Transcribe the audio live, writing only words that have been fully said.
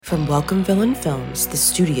From Welcome Villain Films, the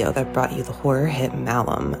studio that brought you the horror hit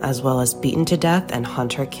Malum, as well as Beaten to Death and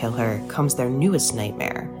Hunter Kill Her, comes their newest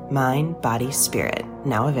nightmare, Mind, Body, Spirit,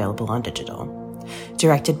 now available on digital.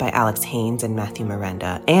 Directed by Alex Haynes and Matthew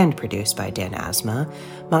Miranda, and produced by Dan Asma,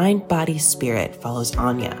 Mind, Body, Spirit follows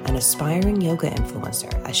Anya, an aspiring yoga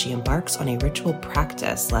influencer, as she embarks on a ritual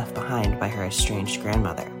practice left behind by her estranged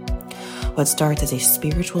grandmother. What starts as a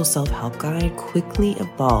spiritual self-help guide quickly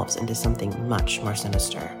evolves into something much more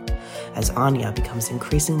sinister. As Anya becomes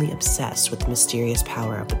increasingly obsessed with the mysterious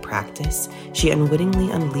power of the practice, she unwittingly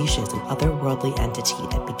unleashes an otherworldly entity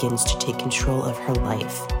that begins to take control of her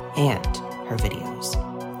life and her videos.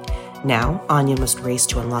 Now, Anya must race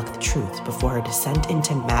to unlock the truth before her descent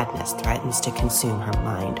into madness threatens to consume her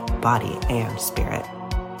mind, body, and spirit.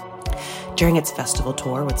 During its festival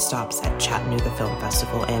tour with stops at Chattanooga Film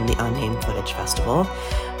Festival and the Unnamed Footage Festival,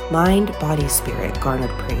 Mind, Body, Spirit garnered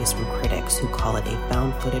praise from critics who call it a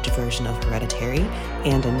found footage version of Hereditary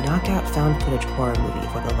and a knockout found footage horror movie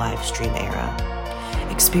for the live stream era.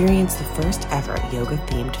 Experience the first ever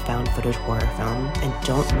yoga-themed found footage horror film and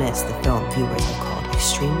don't miss the film viewers have called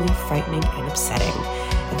extremely frightening and upsetting.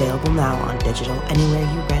 Available now on digital anywhere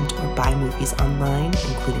you rent or buy movies online,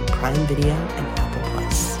 including Prime Video and Apple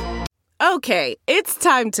Plus. Okay, it's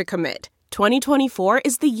time to commit. 2024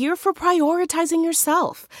 is the year for prioritizing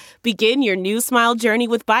yourself. Begin your new smile journey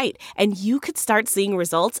with Byte, and you could start seeing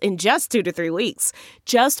results in just 2 to 3 weeks.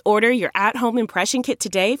 Just order your at-home impression kit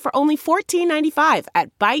today for only $14.95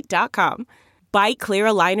 at Byte.com. Byte Clear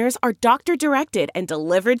aligners are doctor-directed and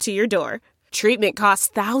delivered to your door. Treatment costs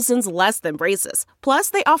thousands less than braces. Plus,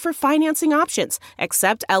 they offer financing options,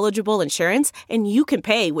 accept eligible insurance, and you can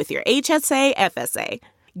pay with your HSA FSA.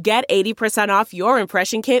 Get 80% off your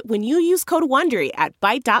impression kit when you use code WONDERY at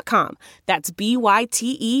Byte.com. That's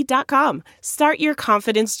BYTE.com. Start your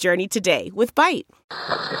confidence journey today with Byte.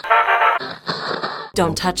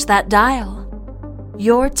 Don't touch that dial.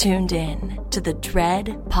 You're tuned in to the Dread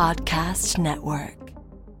Podcast Network.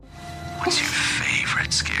 What's your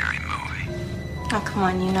favorite scary movie? Oh, come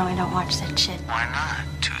on, you know I don't watch that shit. Why not?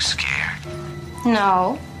 Too scared?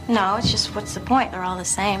 No, it's just what's the point? They're all the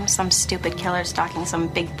same. Some stupid killer stalking some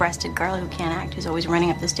big-breasted girl who can't act, who's always running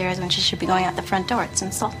up the stairs when she should be going out the front door. It's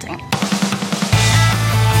insulting.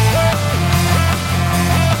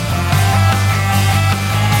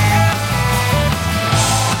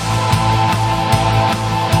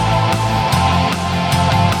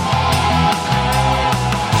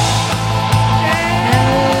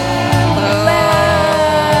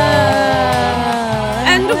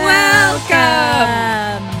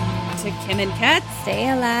 And Kat, Stay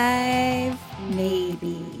Alive,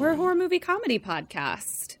 maybe. We're a horror movie comedy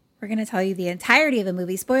podcast. We're going to tell you the entirety of a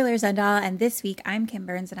movie, spoilers and all. And this week, I'm Kim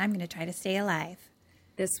Burns, and I'm going to try to stay alive.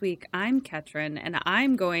 This week, I'm Ketrin, and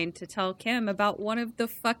I'm going to tell Kim about one of the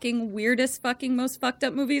fucking weirdest, fucking most fucked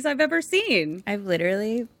up movies I've ever seen. I've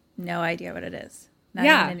literally no idea what it is. Not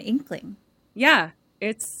even an inkling. Yeah,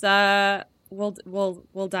 it's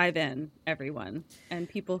We'll dive in, everyone. And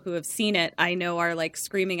people who have seen it, I know, are like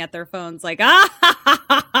screaming at their phones like, ah ha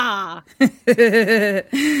ha ha.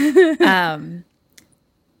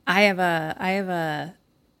 I have a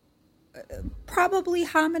probably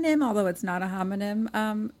homonym, although it's not a homonym,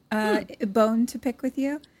 bone to pick with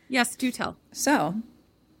you. Yes, do tell. So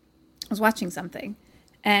I was watching something,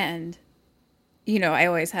 and you know, I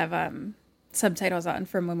always have subtitles on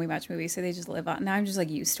from when we watch movies, so they just live on. Now I'm just like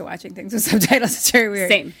used to watching things with subtitles. It's very weird.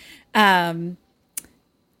 Same.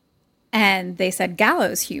 And they said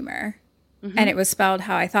gallows humor, and it was spelled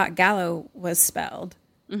how I thought gallow was spelled.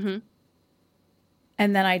 Mm-hmm.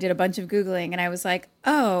 And then I did a bunch of Googling, and I was like,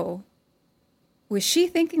 oh, was she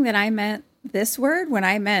thinking that I meant this word when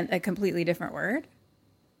I meant a completely different word?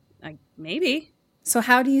 Maybe. So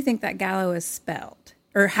how do you think that gallow is spelled?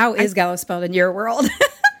 Or how is gallow spelled in your world?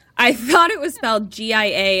 I thought it was spelled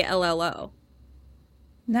Giallo.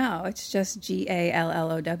 No, it's just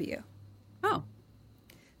Gallow. Oh.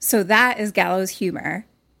 So that is gallows humor.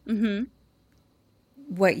 Mm-hmm.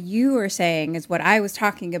 What you were saying is what I was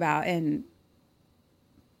talking about in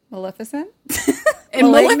Maleficent?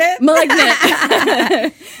 Malignant.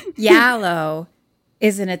 Giallo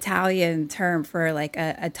is an Italian term for like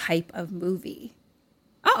a type of movie.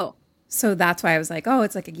 Oh. So that's why I was like, oh,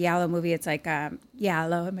 it's like a giallo movie. It's like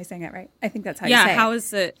giallo. Am I saying that right? I think that's how you say it. Yeah, how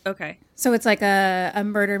is it? Okay. So it's like a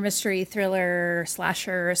murder mystery thriller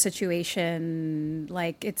slasher situation.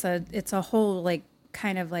 Like it's a whole like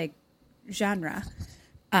kind of like genre.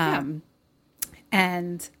 And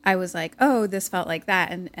I was like, oh, this felt like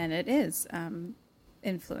that, and it is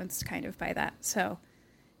influenced kind of by that. So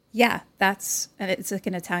yeah, and it's like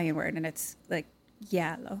an Italian word, and it's like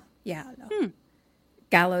Giallo.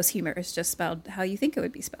 Gallows humor is just spelled how you think it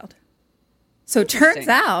would be spelled. So it turns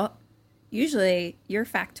out, usually your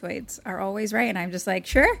factoids are always right. And I'm just like,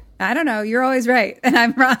 sure, I don't know. You're always right. And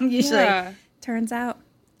I'm wrong usually. Yeah. Turns out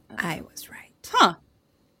I was right. Huh.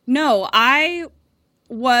 No, I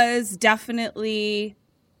was definitely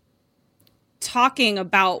talking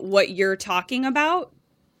about what you're talking about.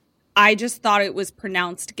 I just thought it was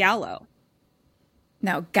pronounced Gallo.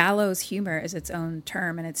 Now, gallows humor is its own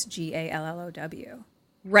term, and it's Gallow.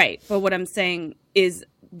 Right. But what I'm saying is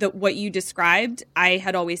that what you described, I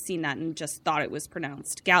had always seen that and just thought it was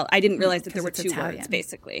pronounced Gallo. I didn't realize that there were two Italian. words,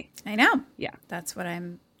 basically. I know. Yeah. That's what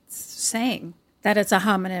I'm saying. That it's a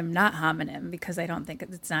homonym, not homonym, because I don't think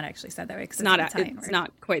it's not actually said that way. It's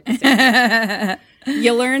not quite the same.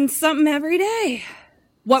 You learn something every day.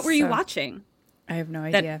 What were you watching? I have no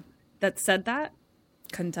idea. That said that?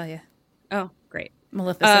 Couldn't tell you. Oh, great.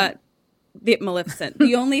 Maleficent. Maleficent.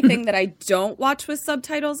 The only thing that I don't watch with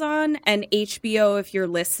subtitles on, and HBO, if you're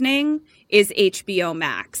listening, is HBO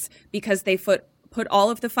Max, because they put all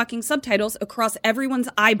of the fucking subtitles across everyone's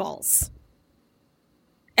eyeballs.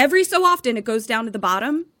 Every so often it goes down to the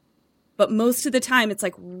bottom, but most of the time it's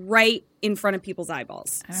like right in front of people's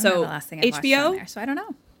eyeballs. I don't know the last thing I watched on there, so I don't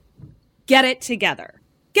know. Get it together.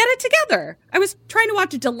 Get it together. I was trying to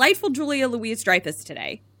watch a delightful Julia Louis-Dreyfus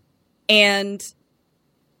today, and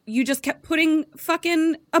you just kept putting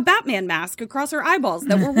fucking a Batman mask across her eyeballs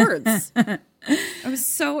that were words. I was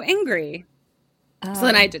so angry. So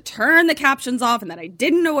then I had to turn the captions off, and then I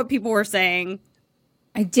didn't know what people were saying.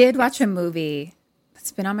 I did watch a movie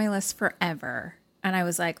that's been on my list forever, and I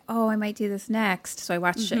was like, oh, I might do this next. So I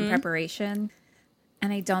watched it in preparation,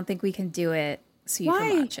 and I don't think we can do it so you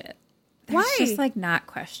can watch it. There's just like not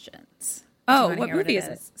questions. Oh, what movie is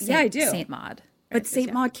it? Yeah, I do. Saint Maud. But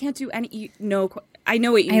Saint Maud can't do any. No, I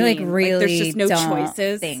know what you mean. I like really there's just no don't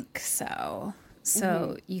choices. Think so.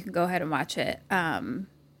 So you can go ahead and watch it.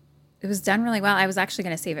 It was done really well. I was actually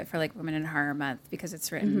going to save it for like Women in Horror Month because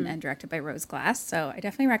it's written and directed by Rose Glass. So I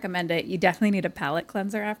definitely recommend it. You definitely need a palate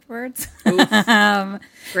cleanser afterwards.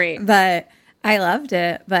 Great. But I loved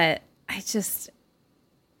it. But I just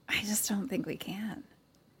don't think we can.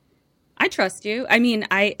 I trust you. I mean,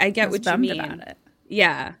 I get what you mean about it.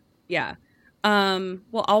 Yeah.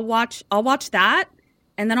 Well, I'll watch that,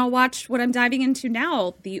 and then I'll watch what I'm diving into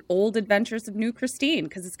now, The Old Adventures of New Christine,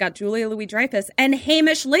 because it's got Julia Louis-Dreyfus and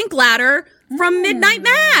Hamish Linklater from Midnight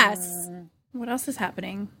Mass. What else is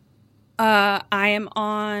happening? I am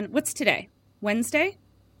on, what's today? Wednesday?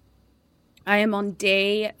 I am on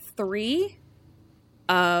day 3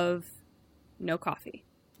 of no coffee.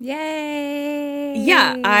 Yay!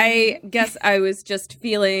 Yeah, I guess I was just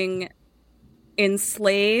feeling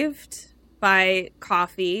enslaved by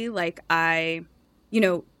coffee. Like I,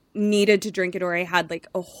 needed to drink it, or I had like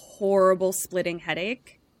a horrible splitting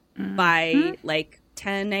headache by like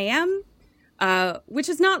 10 a.m., which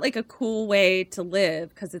is not like a cool way to live,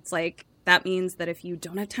 because it's like that means that if you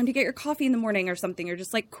don't have time to get your coffee in the morning or something, you're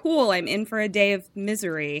just like, cool, I'm in for a day of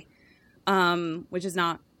misery, which is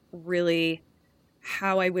not really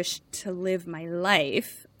how I wish to live my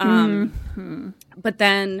life. But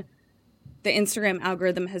then the Instagram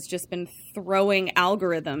algorithm has just been throwing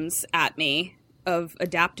algorithms at me of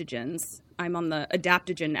adaptogens. I'm on the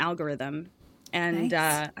adaptogen algorithm. And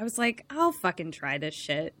Nice. I was like, I'll fucking try this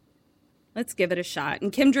shit. Let's give it a shot.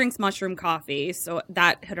 And Kim drinks mushroom coffee, so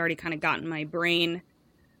that had already kind of gotten my brain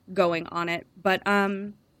going on it. But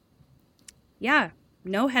yeah,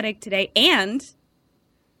 no headache today. And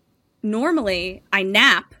normally I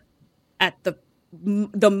nap at the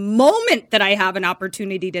moment that I have an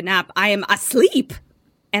opportunity to nap. I am asleep,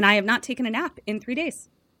 and I have not taken a nap in 3 days.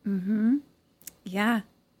 Yeah.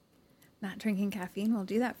 Not drinking caffeine will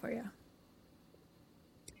do that for you.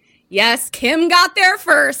 Yes, Kim got there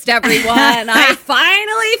first, everyone. I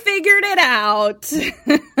finally figured it out.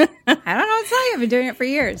 I don't know what to tell you. I've been doing it for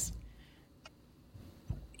years.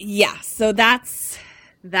 Yeah, so that's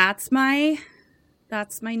my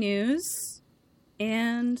news,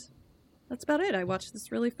 and that's about it. I watched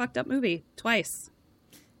this really fucked up movie twice.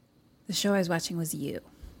 The show I was watching was You.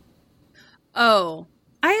 Oh,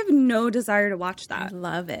 I have no desire to watch I that.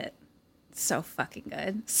 love it. It's so fucking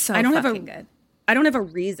good. So I don't have fucking good. I don't have a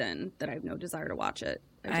reason that I have no desire to watch it.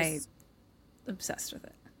 I'm obsessed with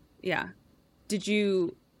it. Yeah. Did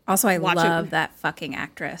you Also, I watch love it that fucking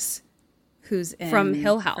actress who's in From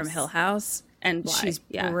Hill House. From Hill House. and Bly? She's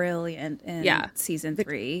Yeah. brilliant in Yeah. season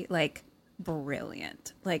 3. Like,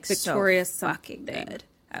 brilliant. Like, Victoria so fucking something. good.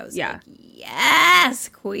 I was Yeah. like, yes,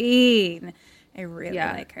 queen. I really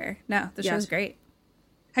Yeah. like her. No, the Yeah. show's great.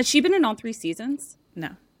 Has she been in all 3 seasons?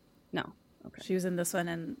 No. No. Okay. She was in this one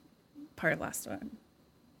and part of last one.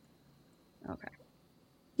 Okay.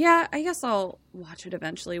 Yeah, I guess I'll watch it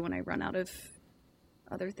eventually when I run out of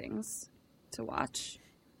other things to watch.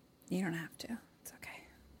 You don't have to. It's okay.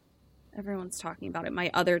 Everyone's talking about it. My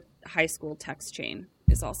other high school text chain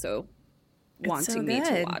is also wanting me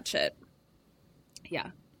to watch it.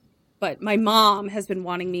 Yeah. But my mom has been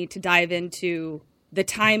wanting me to dive into the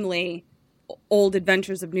timely Old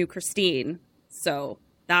Adventures of New Christine. So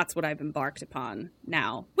that's what I've embarked upon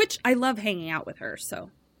now, which I love hanging out with her. So,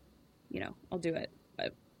 I'll do it.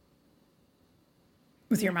 But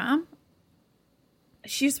with your mom?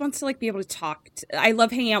 She just wants to be able to talk. I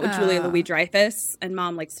love hanging out with Julia Louis-Dreyfus, and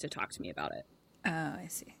Mom likes to talk to me about it. Oh, I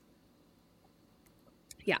see.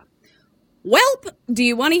 Yeah. Welp, do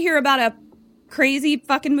you want to hear about a crazy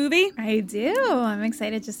fucking movie? I do. I'm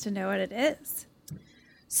excited just to know what it is.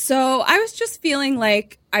 So I was just feeling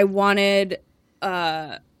like I wanted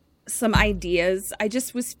some ideas. I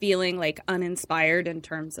just was feeling uninspired in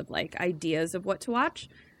terms of ideas of what to watch.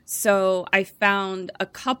 So I found a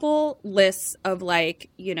couple lists of the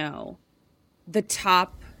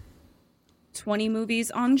top 20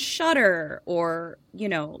 movies on Shudder or,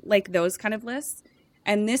 those kind of lists.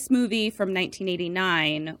 And this movie from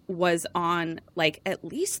 1989 was on at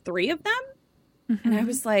least 3 of them. Mm-hmm. And I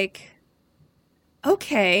was like,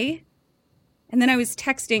 okay. And then I was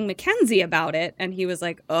texting Mackenzie about it, and he was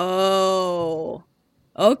like, oh,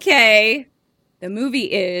 okay. The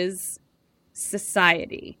movie is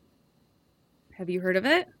Society. Have you heard of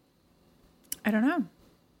it? I don't know.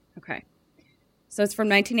 Okay. So it's from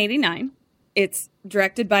 1989. It's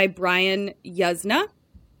directed by Brian Yuzna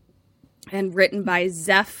and written by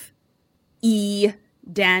Zeph E.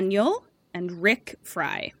 Daniel and Rick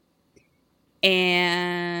Fry.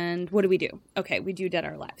 And what do? Okay, we do Dead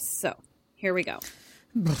or Alive. So here we go.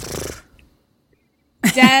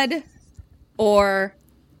 Dead or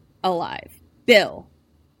alive? Bill.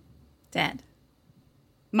 Dead.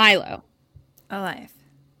 Milo. Alive.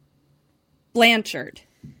 Blanchard.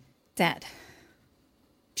 Dead.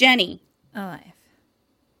 Jenny. Alive.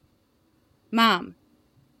 Mom.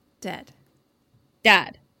 Dead.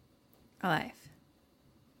 Dad. Alive.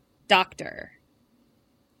 Doctor.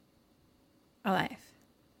 Alive.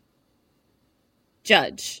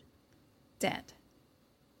 Judge. Dead.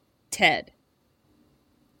 Ted.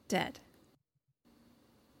 Dead.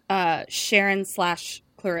 Sharon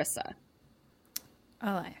 / Clarissa.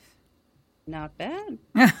 Alive. Not bad.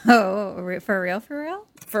 Oh, for real? For real?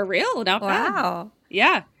 For real, not bad. Wow.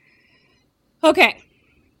 Yeah. Okay.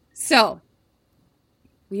 So,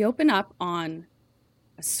 we open up on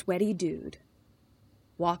a sweaty dude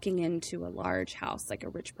walking into a large house, like a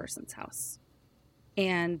rich person's house.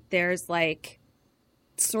 And there's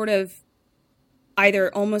sort of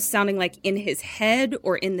either almost sounding like in his head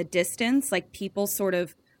or in the distance, people sort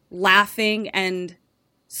of laughing and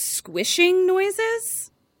squishing noises.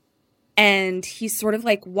 And he's sort of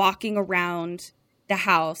walking around the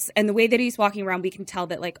house. And the way that he's walking around, we can tell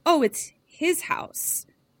that it's his house.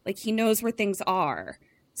 He knows where things are.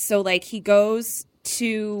 So he goes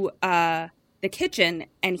to the kitchen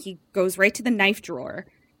and he goes right to the knife drawer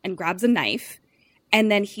and grabs a knife.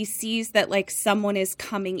 And then he sees that someone is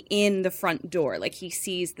coming in the front door. He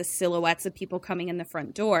sees the silhouettes of people coming in the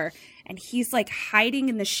front door. And he's hiding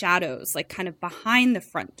in the shadows, kind of behind the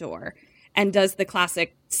front door. And does the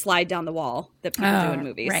classic slide down the wall that people do in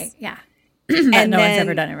movies. Right, yeah. That no one's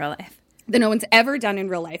ever done in real life. That no one's ever done in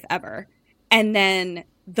real life, ever. And then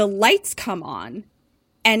the lights come on,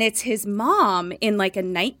 and it's his mom in a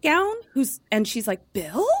nightgown, and she's like,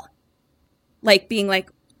 Bill? Being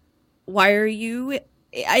why are you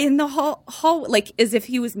in the hall? As if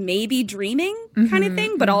he was maybe dreaming kind of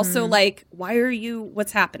thing, but also why are you,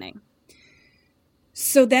 what's happening?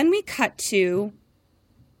 So then we cut to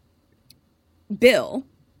Bill,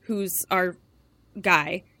 who's our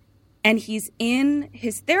guy, and he's in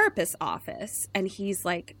his therapist's office, and he's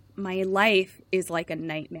like, my life is like a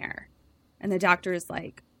nightmare. And the doctor is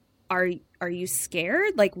like, are you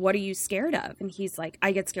scared? What are you scared of? And he's like,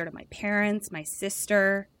 I get scared of my parents, my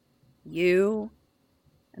sister, you.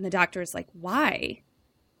 And the doctor is like, why?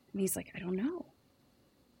 And he's like, I don't know.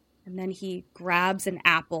 And then he grabs an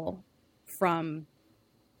apple from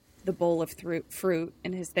the bowl of fruit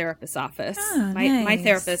in his therapist's office. Oh, my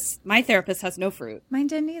nice. My therapist has no fruit. Mine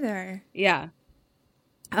didn't either. Yeah.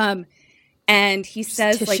 And he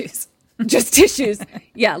says tissues. Just tissues.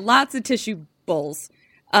 Yeah, lots of tissue bowls.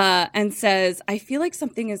 And says, I feel like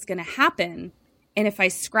something is going to happen, and if I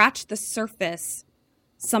scratch the surface,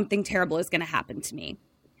 something terrible is going to happen to me.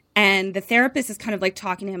 And the therapist is kind of like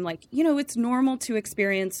talking to him like, you know, it's normal to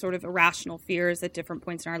experience sort of irrational fears at different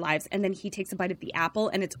points in our lives. And then he takes a bite of the apple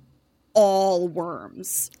and it's all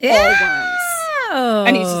worms. All worms.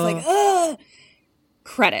 And he's just like, ugh.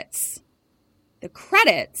 Credits. The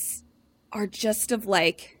credits are just of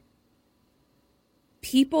like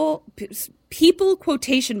people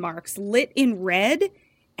quotation marks lit in red.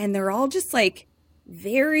 And they're all just like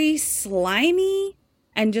very slimy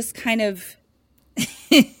and just kind of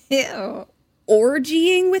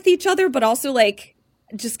orgying with each other, but also like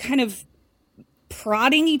just kind of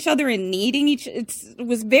prodding each other and kneading it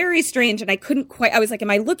was very strange. And I was like,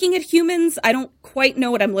 am I looking at humans? I don't quite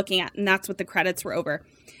know what I'm looking at. And that's what the credits were over.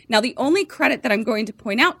 Now, the only credit that I'm going to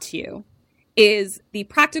point out to you is the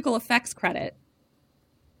practical effects credit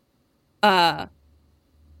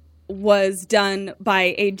was done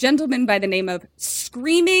by a gentleman by the name of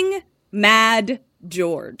Screaming Mad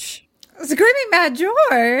George. Screaming Mad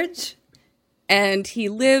George? And he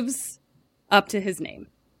lives up to his name,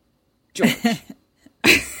 George.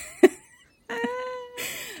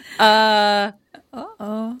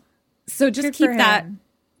 So just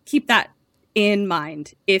keep that in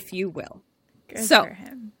mind, if you will. Good for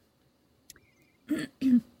him.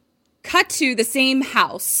 Cut to the same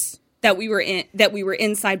house that we were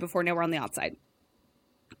inside before. Now we're on the outside.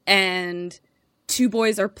 And two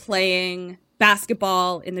boys are playing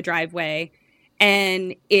basketball in the driveway.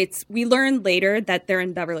 And we learn later that they're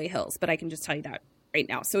in Beverly Hills, but I can just tell you that right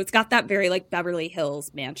now. So it's got that very like Beverly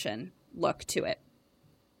Hills mansion look to it.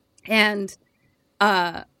 And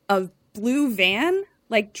a blue van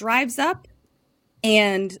like drives up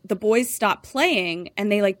and the boys stop playing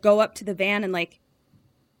and they like go up to the van and like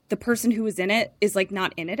the person who was in it is like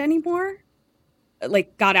not in it anymore.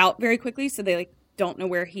 Like got out very quickly. So they like don't know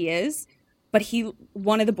where he is. But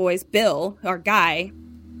one of the boys, Bill, our guy,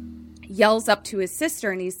 yells up to his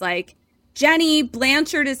sister and he's like, Jenny,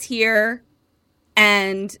 Blanchard is here.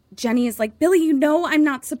 And Jenny is like, Billy, you know I'm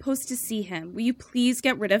not supposed to see him. Will you please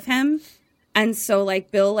get rid of him? And so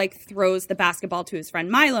like Bill like throws the basketball to his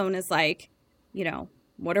friend Milo and is like, you know,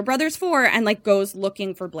 what are brothers for? And like goes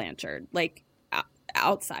looking for Blanchard, like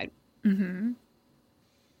outside. Mm-hmm.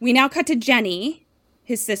 We now cut to Jenny,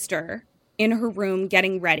 his sister, in her room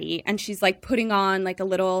getting ready. And she's like putting on like a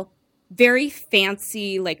little very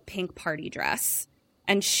fancy like pink party dress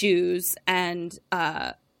and shoes. And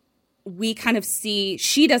we kind of see,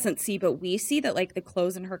 she doesn't see, but we see that like the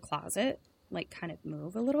clothes in her closet like kind of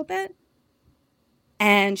move a little bit.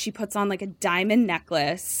 And she puts on like a diamond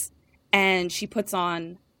necklace and she puts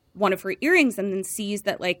on one of her earrings and then sees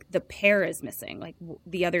that like the pair is missing, like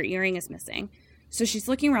the other earring is missing. So she's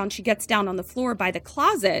looking around, she gets down on the floor by the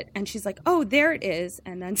closet and she's like, oh, there it is.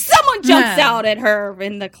 And then someone jumps out at her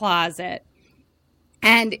in the closet.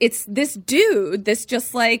 And it's this dude, this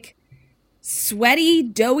just like sweaty,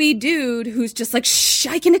 doughy dude who's just like, shh,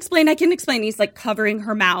 I can explain. He's like covering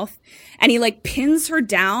her mouth and he like pins her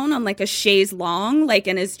down on like a chaise longue, like,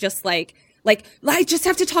 and is just like, I just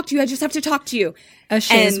have to talk to you. A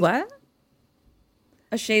chaise what?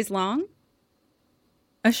 A chaise longue.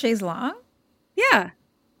 A chaise longue? Yeah.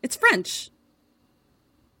 It's French.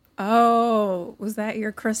 Oh, was that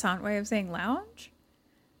your croissant way of saying lounge?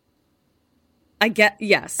 I get,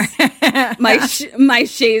 yes. my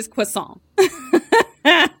chaise croissant.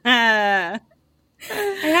 I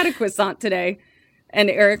had a croissant today and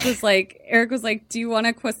Eric was like, do you want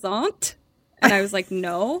a croissant? And I was like,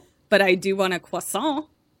 no, but I do want a croissant.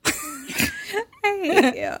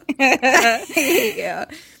 I hate you.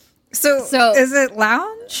 So is it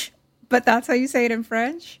lounge? But that's how you say it in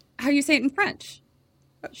French? How you say it in French.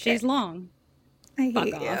 Okay. Chaise longue. I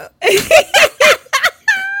hate you.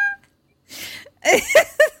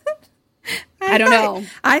 I don't know.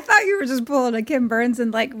 I thought you were just pulling a Kim Burns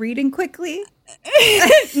and like reading quickly.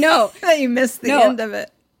 No. That you missed the end of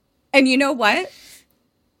it. And you know what?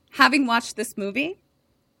 Having watched this movie,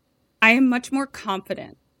 I am much more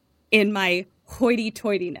confident in my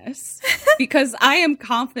hoity-toityness because I am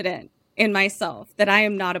confident in myself that I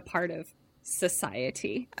am not a part of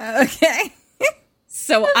society. Okay.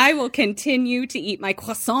 So I will continue to eat my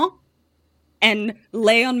croissant and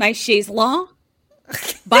lay on my chaise longue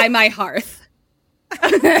by my hearth.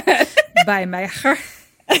 By my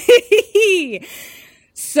hearth.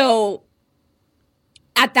 So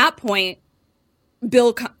at that point,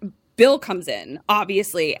 Bill comes in,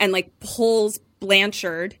 obviously, and like pulls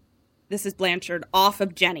Blanchard, this is Blanchard, off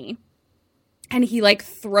of Jenny. And he like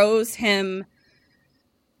throws him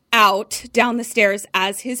out down the stairs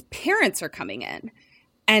as his parents are coming in.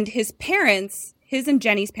 And his and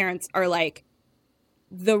Jenny's parents are like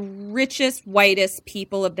the richest, whitest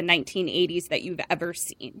people of the 1980s that you've ever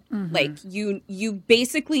seen. Mm-hmm. Like, you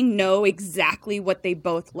basically know exactly what they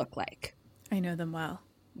both look like. I know them well.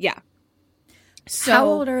 Yeah. So, how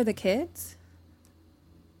old are the kids?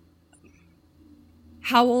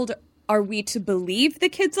 How old are we to believe the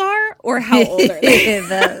kids are, or how old are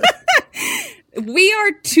they? We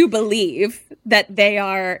are to believe that they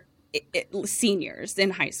are seniors in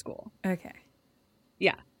high school. Okay.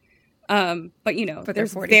 Yeah. But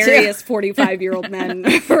there's 42. various 45-year-old men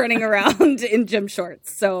running around in gym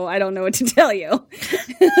shorts, so I don't know what to tell you.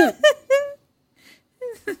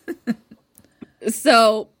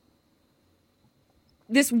 So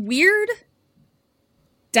this weird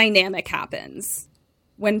dynamic happens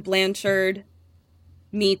when Blanchard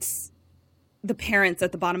meets the parents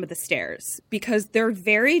at the bottom of the stairs, because they're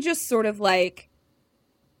very just sort of like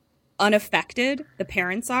unaffected, the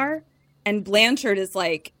parents are, and Blanchard is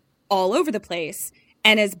like all over the place.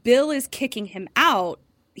 And as Bill is kicking him out,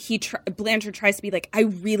 Blanchard tries to be like, I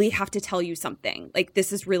really have to tell you something. Like,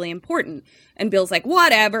 this is really important. And Bill's like,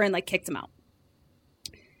 whatever, and like kicks him out.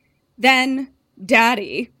 Then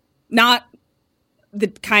Daddy, not the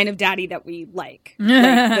kind of daddy that we like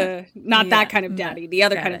not that kind of daddy, the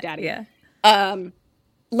other kind of daddy. Yeah.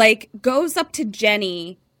 Like goes up to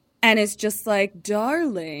Jenny and is just like,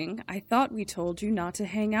 darling, I thought we told you not to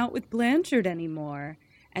hang out with Blanchard anymore.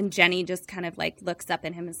 And Jenny just kind of like looks up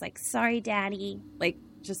at him and is like, sorry, Daddy. Like,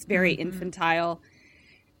 just very infantile.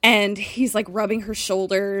 And he's like rubbing her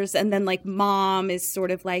shoulders. And then like Mom is sort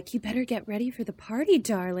of like, you better get ready for the party,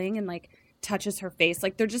 darling. And like touches her face.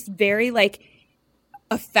 Like, they're just very like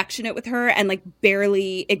affectionate with her and like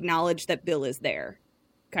barely acknowledge that Bill is there,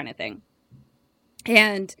 kind of thing.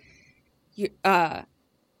 And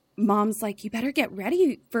Mom's like, you better get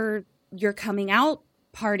ready for your coming out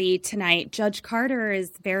party tonight. Judge Carter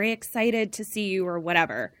is very excited to see you, or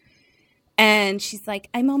whatever. And she's like,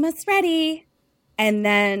 I'm almost ready. And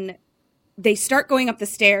then they start going up the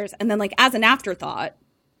stairs, and then like as an afterthought,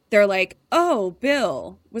 they're like, oh,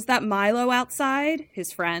 Bill, was that Milo outside,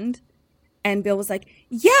 his friend? And Bill was like,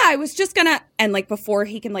 yeah, I was just gonna, and like before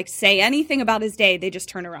he can like say anything about his day, they just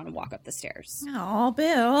turn around and walk up the stairs. Oh,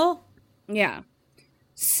 Bill. Yeah.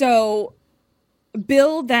 So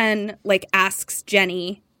Bill then like asks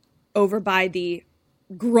Jenny over by the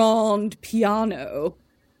grand piano.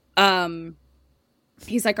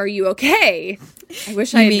 He's like, are you okay? I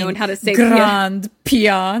wish I had known how to say grand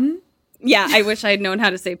piano. Yeah, I wish I had known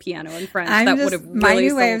how to say piano in French. That would have really my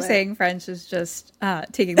new way of sold it. saying French is just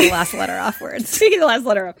taking the last letter off words. Taking the last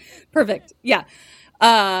letter off. Perfect. Yeah.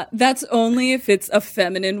 That's only if it's a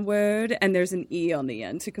feminine word and there's an E on the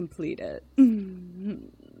end to complete it.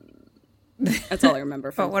 That's all I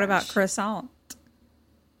remember from But what French. about croissant?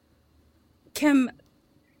 Kim,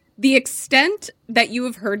 the extent that you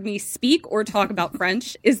have heard me speak or talk about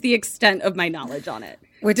French is the extent of my knowledge on it.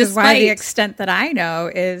 Which is why the extent that I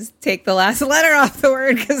know is take the last letter off the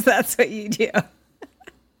word, because that's what you do.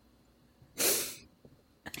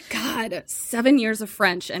 God, 7 years of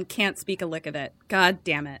French and can't speak a lick of it. God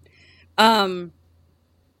damn it.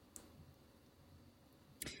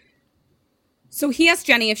 So he asked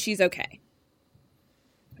Jenny if she's okay.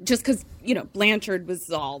 Just because, Blanchard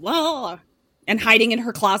was all, and hiding in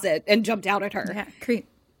her closet and jumped out at her. Yeah, creep.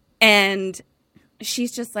 And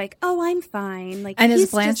she's just like, oh, I'm fine. Like, and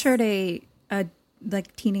is Blanchard a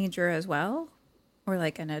like teenager as well, or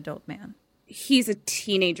like an adult man? He's a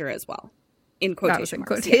teenager as well, in quotation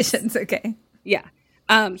marks. Quotations, yes. Okay. Yeah,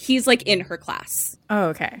 he's like in her class. Oh,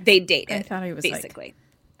 okay. They dated. I thought he was basically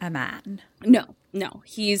like a man. No,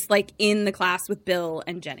 he's like in the class with Bill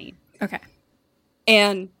and Jenny. Okay.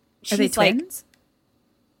 And she's are they twins?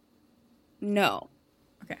 Like, no.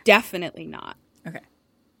 Okay. Definitely not. Okay.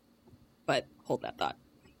 But hold that thought.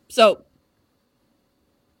 So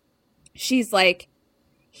she's like,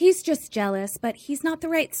 he's just jealous, but he's not the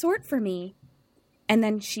right sort for me. And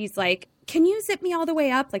then she's like, can you zip me all the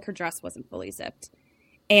way up? Like, her dress wasn't fully zipped.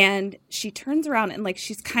 And she turns around and like,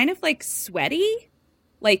 she's kind of like sweaty,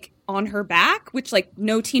 like on her back, which like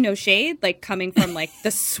no tea, no shade, like coming from like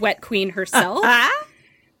the sweat queen herself.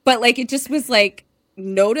 But like, it just was like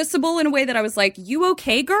noticeable in a way that I was like, you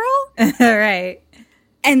okay, girl? Right.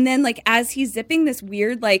 And then like, as he's zipping, this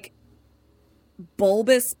weird like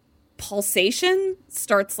bulbous pulsation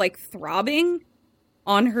starts like throbbing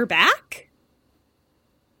on her back.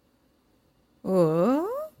 Ooh.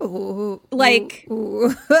 Like,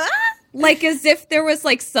 Ooh. like as if there was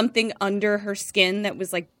like something under her skin that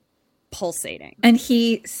was like pulsating. And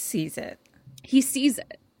he sees it. He sees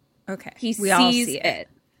it. Okay. We all see it.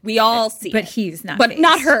 We all see it. But he's not. But faced.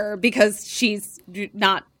 not her, because she's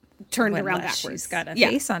not turned Unless around backwards. She's got a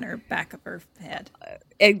face on her back of her head.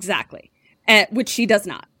 Exactly. Which she does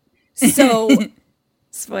not. So,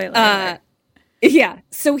 spoiler alert. Yeah.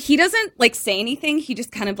 So he doesn't like say anything. He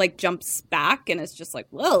just kind of like jumps back and is just like,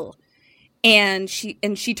 whoa. And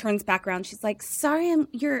she turns back around. She's like, sorry,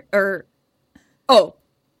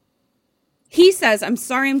 he says, I'm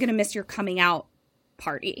sorry, I'm going to miss your coming out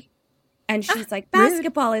party. And she's like,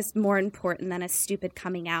 basketball is more important than a stupid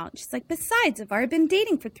coming out. She's like, besides, I've already been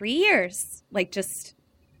dating for 3 years. Like, just,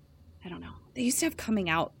 I don't know. They used to have coming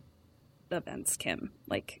out events, Kim.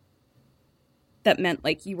 Like, that meant,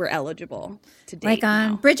 like, you were eligible to date. Like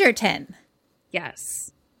on Bridgerton.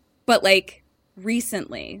 Yes. But, like,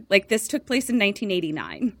 recently. Like, this took place in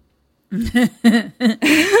 1989.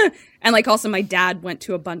 And, like, also my dad went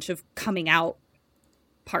to a bunch of coming out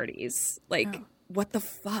parties. Like, what the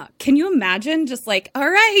fuck? Can you imagine just like, all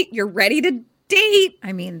right, you're ready to date?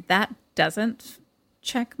 I mean, that doesn't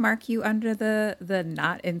check mark you under the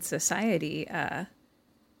not in society. I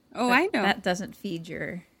know. That doesn't feed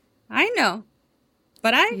your... I know.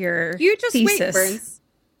 But you just thesis. wait, Burns.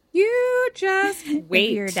 You just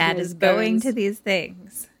wait. Your dad Ms. is going Burns. to these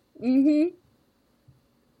things. Mm-hmm.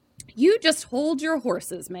 You just hold your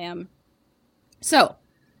horses, ma'am. So,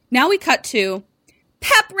 now we cut to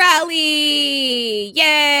pep rally!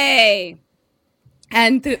 Yay!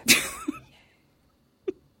 And I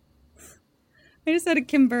just had a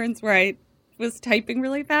Kim Burns where I was typing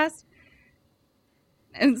really fast.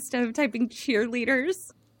 Instead of typing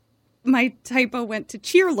cheerleaders, my typo went to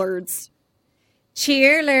cheerlords.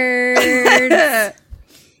 Cheerleaders!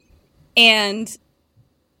 And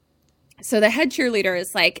so the head cheerleader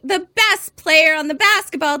is like, the best player on the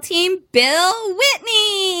basketball team, Bill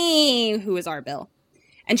Whitney, who is our Bill.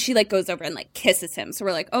 And she like goes over and like kisses him. So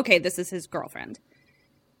we're like, okay, this is his girlfriend.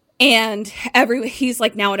 And he's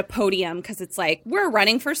like now at a podium because it's like, we're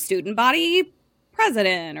running for student body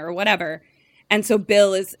president or whatever. And so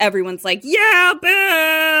everyone's like, yeah,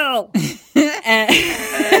 Bill.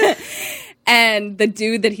 And the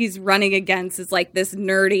dude that he's running against is like this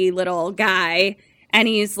nerdy little guy. And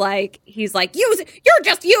he's like, you're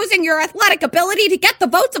just using your athletic ability to get the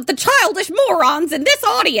votes of the childish morons in this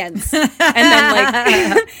audience. And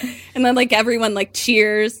then like everyone like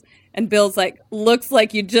cheers. And Bill's like, looks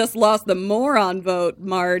like you just lost the moron vote,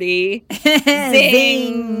 Marty.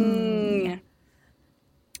 Zing.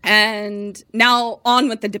 And now on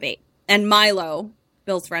with the debate. And Milo,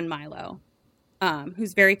 Bill's friend Milo,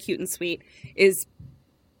 who's very cute and sweet, is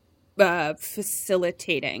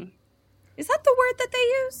facilitating. Is that the word that they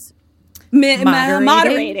use?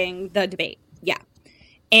 Moderating the debate. Yeah.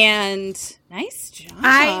 And nice job.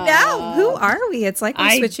 I know. Who are we? It's like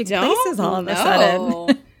we're switching places all of a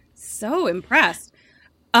sudden. So impressed.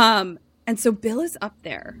 And so Bill is up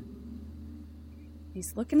there.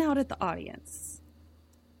 He's looking out at the audience.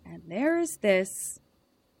 And there's this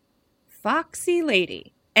foxy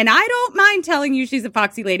lady. And I don't mind telling you she's a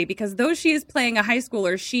foxy lady because though she is playing a high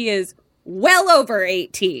schooler, she is well over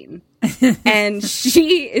 18. And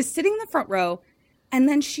she is sitting in the front row. And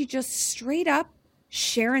then she just straight up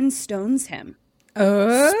Sharon Stones him.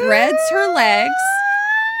 Spreads her legs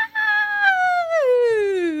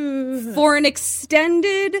for an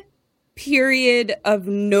extended period of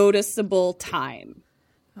noticeable time.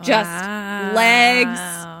 Just legs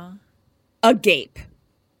agape.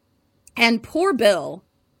 And poor Bill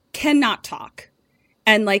cannot talk.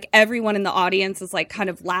 And like everyone in the audience is like kind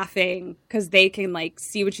of laughing because they can like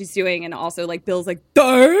see what she's doing. And also like Bill's like,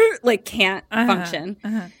 like can't function.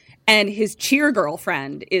 And his cheer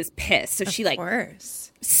girlfriend is pissed. So she like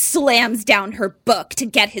slams down her book to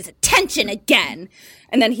get his attention again.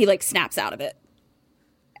 And then he like snaps out of it.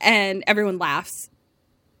 And everyone laughs.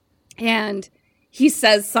 And he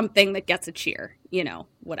says something that gets a cheer, you know,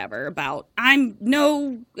 whatever, about I'm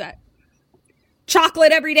no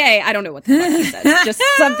chocolate every day. I don't know what the fuck he says. Just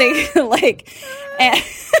something like,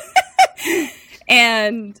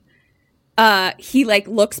 and he like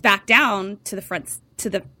looks back down to the front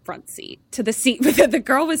seat, to the seat where the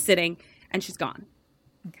girl was sitting, and she's gone.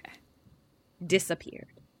 Okay.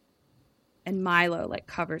 Disappeared. And Milo like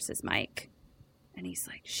covers his mic, and he's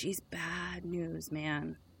like, she's bad news,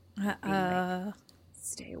 man. Like,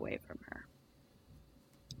 stay away from her.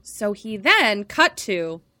 So he then cut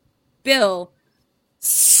to Bill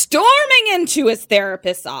storming into his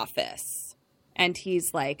therapist's office. And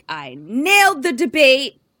he's like, I nailed the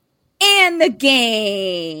debate and the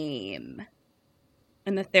game.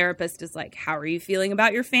 And the therapist is like, how are you feeling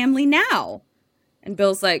about your family now? And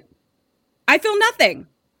Bill's like, I feel nothing.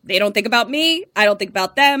 They don't think about me. I don't think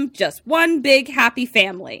about them. Just one big happy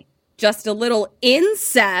family. Just a little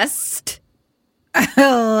incest.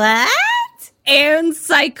 What? And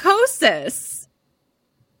psychosis.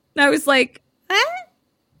 And I was like, What?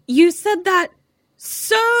 you said that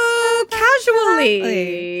so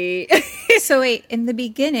casually. So wait, in the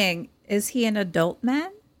beginning, is he an adult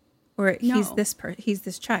man? Or he's No. he's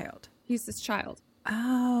this child? He's this child.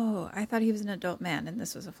 Oh, I thought he was an adult man and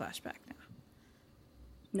this was a flashback now.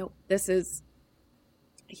 Nope.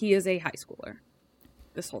 He is a high schooler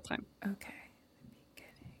this whole time. Okay.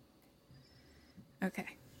 Okay.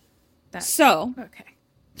 So, Okay.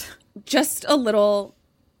 just a little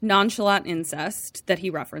nonchalant incest that he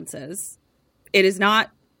references. It is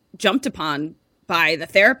not jumped upon by the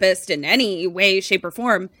therapist in any way, shape, or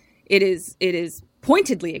form. It is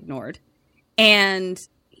pointedly ignored. And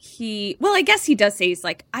I guess he does say, he's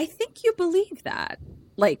like, I think you believe that.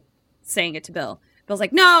 Like, saying it to Bill. Bill's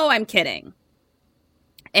like, no, I'm kidding.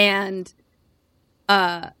 And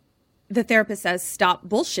the therapist says, stop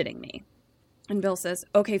bullshitting me. And Bill says,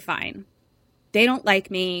 okay, fine. They don't like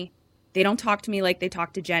me. They don't talk to me like they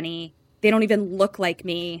talk to Jenny. They don't even look like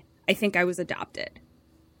me. I think I was adopted.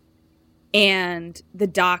 And the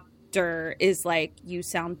doctor is like, you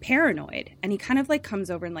sound paranoid. And he kind of like comes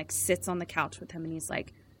over and like sits on the couch with him. And he's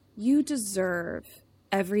like, you deserve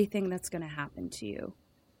everything that's going to happen to you.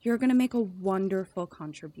 You're going to make a wonderful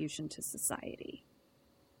contribution to society.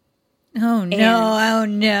 Oh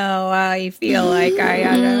no, I feel like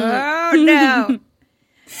oh no.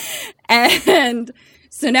 And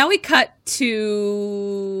so now we cut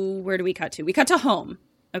to, where do we cut to? We cut to home,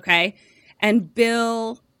 okay? And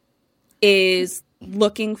Bill is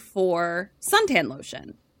looking for suntan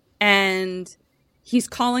lotion. And he's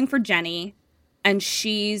calling for Jenny, and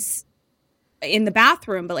she's in the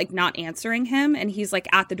bathroom, but like not answering him. And he's like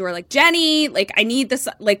at the door, like, Jenny, like, I need this,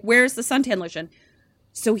 like, where's the suntan lotion?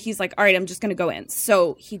 So he's like, all right, I'm just going to go in.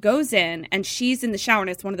 So he goes in, and she's in the shower, and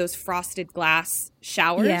it's one of those frosted glass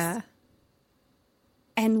showers. Yeah.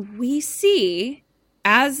 And we see,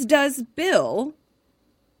 as does Bill,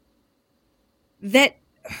 that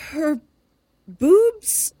her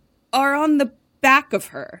boobs are on the back of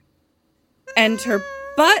her. And her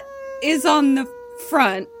butt is on the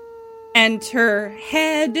front. And her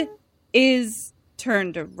head is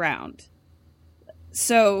turned around.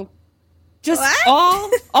 So just all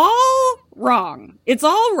wrong. It's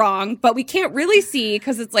all wrong, but we can't really see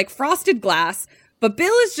because it's like frosted glass. But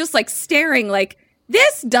Bill is just like staring like,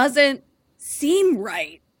 this doesn't seem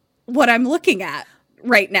right, what I'm looking at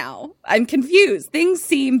right now. I'm confused. Things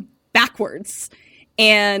seem backwards.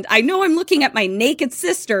 And I know I'm looking at my naked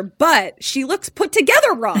sister, but she looks put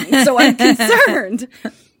together wrong. So I'm concerned.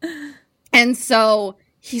 And so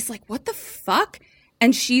he's like, what the fuck?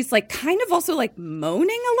 And she's like kind of also like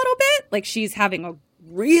moaning a little bit. Like she's having a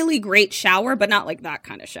really great shower, but not like that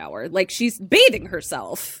kind of shower. Like she's bathing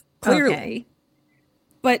herself, clearly. Okay.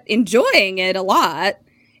 But enjoying it a lot.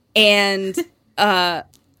 And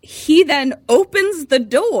he then opens the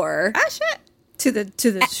door to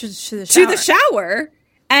the shower,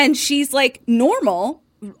 and she's like normal,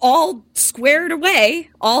 all squared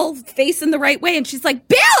away, all facing the right way, and she's like,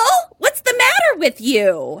 Bill, what's the matter with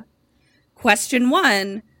you? Question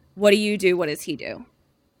 1, what do you do? What does he do?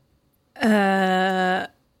 I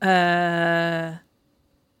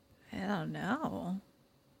don't know.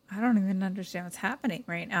 I don't even understand what's happening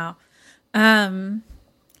right now. I'm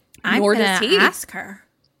Nor does he. Ask her.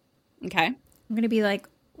 Okay. I'm going to be like,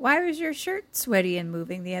 why was your shirt sweaty and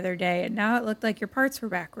moving the other day, and now it looked like your parts were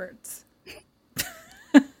backwards?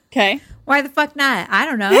 Okay. Why the fuck not? I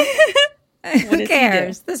don't know. Who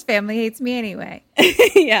cares? This family hates me anyway.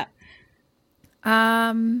 Yeah.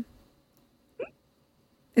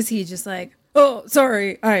 Is he just like, oh,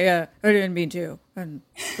 sorry, I didn't mean to, and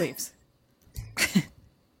leaves?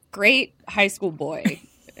 Great high school boy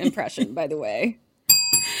impression, by the way.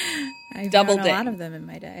 I've Double done ding. a lot of them in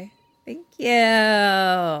my day. Thank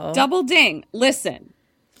you. Double ding. Listen,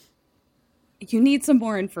 you need some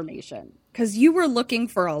more information because you were looking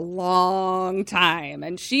for a long time,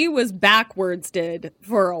 and she was backwards-did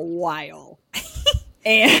for a while.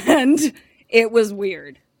 And it was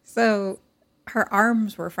weird. So her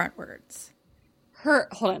arms were frontwards.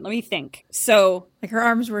 Hold on, let me think. So, like her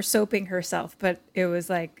arms were soaping herself, but it was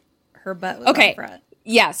like her butt was on front.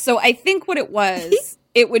 Yeah, so I think what it was,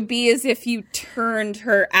 it would be as if you turned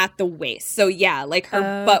her at the waist. So yeah, like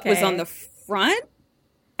her butt was on the front,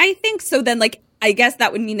 I think. So then like, I guess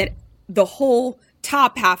that would mean that the whole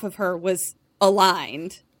top half of her was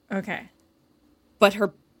aligned. Okay. But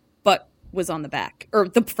her butt was on the back, or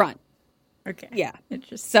the front. Okay. Yeah.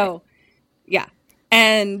 Interesting. So, yeah.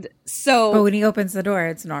 And so... But when he opens the door,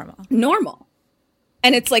 it's normal. Normal.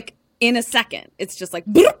 And it's like, in a second, it's just like,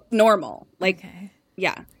 bloop, normal. Like,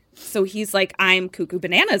 Yeah. So he's like, I'm cuckoo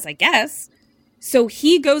bananas, I guess. So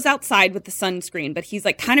he goes outside with the sunscreen, but he's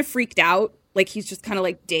like kind of freaked out. Like he's just kind of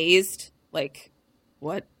like dazed. Like,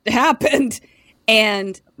 what happened?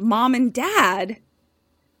 And mom and dad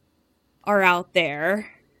are out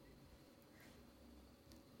there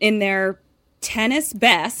in their tennis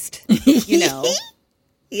best, you know.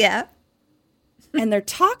 Yeah. And they're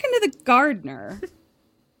talking to the gardener.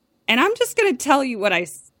 And I'm just going to tell you what I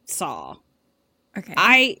saw. Okay.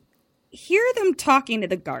 I hear them talking to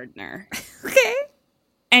the gardener. Okay.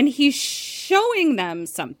 And he's showing them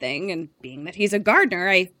something. And being that he's a gardener,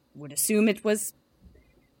 I would assume it was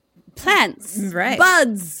plants, right,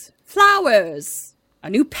 buds, flowers, a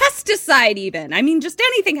new pesticide even. I mean, just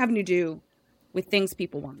anything having to do with things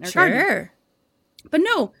people want in their garden. But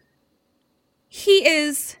no, he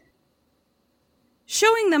is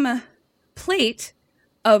showing them a plate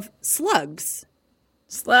of slugs.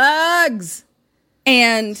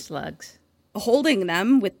 And holding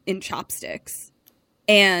them in chopsticks.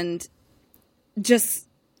 And just,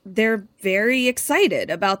 they're very excited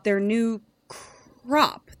about their new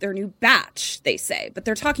crop, their new batch, they say. But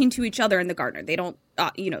they're talking to each other in the garden. They don't,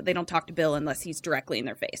 they don't talk to Bill unless he's directly in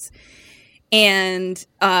their face. And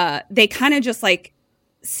they kind of just like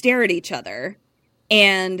stare at each other.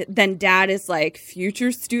 And then dad is like,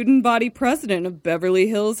 future student body president of Beverly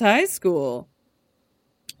Hills High School.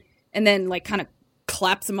 And then like kind of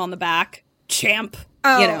claps him on the back. Champ.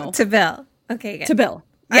 Oh, to Bill. Okay, good. To Bill.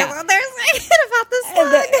 Yeah. Well, there's about the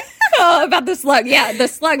slug. About the slug. Yeah, the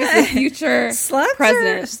slug is the future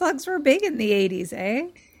president. Slugs were big in the 80s, eh?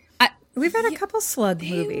 We've had a couple slug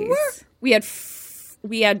movies. We had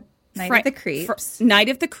Night of the Creeps. Night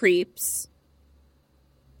of the Creeps.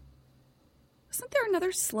 Wasn't there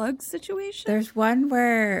another slug situation? There's one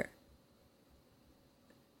where,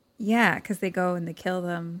 yeah, because they go and they kill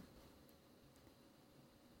them.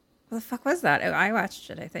 What the fuck was that? I watched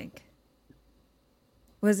it, I think.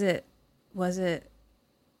 Was it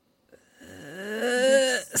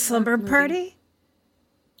Slumber Party?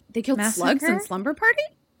 They killed Massacre? slugs in Slumber Party?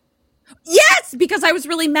 Yes, because I was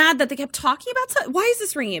really mad that they kept talking about slugs. Why is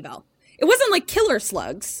this ringing a bell? It wasn't like killer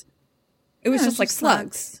slugs. It was just like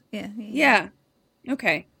slugs. Yeah.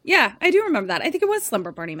 Okay. Yeah, I do remember that. I think it was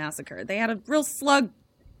Slumber Party Massacre. They had a real slug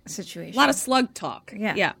situation. A lot of slug talk.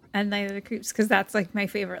 Yeah. And Night of the Creeps, because that's like my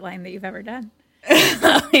favorite line that you've ever done.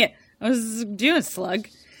 Yeah. I was doing a slug.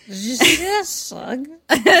 Slug.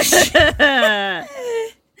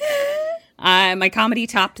 My comedy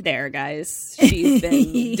topped there, guys. She's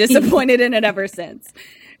been disappointed in it ever since.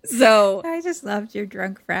 So I just loved your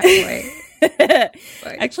drunk frat boy. I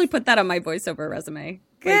actually put that on my voiceover resume.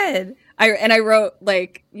 Good. I wrote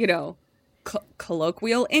like,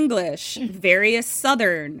 colloquial English, various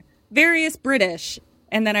Southern, various British,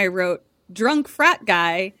 and then I wrote drunk frat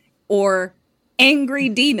guy or angry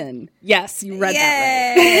demon. Yes, you read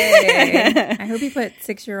that right. I hope you put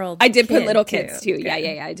 6-year-old. I did put little kids too. Yeah.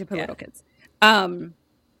 I did put little kids. And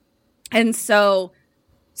so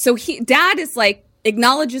dad is like,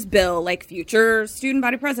 acknowledges Bill, like future student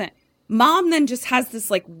body president. Mom then just has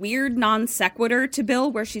this like weird non sequitur to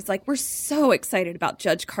Bill where she's like, we're so excited about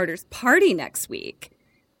Judge Carter's party next week.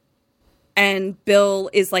 And Bill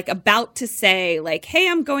is like about to say like, hey,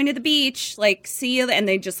 I'm going to the beach, like, see you. And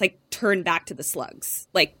they just like turn back to the slugs,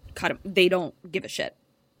 like they don't give a shit.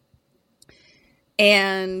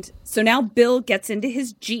 And so now Bill gets into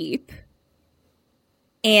his Jeep,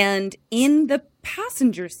 and in the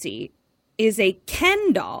passenger seat is a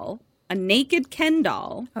Ken doll, a naked Ken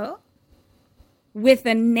doll. Oh. With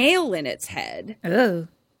a nail in its head. Oh.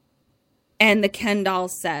 And the Ken doll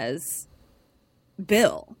says,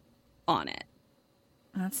 Bill on it.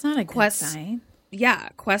 That's not a good sign. Yeah.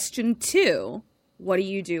 Question 2. What do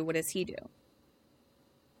you do? What does he do?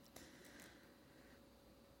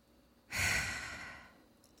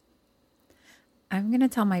 I'm going to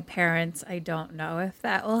tell my parents I don't know if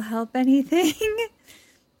that will help anything.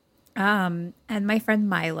 And my friend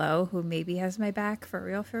Milo, who maybe has my back for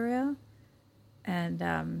real.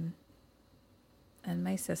 And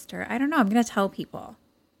my sister. I don't know. I'm going to tell people.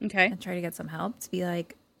 Okay. And try to get some help to be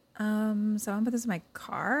like, someone put this in my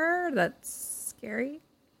car? That's scary.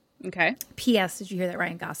 Okay. P.S. Did you hear that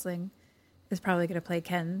Ryan Gosling is probably going to play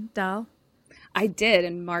Ken doll? I did,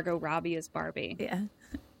 and Margot Robbie is Barbie. Yeah.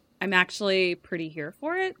 I'm actually pretty here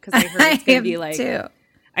for it because I heard it's going to be like too.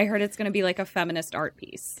 I heard it's going to be like a feminist art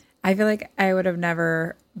piece. I feel like I would have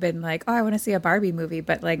never been like, oh, I want to see a Barbie movie,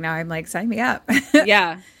 but like now I'm like, sign me up.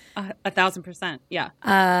 Yeah, 1,000%. Yeah.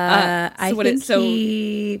 I think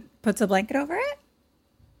he puts a blanket over it.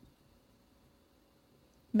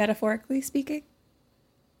 Metaphorically speaking.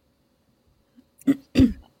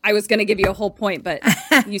 I was going to give you a whole point, but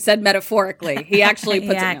you said metaphorically. He actually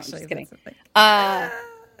puts it. No, I'm just kidding.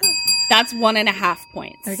 That's 1.5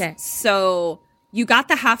 points. Okay. So you got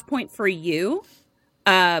the half point for you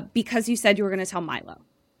because you said you were going to tell Milo.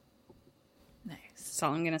 Nice. That's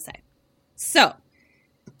all I'm going to say. So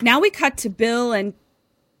now we cut to Bill and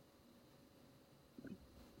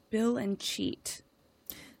Cheat.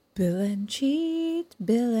 Bill and Cheat.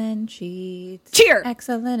 Cheer!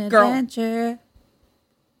 Excellent Girl. adventure.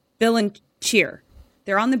 Bill and Cheer.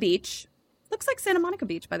 They're on the beach. Looks like Santa Monica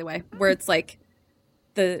Beach, by the way, where it's like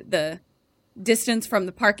the distance from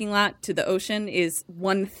the parking lot to the ocean is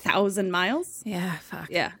 1,000 miles. Yeah,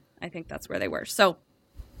 fuck. Yeah, I think that's where they were. So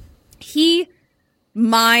he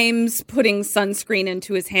mimes putting sunscreen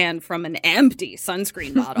into his hand from an empty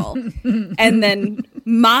sunscreen bottle and then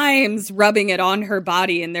mimes rubbing it on her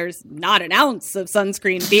body, and there's not an ounce of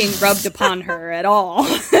sunscreen being rubbed upon her at all.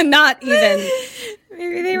 Not even.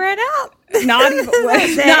 Maybe they ran out. Not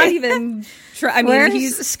even. I mean, Where's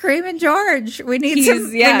he's Screaming George. We need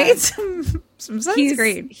some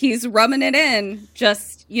sunscreen. He's rubbing it in,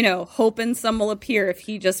 just, hoping some will appear if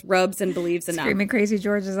he just rubs and believes enough. Screaming Crazy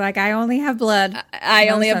George is like, I only have blood. I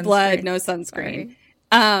only have blood, no sunscreen.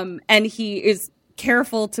 And he is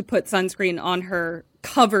careful to put sunscreen on her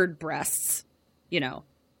covered breasts,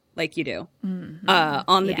 like you do,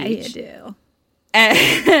 on the beach. Yeah, you do.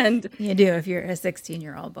 And you do if you're a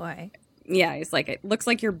 16-year-old boy. Yeah, he's like, it looks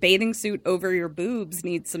like your bathing suit over your boobs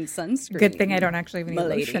needs some sunscreen. Good thing I don't actually even need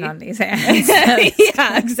lotion on these hands.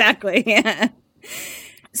 Yeah, exactly. Yeah.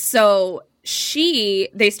 So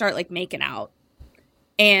they start like making out,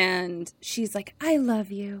 and she's like, I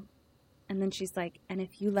love you. And then she's like, and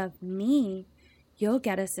if you love me, you'll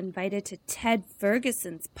get us invited to Ted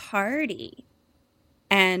Ferguson's party.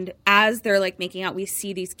 And as they're like making out, we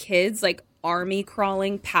see these kids like army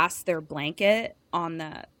crawling past their blanket on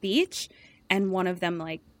the beach, and one of them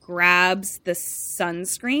like grabs the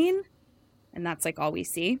sunscreen, and that's like all we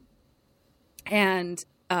see. And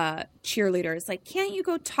cheerleader is like, can't you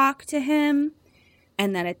go talk to him?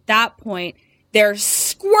 And then at that point, there's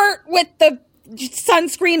Squirt with the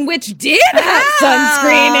sunscreen, which did have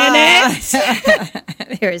sunscreen in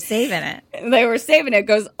it. They were saving it. They were saving it. It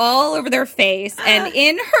goes all over their face and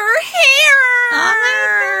in her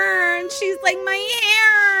hair. And she's like, my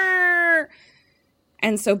hair.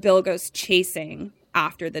 And so Bill goes chasing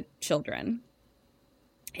after the children.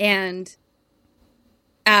 And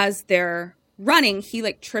as they're running, he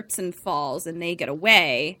like trips and falls, and they get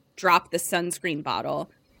away, drop the sunscreen bottle,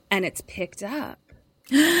 and it's picked up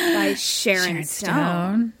by Sharon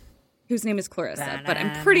Stone, whose name is Clarissa, but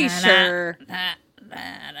I'm pretty sure. Yeah.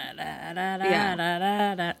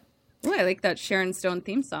 Oh, I like that Sharon Stone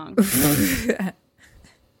theme song.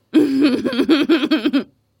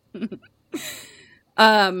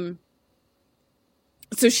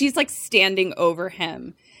 So she's like standing over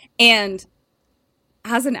him, and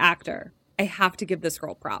as an actor, I have to give this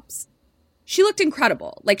girl props. She looked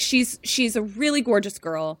incredible. Like she's a really gorgeous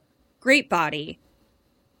girl, great body.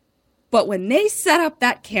 But when they set up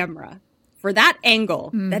that camera for that angle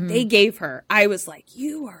that they gave her, I was like,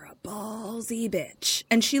 you are a ballsy bitch.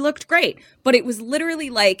 And she looked great. But it was literally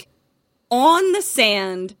like on the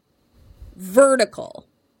sand, vertical,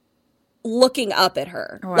 looking up at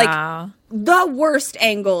her. Wow. Like the worst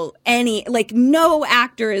angle like no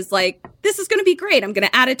actor is like, this is going to be great. I'm going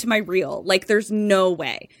to add it to my reel. Like there's no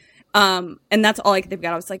way. And that's all I could think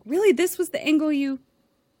about. I was like, really? This was the angle you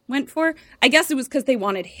went for? I guess it was because they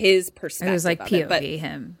wanted his perspective. It was like POV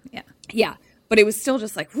him. Yeah. Yeah. But it was still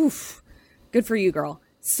just like, oof, good for you, girl.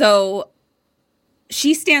 So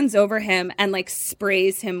she stands over him and like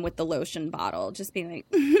sprays him with the lotion bottle, just being like,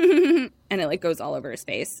 and it like goes all over his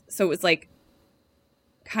face. So it was like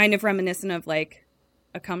kind of reminiscent of like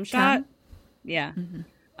a cum shot. Yeah.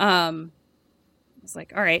 I was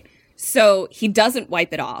like, all right. So he doesn't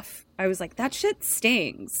wipe it off. I was like, that shit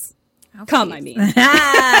stings. Oh, Cum, geez. I mean.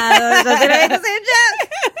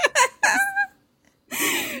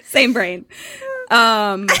 Same brain.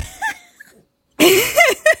 My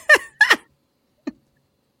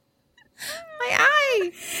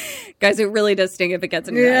eye. Guys, it really does sting if it gets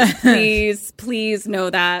in your eye. Please know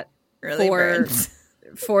that really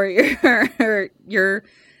for your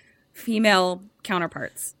female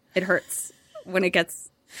counterparts. It hurts when it gets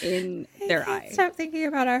in their eye. Stop thinking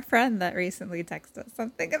about our friend that recently texted us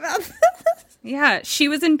something about this. Yeah, she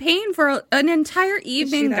was in pain for an entire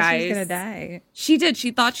evening, guys. She was gonna die. She did.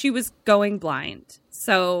 She thought she was going blind.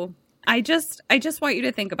 So I just want you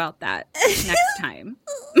to think about that next time.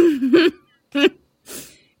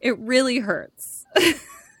 It really hurts.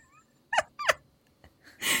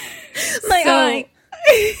 My eye.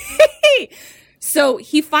 So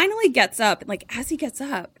he finally gets up. And, like, as he gets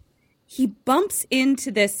up, he bumps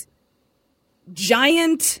into this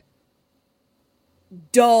giant,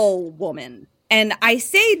 dull woman. And I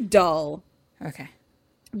say dull. Okay.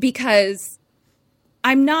 Because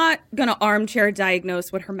I'm not going to armchair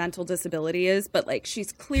diagnose what her mental disability is, but, like,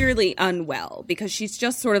 she's clearly unwell because she's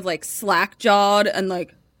just sort of, like, slack-jawed and,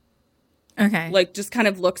 like, okay, like, just kind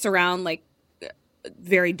of looks around, like,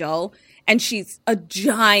 very dull. And she's a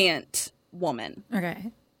giant woman.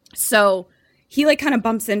 Okay. So he, like, kind of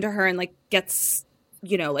bumps into her and, like, gets,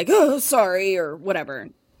 you know, like, oh, sorry, or whatever,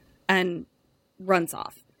 and runs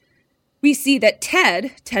off. We see that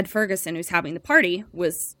Ted Ferguson, who's having the party,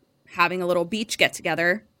 was having a little beach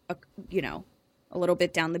get-together, you know, a little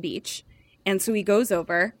bit down the beach. And so he goes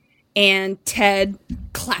over, and Ted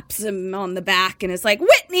claps him on the back and is like,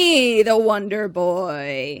 Whitney, the Wonder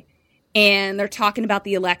Boy. And they're talking about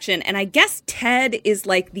the election. And I guess Ted is,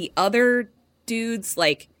 like, the other dude's,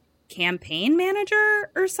 like, campaign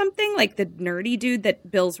manager or something, like the nerdy dude that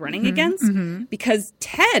Bill's running against. Because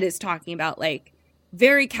Ted is talking about, like,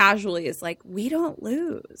 very casually is like, we don't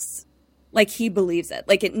lose. Like, he believes it.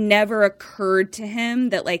 Like, it never occurred to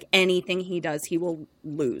him that, like, anything he does, he will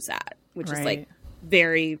lose at, which is, like,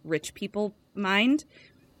 very rich people mind.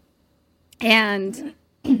 And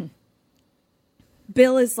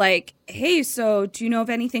Bill is like, hey, so do you know of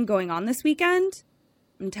anything going on this weekend?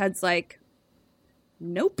 And Ted's like,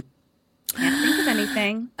 nope. Can't think of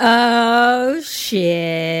anything. Oh,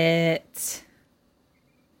 shit.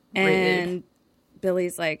 And Rude.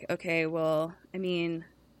 Billy's like, okay, well, I mean,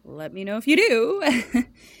 let me know if you do.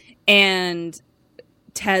 And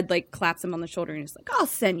Ted, like, claps him on the shoulder and he's like, I'll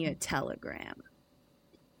send you a telegram.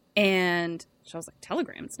 And so I was like,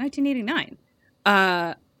 telegram? It's 1989.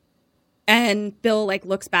 And Bill, like,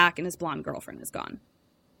 looks back and his blonde girlfriend is gone.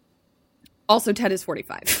 Also, Ted is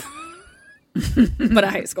 45. But a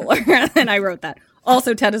high schooler. And I wrote that.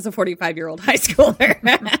 Also, Ted is a 45-year-old high schooler.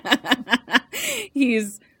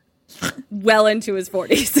 He's well into his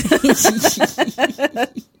 40s.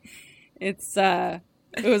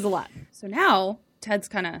 It was a lot. So now Ted's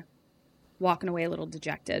kind of walking away a little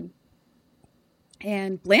dejected.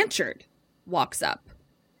 And Blanchard walks up.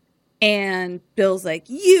 And Bill's like,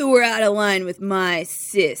 you were out of line with my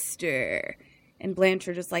sister. And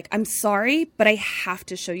Blanchard is like, I'm sorry, but I have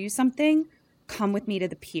to show you something. Come with me to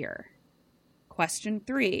the pier. Question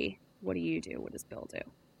 3. What do you do? What does Bill do?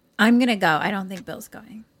 I'm going to go. I don't think Bill's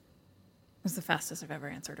going. It was the fastest I've ever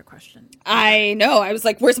answered a question. I know. I was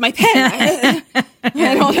like, where's my pen?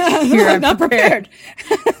 I'm not prepared.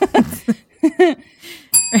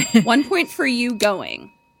 1 point for you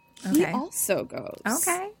going. Okay. He also goes.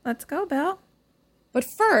 Okay. Let's go, Bill. But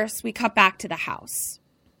first, we cut back to the house.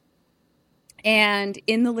 And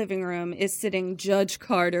in the living room is sitting Judge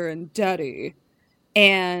Carter and Daddy.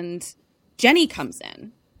 And Jenny comes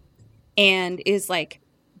in and is like,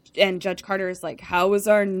 and Judge Carter is like, how is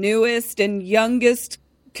our newest and youngest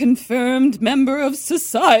confirmed member of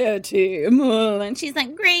society? And she's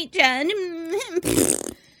like, great, Jen.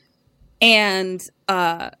 And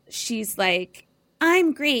she's like,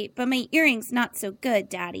 I'm great, but my earring's not so good,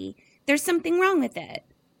 Daddy. There's something wrong with it.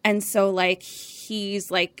 And so, like,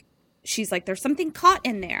 she's like, there's something caught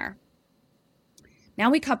in there.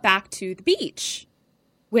 Now we cut back to the beach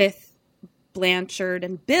with Blanchard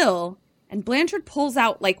and Bill. And Blanchard pulls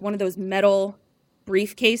out, like, one of those metal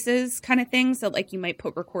briefcases kind of things that, like, you might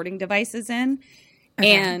put recording devices in.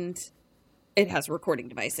 Okay. And it has a recording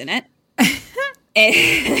device in it.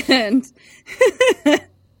 And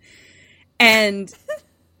and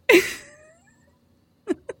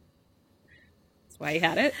that's why he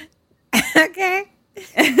had it. Okay.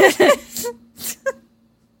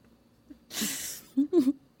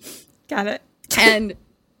 Got it. And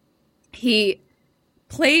he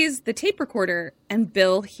plays the tape recorder, and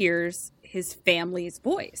Bill hears his family's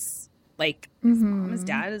voice, like his mom, his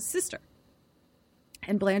dad, his sister.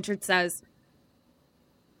 And Blanchard says,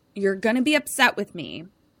 you're going to be upset with me,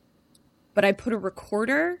 but I put a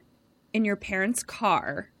recorder in your parents'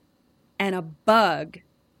 car and a bug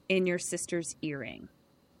in your sister's earring.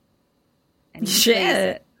 And he plays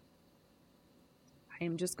it. I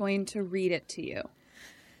am just going to read it to you.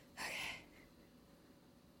 Okay.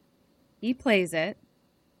 He plays it.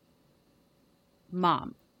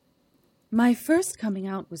 Mom, my first coming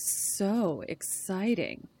out was so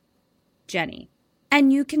exciting. Jenny,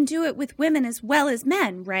 and you can do it with women as well as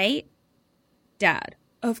men, right? Dad,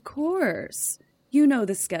 of course. You know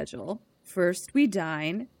the schedule. First we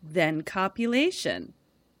dine, then copulation.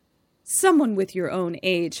 Someone with your own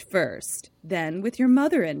age first, then with your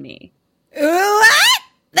mother and me. What?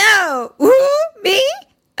 No. Who? Me?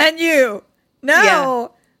 on you.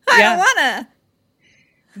 No, I don't wanna.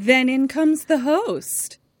 Then in comes the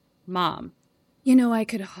host. Mom, I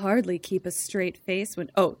could hardly keep a straight face when...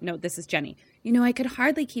 Oh, no, this is Jenny. I could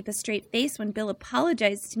hardly keep a straight face when Bill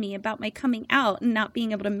apologized to me about my coming out and not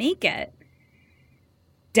being able to make it.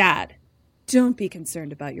 Dad, don't be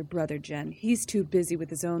concerned about your brother, Jen. He's too busy with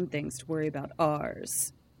his own things to worry about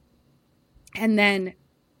ours. And then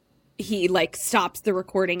he, stops the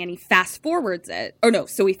recording and he fast forwards it. Oh, no,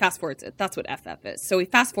 so he fast forwards it. That's what FF is. So he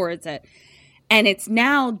fast forwards it. And it's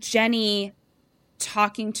now Jenny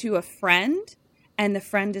talking to a friend. And the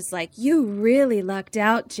friend is like, you really lucked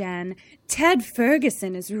out, Jen. Ted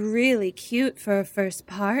Ferguson is really cute for a first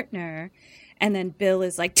partner. And then Bill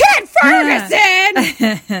is like, Ted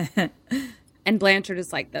Ferguson! And Blanchard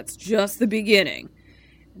is like, that's just the beginning.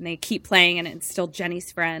 And they keep playing, and it's still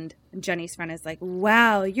Jenny's friend. And Jenny's friend is like,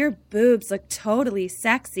 wow, your boobs look totally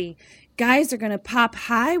sexy. Guys are going to pop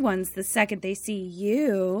high ones the second they see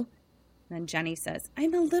you. And then Jenny says,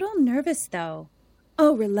 I'm a little nervous, though.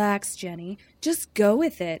 Oh, relax, Jenny. Just go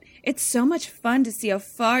with it. It's so much fun to see how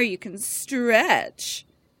far you can stretch.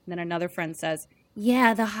 And then another friend says,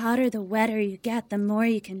 yeah, the hotter, the wetter you get, the more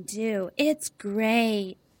you can do. It's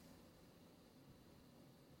great.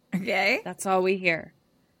 Okay. That's all we hear.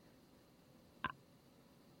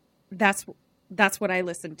 That's what I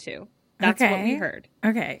listened to. That's what we heard.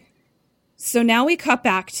 Okay. So now we cut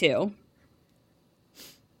back to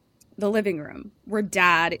the living room where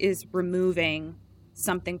Dad is removing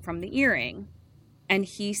something from the earring, and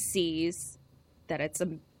he sees that it's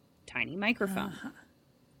a tiny microphone.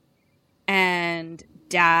 And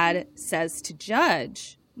Dad says to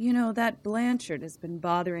Judge, that Blanchard has been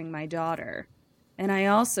bothering my daughter. And I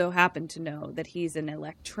also happen to know that he's an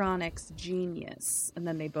electronics genius. And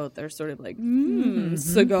then they both are sort of like,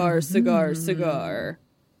 cigar, cigar, cigar.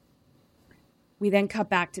 We then cut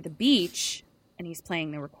back to the beach, and he's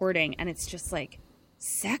playing the recording, and it's just like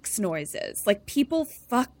sex noises, like people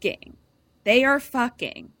fucking. They are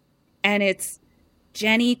fucking. And it's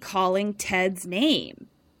Jenny calling Ted's name.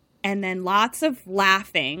 And then lots of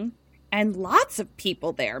laughing and lots of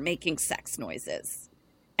people there making sex noises.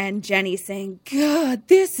 And Jenny saying, God,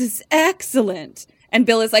 this is excellent. And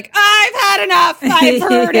Bill is like, I've had enough. I've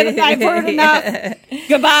heard it. I've heard enough.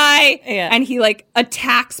 Goodbye. Yeah. And he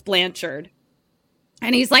attacks Blanchard.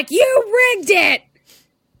 And he's like, you rigged it.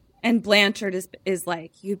 And Blanchard is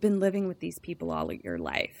like, you've been living with these people all of your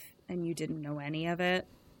life and you didn't know any of it.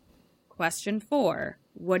 Question 4,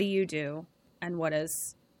 what do you do? And what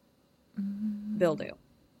does Bill do?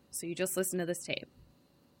 So you just listen to this tape.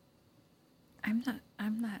 I'm not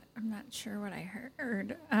sure what I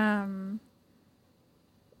heard.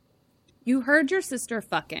 You heard your sister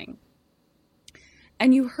fucking.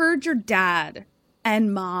 And you heard your dad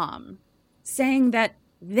and mom saying that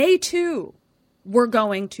they too were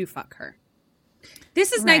going to fuck her.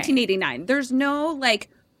 This is 1989. There's no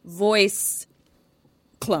voice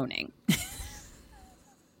cloning.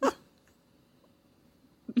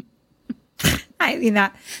 I mean,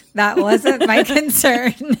 that wasn't my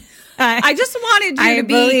concern. I just wanted you to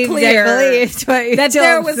be clear that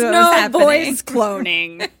there was no voice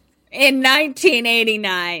cloning in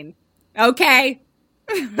 1989. Okay?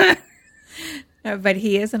 No, but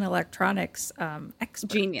he is an electronics expert.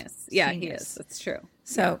 Genius. Yeah, he is. That's true.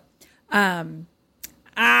 So, my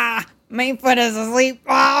foot is asleep.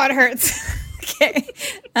 Oh, it hurts. Okay.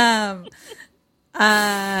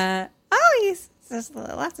 He's just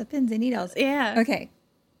lots of pins and needles. Yeah. Okay.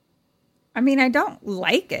 I mean, I don't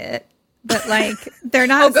like it, but they're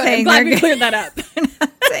not saying I'm glad we cleared that up. They're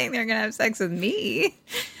not saying they're gonna have sex with me.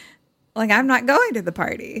 I'm not going to the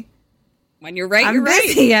party. When you're right, I'm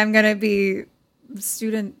busy. I'm gonna be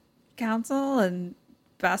student council and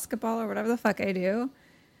basketball or whatever the fuck I do.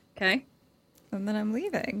 Okay. And then I'm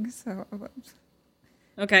leaving. So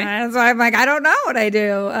okay. That's why I'm like, I don't know what I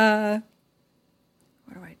do.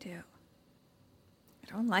 What do I do? I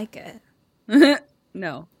don't like it.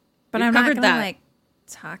 No. But I'm not gonna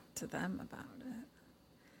talk to them about it.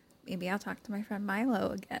 Maybe I'll talk to my friend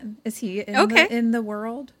Milo again. Is he in the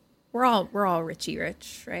world? We're all Richie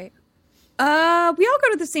Rich, right? We all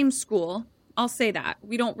go to the same school. I'll say that.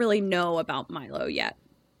 We don't really know about Milo yet.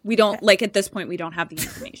 We don't at this point we don't have the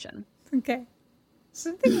information. Okay.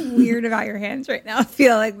 Something weird about your hands right now. I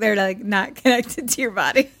feel like they're not connected to your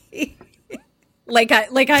body. I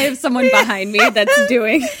have someone behind me that's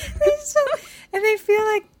doing and they feel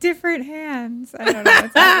like different hands. I don't know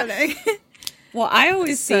what's happening. Well, I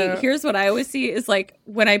always see, here's what I always see is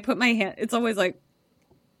when I put my hand, it's always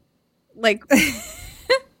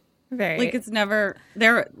very it's never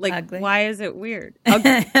there. Ugly. Why is it weird?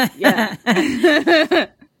 Ugly. Yeah.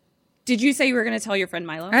 Did you say you were going to tell your friend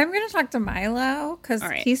Milo? I'm going to talk to Milo because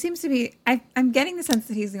he seems to be. I'm getting the sense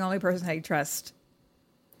that he's the only person I trust.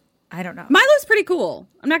 I don't know. Milo's pretty cool.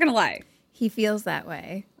 I'm not going to lie. He feels that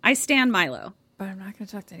way. I stand Milo. But I'm not going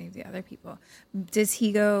to talk to any of the other people. Does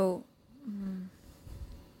he go...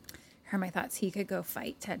 Here are my thoughts. He could go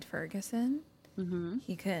fight Ted Ferguson. Mm-hmm.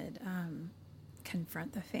 He could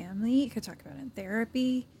confront the family. He could talk about it in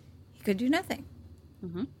therapy. He could do nothing.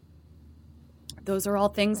 Mm-hmm. Those are all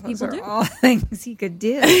things people do. All things he could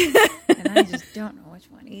do. And I just don't know which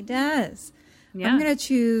one he does. Yeah. I'm going to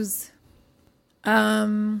choose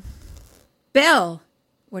Bill.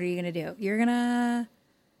 What are you going to do? You're going to...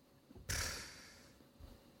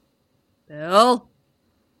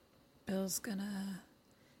 Bill's going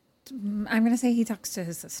to... I'm going to say he talks to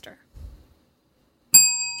his sister.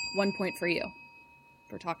 1 point for you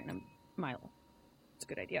for talking to Milo. It's a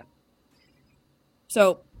good idea.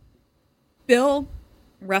 So, Bill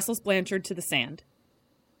wrestles Blanchard to the sand,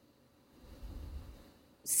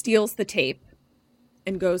 steals the tape,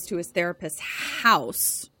 and goes to his therapist's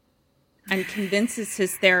house and convinces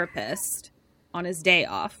his therapist on his day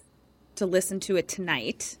off to listen to it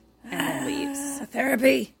tonight and then leaves.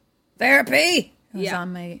 Therapy. It was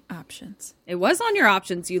on my options. It was on your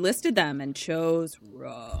options. You listed them and chose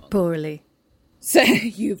wrong. Poorly. So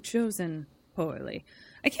you've chosen poorly.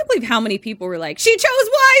 I can't believe how many people were like, she chose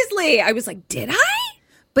wisely. I was like, did I?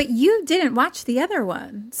 But you didn't watch the other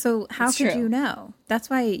one. So how That's could true. you know? That's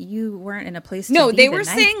why you weren't in a place to No, be they the were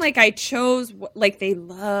night. saying like I chose, like they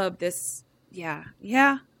love this. Yeah.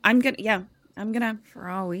 I'm going to. For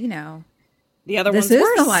all we know. The other This one's is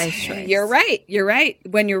worse. the wise choice. You're right.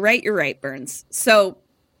 When you're right, Burns. So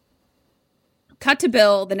cut to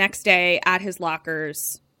Bill the next day at his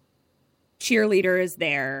lockers. Cheerleader is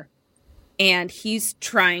there. And he's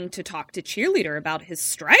trying to talk to Cheerleader about his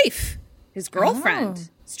strife. His girlfriend. Oh.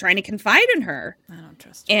 He's trying to confide in her. I don't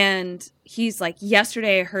trust her. And he's like,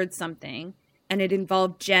 yesterday I heard something. And it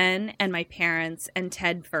involved Jen and my parents and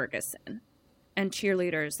Ted Ferguson. And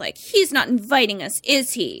Cheerleader's like, he's not inviting us,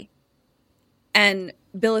 is he? And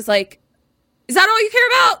Bill is like, is that all you care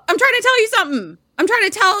about? I'm trying to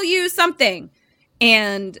tell you something.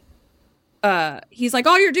 And he's like,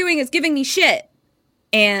 all you're doing is giving me shit.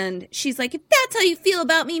 And she's like, if that's how you feel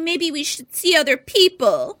about me, maybe we should see other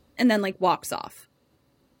people. And then like walks off.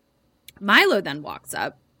 Milo then walks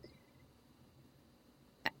up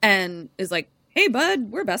and is like, hey,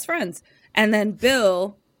 bud, we're best friends. And then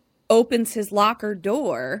Bill opens his locker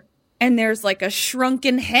door and there's like a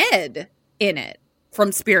shrunken head in it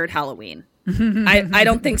from Spirit Halloween. I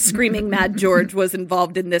don't think Screaming Mad George was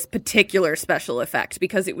involved in this particular special effect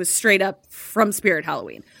because it was straight up from Spirit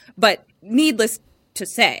Halloween. But needless to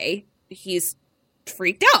say, he's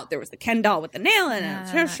freaked out. There was the Ken doll with the nail in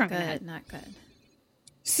it. Not good.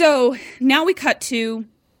 So now we cut to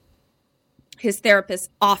his therapist's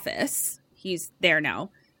office. He's there now.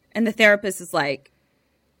 And the therapist is like,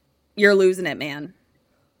 you're losing it, man.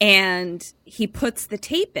 And he puts the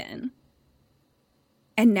tape in.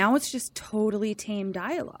 And now it's just totally tame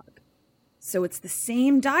dialogue. So it's the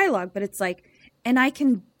same dialogue, but it's like, and I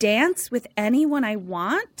can dance with anyone I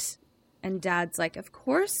want. And Dad's like, of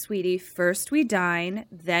course, sweetie. First we dine,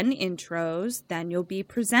 then intros, then you'll be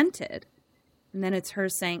presented. And then it's her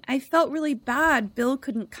saying, I felt really bad. Bill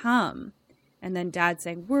couldn't come. And then Dad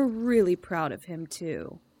saying, we're really proud of him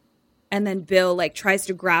too. And then Bill like tries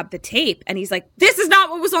to grab the tape and he's like, this is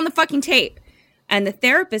not what was on the fucking tape. And the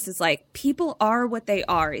therapist is like, people are what they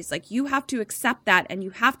are. He's like, you have to accept that and you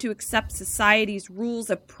have to accept society's rules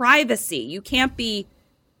of privacy. You can't be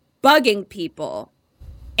bugging people.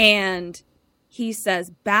 And he says,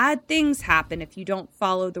 bad things happen if you don't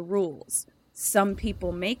follow the rules. Some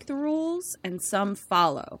people make the rules and some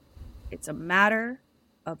follow. It's a matter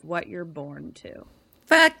of what you're born to.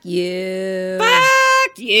 Fuck you.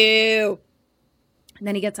 Fuck you. And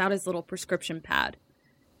then he gets out his little prescription pad.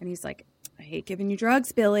 And he's like, I hate giving you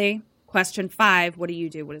drugs, Billy. Question 5, what do you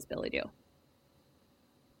do? What does Billy do?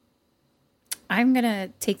 I'm going to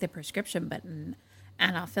take the prescription button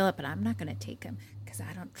and I'll fill it, but I'm not going to take them because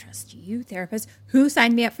I don't trust you, therapist. Who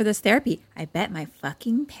signed me up for this therapy? I bet my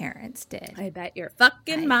fucking parents did. I bet your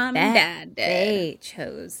fucking mom and dad did. They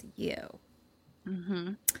chose you.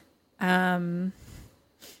 Mm-hmm.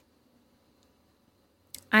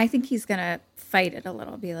 I think he's going to fight it a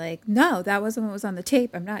little. Be like, no, that wasn't what was on the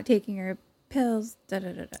tape. I'm not taking your pills.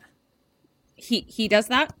 Da-da-da-da. He does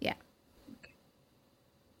that? Yeah. Okay.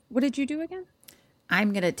 What did you do again?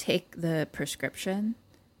 I'm going to take the prescription,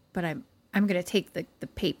 but I'm going to take the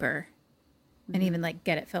paper and even like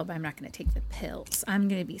get it filled, but I'm not going to take the pills. I'm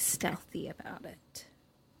going to be stealthy about it.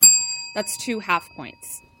 That's 2 half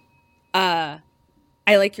points. I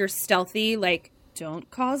like your stealthy, like, don't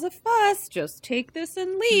cause a fuss, just take this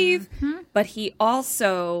and leave. Mm-hmm. But he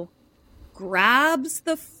also grabs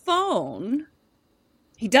the phone.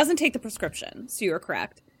 He doesn't take the prescription, so you're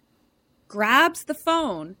correct. Grabs the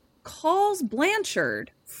phone, calls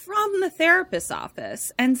Blanchard from the therapist's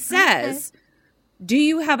office and says, do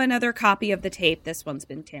you have another copy of the tape? This one's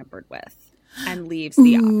been tampered with. And leaves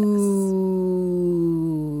the office.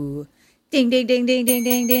 Ding, ding, ding, ding, ding,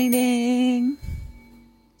 ding, ding, ding.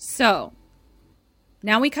 So,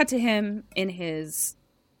 now we cut to him in his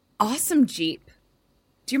awesome Jeep.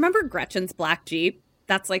 Do you remember Gretchen's black Jeep?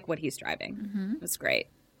 That's like what he's driving. Mm-hmm. It was great.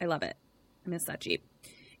 I love it. I miss that Jeep.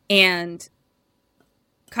 And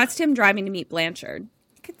cuts to him driving to meet Blanchard.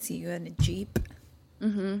 I could see you in a Jeep.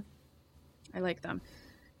 Mm-hmm. I like them.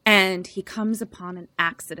 And he comes upon an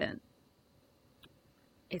accident.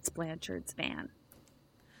 It's Blanchard's van.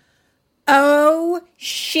 Oh,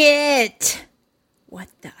 shit. What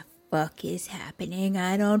the fuck is happening?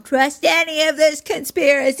 I don't trust any of this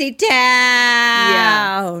conspiracy town.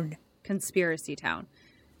 Yeah. Conspiracy town.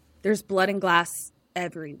 There's blood and glass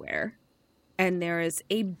everywhere. And there is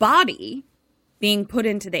a body being put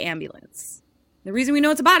into the ambulance. The reason we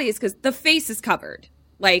know it's a body is because the face is covered.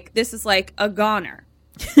 Like, this is like a goner.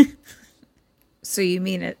 So you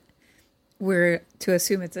mean it? We're to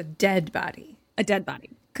assume it's a dead body. A dead body.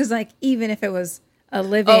 Because, like, even if it was a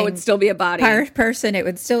living... Oh, it'd still be a body. Person, it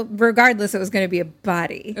would still... Regardless, it was going to be a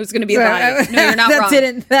body. It was going to be a body. No, you're not wrong.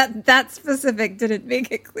 That specific didn't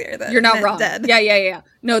make it clear that you're not wrong. Dead. Yeah.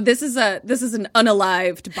 No, this is an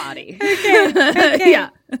unalived body. Okay. Yeah.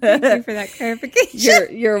 Thank you for that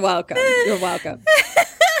clarification. You're welcome. You're welcome.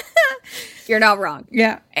 You're not wrong.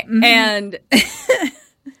 Yeah. Mm-hmm. And...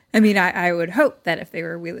 I mean, I would hope that if they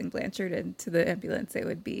were wheeling Blanchard into the ambulance, they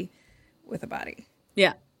would be with a body.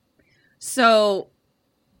 Yeah. So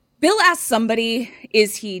Bill asked somebody,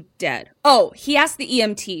 is he dead? Oh, he asked the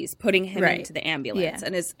EMTs putting him into the ambulance.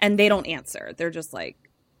 Yeah. And they don't answer. They're just like,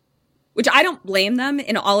 which I don't blame them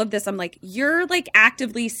in all of this. I'm like, you're like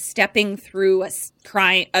actively stepping through a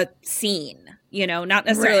scene, you know, not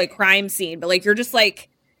necessarily a crime scene, but like you're just like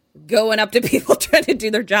going up to people trying to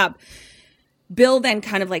do their job. Bill then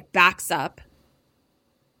kind of like backs up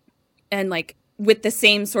and like with the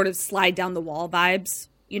same sort of slide down the wall vibes,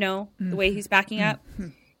 you know, the way he's backing up.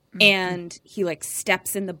 And he like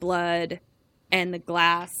steps in the blood and the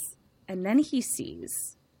glass. And then he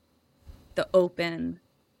sees the open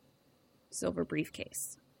silver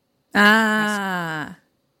briefcase. Question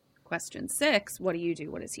 6. What do you do?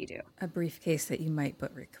 What does he do? A briefcase that you might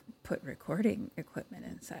put recording equipment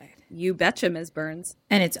inside. You betcha, Ms. Burns.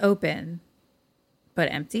 And it's open. But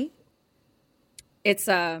empty? It's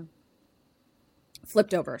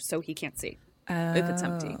flipped over so he can't see if it's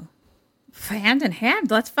empty. Hand in hand.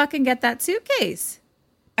 Let's fucking get that suitcase.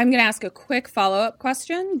 I'm going to ask a quick follow-up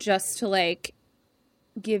question just to like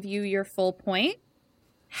give you your full point.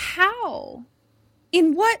 How?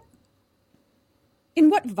 In what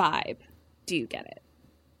vibe do you get it?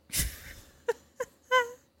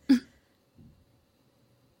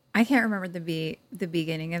 I can't remember the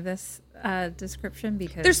beginning of this description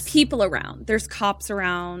because... There's people around. There's cops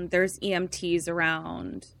around. There's EMTs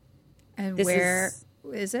around. And where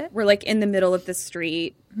is it? We're like in the middle of the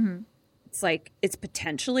street. Mm-hmm. It's like, it's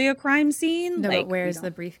potentially a crime scene. No, like, but where's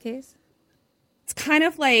the briefcase? It's kind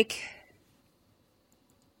of like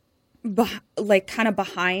kind of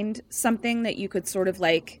behind something that you could sort of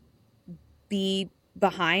like be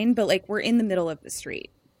behind, but like we're in the middle of the street.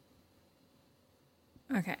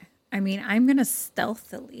 Okay. I mean, I'm going to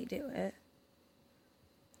stealthily do it.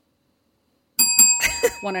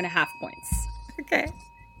 1.5 points. Okay.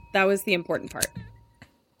 That was the important part.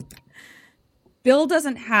 Bill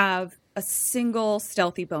doesn't have a single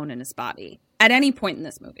stealthy bone in his body at any point in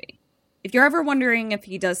this movie. If you're ever wondering if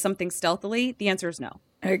he does something stealthily, the answer is no.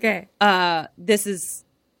 Okay. This is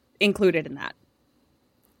included in that.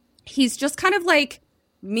 He's just kind of like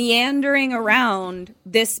meandering around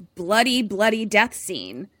this bloody death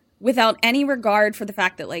scene without any regard for the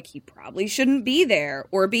fact that like he probably shouldn't be there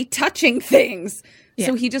or be touching things. Yeah.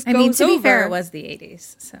 So he just goes over. I mean, to be fair, it was the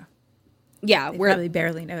 80s, so yeah, we're probably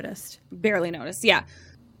barely noticed. Yeah.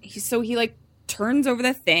 He like turns over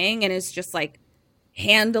the thing and is just like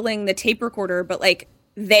handling the tape recorder, but like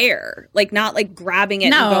there, like not like grabbing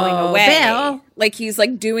it and going away. Bill. Like he's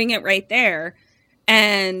like doing it right there.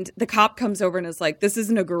 And the cop comes over and is like, this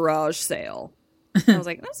isn't a garage sale. And I was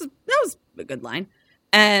like, that was a good line.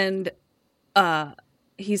 And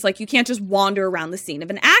he's like, you can't just wander around the scene of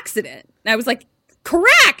an accident. And I was like,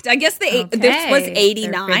 correct. I guess this was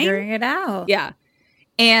 89. They're figuring it out. Yeah.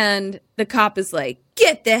 And the cop is like,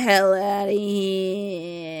 get the hell out of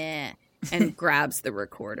here, and grabs the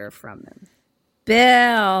recorder from him.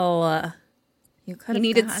 Bill, you could have. He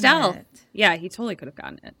needed stealth. Yeah, he totally could have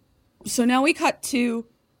gotten it. So now we cut to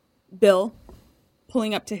Bill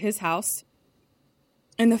pulling up to his house,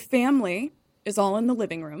 and the family is all in the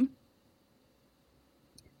living room.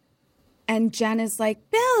 And Jen is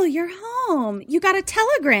like, Bill, you're home. You got a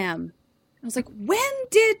telegram. I was like, when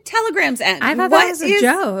did telegrams end? I thought that was a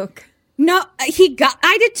joke. No, I did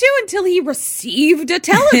too until he received a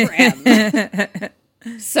telegram.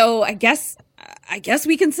 So I guess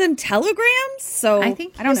we can send telegrams. So I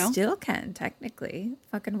think I don't know. Still can technically.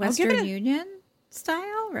 Fucking Western Union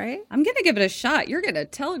style, right? I'm gonna give it a shot. You're getting a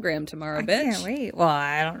telegram tomorrow, bitch. I can't wait. Well,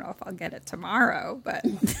 I don't know if I'll get it tomorrow, but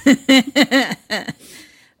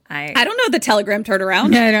I don't know the telegram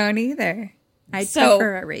turnaround. I don't either. I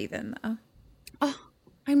prefer a Raven though. Oh,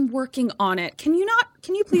 I'm working on it. Can you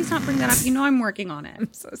please not bring that up? You know I'm working on it.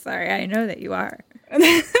 I'm so sorry. I know that you are.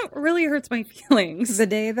 It really hurts my feelings. The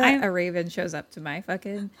day that a Raven shows up to my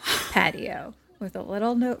fucking patio with a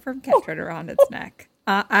little note from Cat Turner on its neck,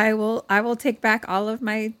 I will take back all of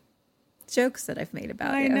my jokes that I've made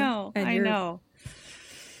about you. I know.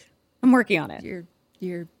 I'm working on it.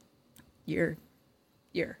 You're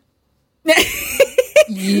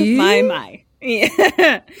my.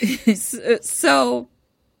 Yeah. So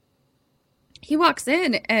he walks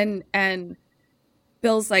in and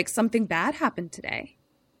Bill's like, something bad happened today.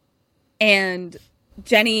 And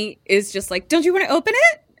Jenny is just like, don't you want to open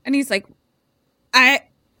it? And he's like, I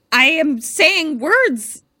am saying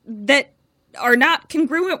words that are not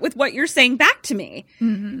congruent with what you're saying back to me.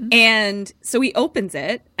 Mm-hmm. And so he opens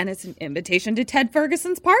it, and it's an invitation to Ted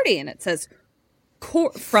Ferguson's party. And it says,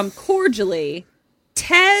 from cordially,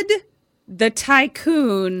 Ted the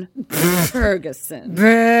Tycoon Ferguson. Boo!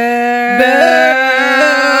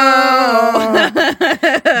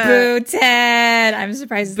 Boo, Ted. I'm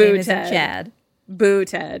surprised his name isn't Chad. Boo,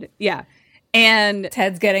 Ted. Yeah. And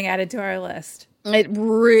Ted's getting added to our list.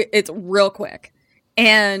 It's real quick.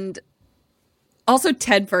 And also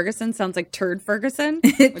Ted Ferguson sounds like Turd Ferguson.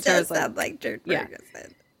 It does sound like Turd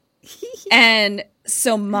Ferguson. And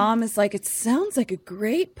so Mom is like, it sounds like a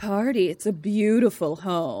great party. It's a beautiful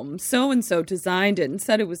home. So-and-so designed it and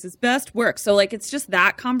said it was his best work. So like, it's just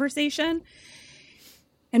that conversation.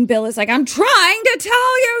 And Bill is like, I'm trying to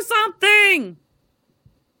tell you something.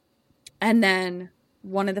 And then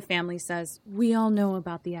one of the family says, we all know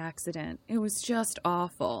about the accident. It was just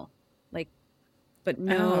awful. Like, but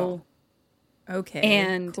no. Oh. Okay.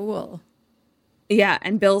 And cool. Yeah.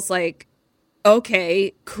 And Bill's like,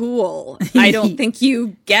 okay, cool. I don't think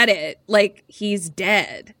you get it. Like, he's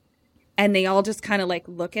dead. And they all just kind of like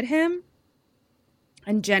look at him.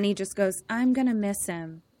 And Jenny just goes, I'm going to miss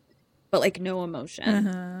him. But like no emotion.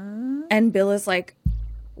 Uh-huh. And Bill is like,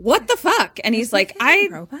 what the fuck? And he's like,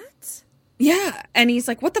 robots? Yeah. And he's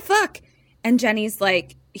like, what the fuck? And Jenny's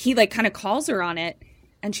like, he like kind of calls her on it.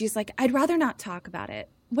 And she's like, I'd rather not talk about it.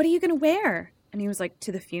 What are you going to wear? And he was like,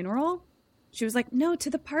 to the funeral? She was like, no, to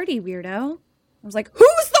the party, weirdo. I was like,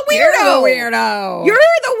 who's the weirdo? You're the weirdo. You're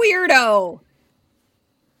the weirdo.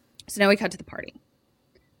 So now we cut to the party.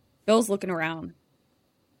 Bill's looking around.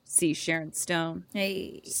 Sees Sharon Stone.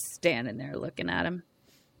 Hey. Standing there looking at him.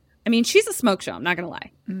 I mean, she's a smoke show. I'm not going to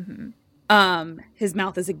lie. Mm-hmm. His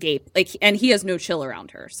mouth is agape. Like, and he has no chill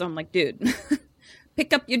around her. So I'm like, dude,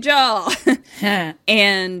 pick up your jaw.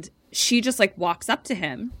 And she just like walks up to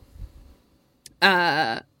him.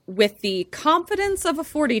 With the confidence of a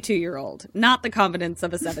 42-year-old, not the confidence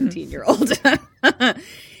of a 17-year-old.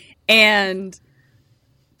 And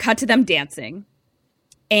cut to them dancing.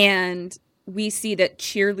 And we see that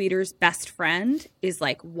cheerleader's best friend is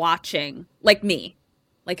like watching, like me.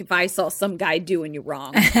 Like if I saw some guy doing you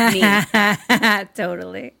wrong. Me.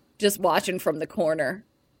 Totally. Just watching from the corner,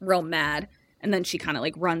 real mad. And then she kind of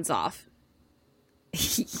like runs off.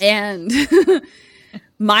 And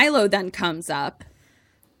Milo then comes up.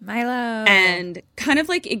 Milo. And kind of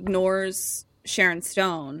like ignores Sharon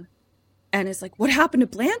Stone and is like, what happened to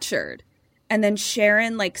Blanchard? And then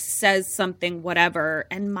Sharon like says something, whatever.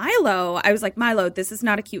 And Milo, I was like, Milo, this is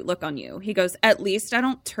not a cute look on you. He goes, at least I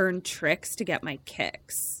don't turn tricks to get my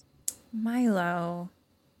kicks. Milo,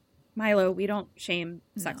 we don't shame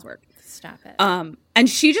sex work. Stop it. And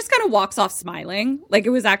she just kind of walks off smiling. Like it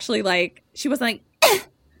was actually like, she wasn't like,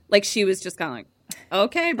 like she was just kind of like,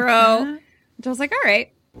 okay, bro. And I was like, all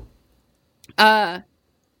right.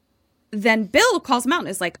 Then Bill calls him out and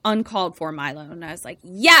is like, uncalled for, Milo. And I was like,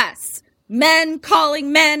 yes, men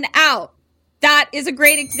calling men out. That is a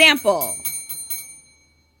great example.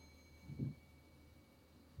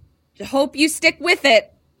 hope you stick with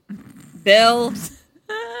it, Bill.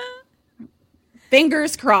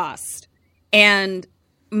 Fingers crossed. And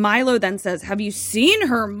Milo then says, have you seen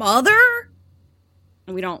her mother?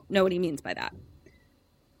 And we don't know what he means by that.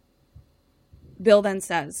 Bill then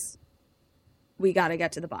says, we got to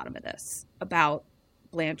get to the bottom of this about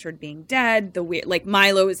Blanchard being dead. Like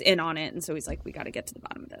Milo is in on it. And so he's like, we got to get to the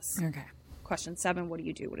bottom of this. Okay. Question 7. What do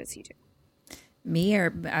you do? What does he do? Me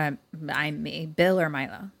or I'm me? Bill or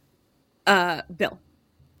Milo? Bill.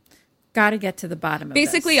 Got to get to the bottom of this.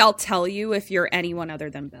 Basically, I'll tell you if you're anyone other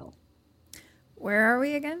than Bill. Where are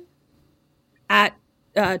we again? At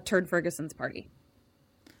Turd Ferguson's party.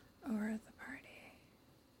 Or at the party.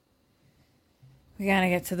 We got to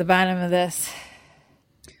get to the bottom of this.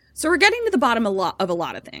 So we're getting to the bottom of a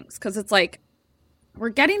lot of things. Because it's like, we're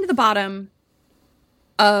getting to the bottom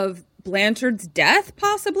of Blanchard's death,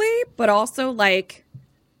 possibly. But also, like,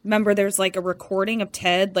 remember there's, like, a recording of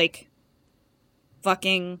Ted, like,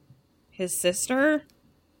 fucking his sister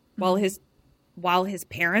while his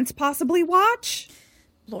parents possibly watch.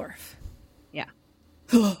 Lorf. Yeah.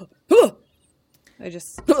 I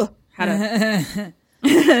just had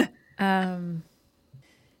a...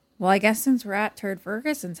 Well, I guess since we're at Turd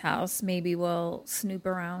Ferguson's house, maybe we'll snoop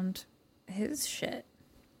around his shit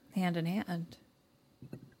hand in hand.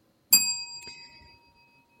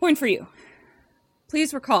 Point for you.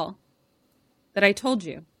 Please recall that I told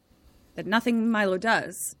you that nothing Milo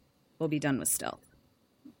does will be done with stealth.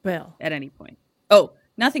 Bill. At any point. Oh,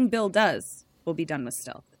 nothing Bill does will be done with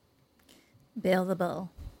stealth. Bill the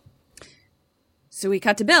Bull. So we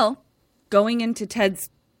cut to Bill going into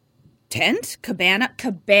Ted's tent? Cabana,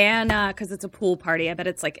 because it's a pool party. I bet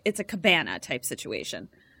it's a cabana type situation.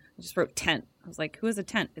 I just wrote tent. I was like, who has a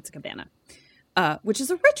tent? It's a cabana. Which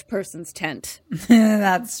is a rich person's tent.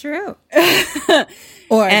 That's true.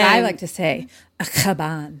 Or as I like to say, a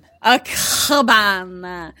caban. A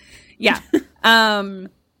cabana. Yeah. God,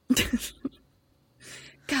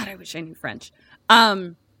 I wish I knew French.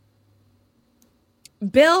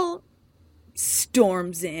 Bill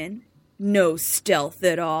storms in, no stealth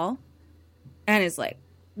at all, and is like,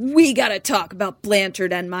 we gotta talk about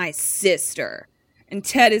Blanchard and my sister. And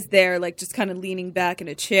Ted is there, like, just kind of leaning back in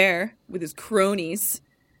a chair with his cronies.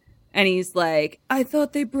 And he's like, I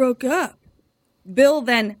thought they broke up. Bill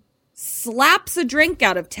then slaps a drink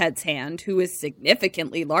out of Ted's hand, who is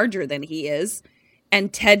significantly larger than he is.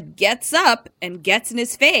 And Ted gets up and gets in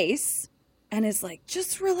his face and is like,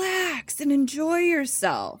 just relax and enjoy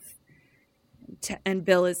yourself. And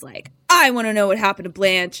Bill is like, I want to know what happened to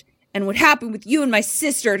Blanche and what happened with you and my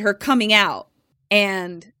sister at her coming out.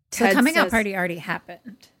 And Ted the coming says, out party already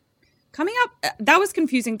happened. Coming out, that was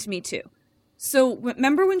confusing to me too. So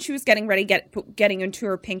remember when she was getting ready, getting into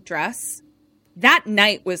her pink dress? That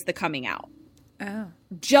night was the coming out. Oh.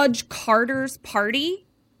 Judge Carter's party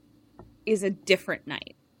is a different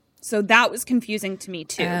night. So that was confusing to me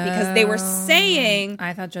too, because they were saying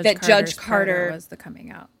I thought Judge Carter was the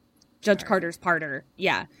coming out. Judge Carter's parter.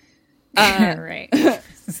 Yeah. Right.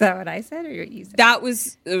 Is that what I said or what you said? It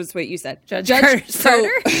was what you said. Judge Carter's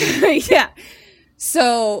parter? Yeah.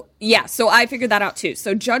 So I figured that out too.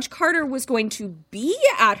 So Judge Carter was going to be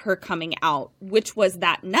at her coming out, which was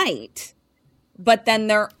that night. But then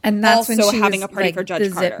they're also having a party for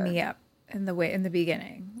Judge Carter. Zip me up in the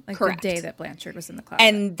beginning. Like Correct. The day that Blanchard was in the closet.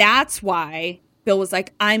 And that's why Bill was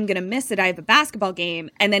like, I'm going to miss it. I have a basketball game.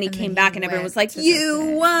 And then he came back and everyone was like,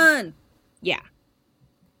 you won. Yeah.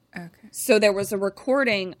 Okay. So there was a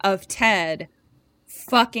recording of Ted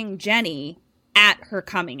fucking Jenny at her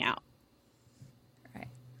coming out. Right.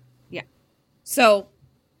 Yeah. So.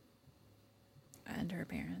 And her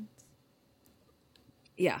parents.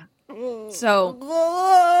 Yeah. So.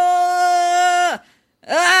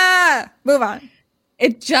 Move on.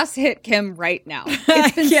 It just hit Kim right now.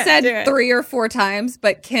 It's been said 3 or 4 times,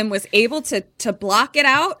 but Kim was able to block it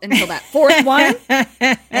out until that 4th one.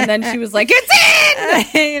 And then she was like,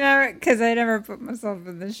 it's in! You know, because I never put myself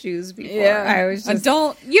in the shoes before. Yeah. I was just, you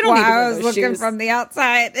don't need to wear I was those looking shoes. from the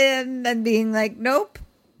outside in and being like, nope,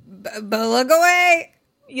 but look away.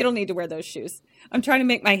 You don't need to wear those shoes. I'm trying to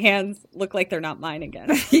make my hands look like they're not mine again.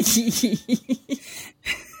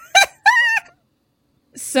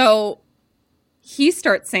 So he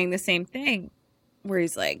starts saying the same thing where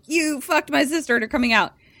he's like, you fucked my sister at her coming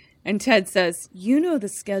out. And Ted says, you know the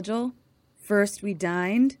schedule. First we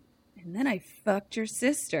dined and then I fucked your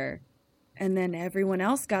sister. And then everyone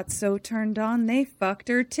else got so turned on they fucked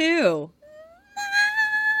her too.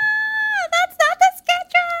 That's not the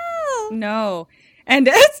schedule. No. And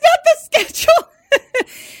it's not the schedule.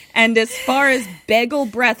 And as far as Bagel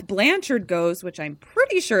Breath Blanchard goes, which I'm pretty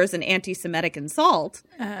pretty sure is an anti-Semitic insult.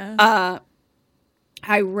 I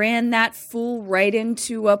ran that fool right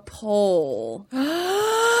into a pole.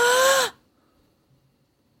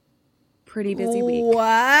 Pretty busy week.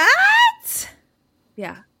 What?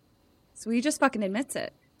 Yeah. So he just fucking admits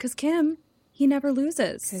it. Because Kim, he never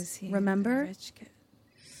loses. Remember? Rich kid.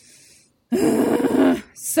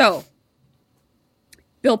 So,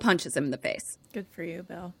 Bill punches him in the face. Good for you,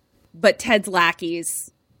 Bill. But Ted's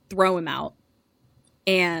lackeys throw him out.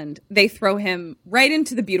 And they throw him right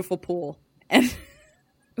into the beautiful pool. And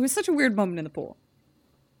it was such a weird moment in the pool.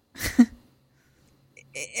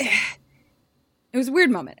 It was a weird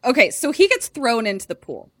moment. Okay, so he gets thrown into the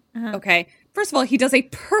pool. Okay. First of all, he does a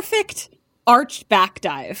perfect arched back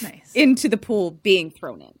dive into the pool being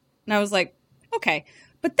thrown in. And I was like, okay.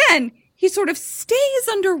 But then he sort of stays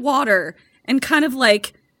underwater and kind of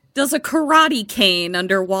like does a karate cane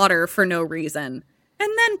underwater for no reason. And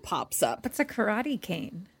then pops up. What's a karate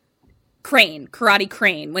cane? Karate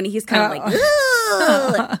crane. When he's kind of like,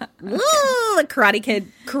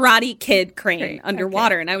 karate kid crane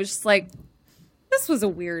underwater. Okay. And I was just like, this was a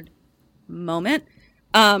weird moment.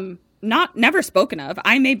 Never spoken of.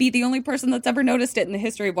 I may be the only person that's ever noticed it in the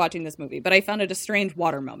history of watching this movie, but I found it a strange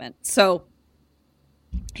water moment. So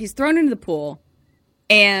he's thrown into the pool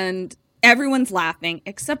and everyone's laughing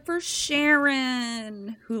except for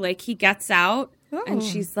Sharon, who like he gets out and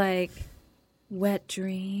she's like, wet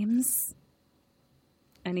dreams.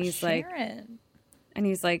 And he's Sharon.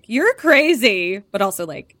 like, you're crazy, but also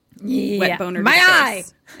like wet boner. My eye.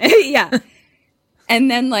 Yeah.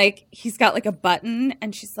 And then, like, he's got, like, a button,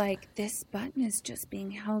 and she's like, this button is just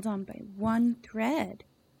being held on by one thread.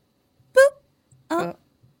 Boop. Oh.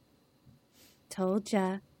 Told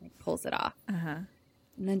ya. Like, pulls it off. And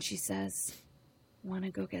then she says, want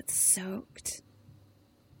to go get soaked?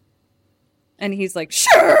 And he's like,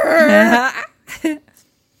 sure.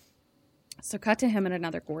 So cut to him in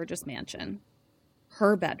another gorgeous mansion.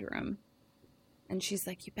 Her bedroom. And she's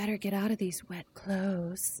like, you better get out of these wet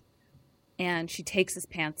clothes. And she takes his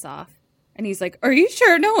pants off. And he's like, are you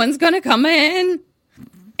sure no one's going to come in?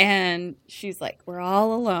 And she's like, we're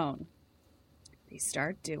all alone. They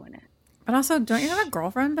start doing it. But also, don't you have a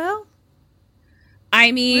girlfriend, Bill?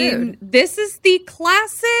 I mean, This is the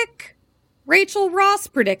classic Rachel Ross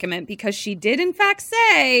predicament. Because she did, in fact,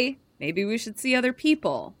 say, maybe we should see other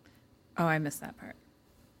people. Oh, I missed that part.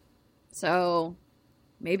 So,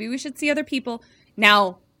 maybe we should see other people.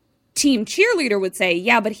 Now, Team Cheerleader would say,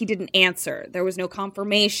 yeah, but he didn't answer. There was no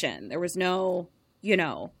confirmation. There was no,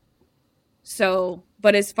 So,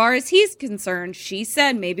 but as far as he's concerned, she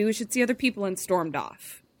said, maybe we should see other people and stormed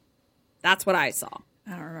off. That's what I saw.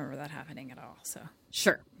 I don't remember that happening at all, so.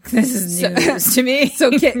 Sure. This is news to me. So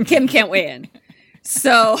Kim can't weigh in.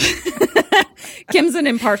 So Kim's an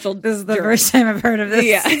impartial This is the juror. first time I've heard of this.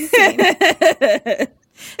 Yeah.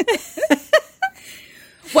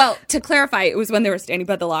 Well, to clarify, it was when they were standing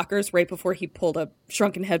by the lockers right before he pulled a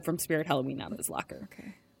shrunken head from Spirit Halloween out of his locker.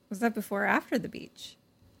 Okay. Was that before or after the beach?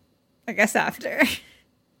 I guess after.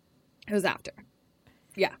 It was after.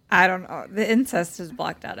 Yeah. I don't know. The incest has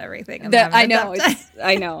blocked out everything. I know.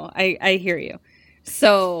 I know. I hear you.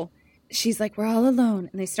 So she's like, we're all alone.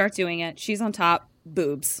 And they start doing it. She's on top.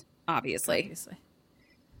 Boobs, obviously.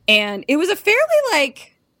 And it was a fairly,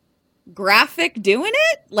 like, graphic doing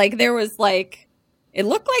it. Like, there was, like, it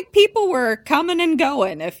looked like people were coming and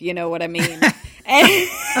going, if you know what I mean. I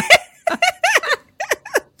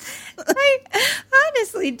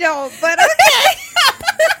honestly don't, but okay.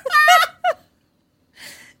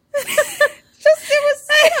 It was,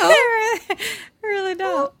 I really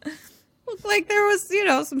don't. Looked like there was,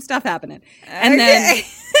 some stuff happening. And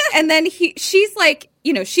then she's like,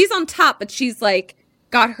 she's on top, but she's like,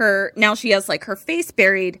 got her, now she has like her face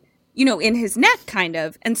buried, in his neck kind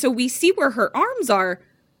of. And so we see where her arms are,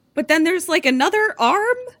 but then there's like another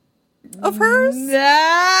arm of hers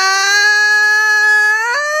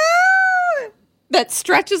that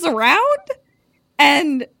stretches around.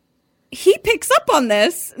 And he picks up on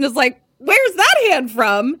this and is like, where's that hand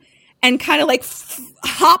from? And kind of like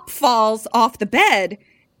hop falls off the bed.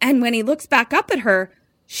 And when he looks back up at her,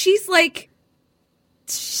 she's like,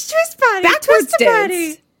 twist body, backwards twist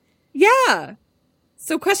body. Yeah.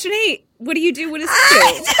 So question 8, what do you do? What does he do?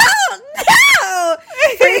 I don't know.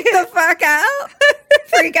 Freak the fuck out.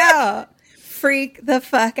 Freak out. Freak the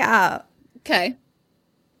fuck out. Okay.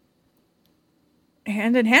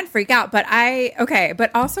 Hand in hand freak out. But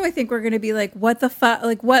also I think we're going to be like, what the fuck?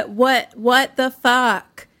 Like, what the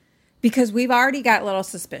fuck? Because we've already got little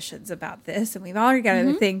suspicions about this and we've already got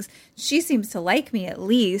other things. She seems to like me at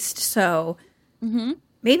least. So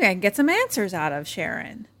maybe I can get some answers out of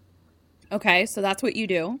Sharon. Okay, so that's what you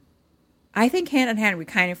do. I think hand in hand we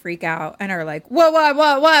kind of freak out and are like, what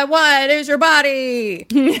is your body?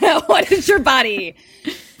 What is your body?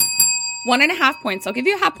 1.5 points. I'll give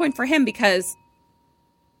you a half point for him because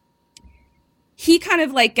he kind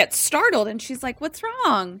of like gets startled and she's like, what's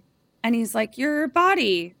wrong? And he's like, your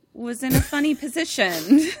body was in a funny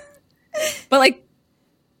position. But like,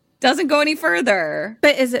 doesn't go any further.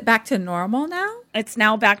 But is it back to normal now? It's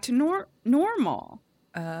now back to normal.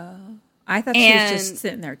 I thought she was just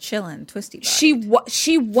sitting there chilling, twisty body.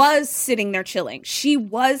 She was sitting there chilling. She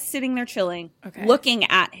was sitting there chilling, looking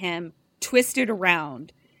at him, twisted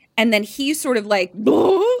around. And then he sort of like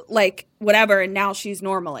whatever, and now she's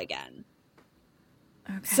normal again.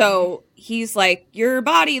 Okay. So he's like, your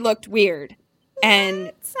body looked weird.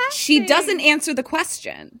 And she doesn't answer the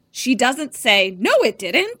question. She doesn't say, no, it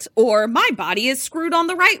didn't, or my body is screwed on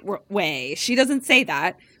the right way. She doesn't say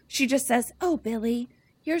that. She just says, oh, Billy,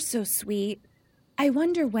 you're so sweet. I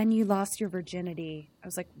wonder when you lost your virginity. I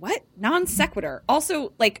was like, what? Non sequitur.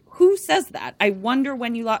 Also, like, who says that? I wonder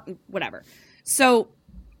when you lost, whatever. So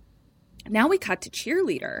now we cut to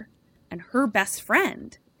Cheerleader and her best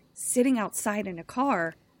friend sitting outside in a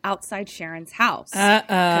car outside Sharon's house.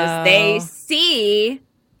 Because they see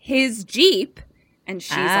his Jeep and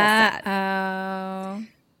she's all set.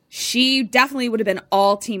 She definitely would have been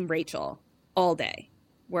all team Rachel all day,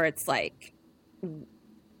 where it's like,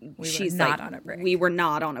 she's not on a break. We were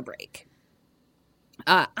not on a break.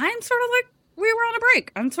 I'm sort of like, we were on a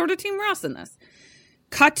break. I'm sort of team Ross in this.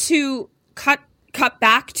 Cut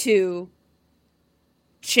back to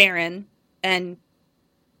Sharon and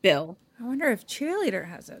Bill. I wonder if Cheerleader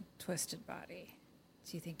has a twisted body.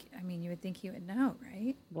 Do you think? I mean, you would think you would know,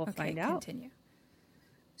 right? We'll find out. Continue.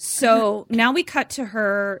 So now we cut to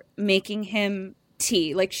her making him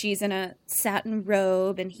tea. Like, she's in a satin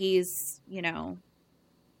robe and he's, you know,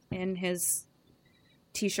 in his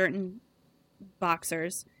t-shirt and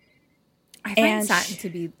boxers. I find satin to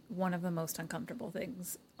be one of the most uncomfortable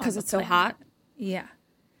things because it's so hot. Yeah,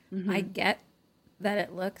 I get that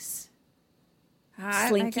it looks hot,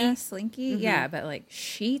 slinky. Slinky. Yeah, but like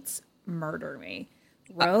sheets murder me.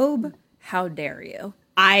 Robe, how dare you?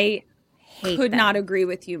 I could not agree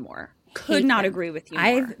with you more.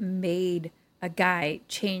 I've made a guy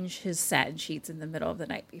change his satin sheets in the middle of the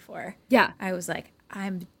night before. Yeah. I was like,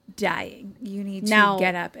 I'm dying. You need to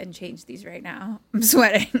get up and change these right now. I'm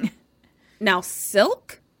sweating. Now,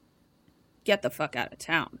 silk, get the fuck out of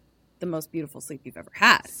town. The most beautiful sleep you've ever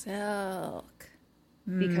had. Silk.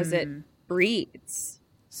 Because it breathes.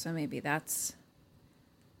 So maybe that's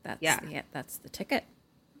the ticket.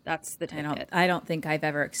 That's the ticket. I don't think I've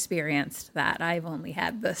ever experienced that. I've only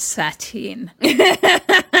had the sateen.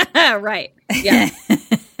 Right. Yeah.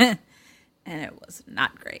 And it was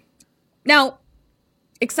not great. Now,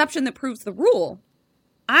 exception that proves the rule.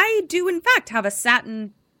 I do, in fact, have a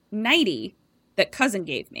satin nightie that cousin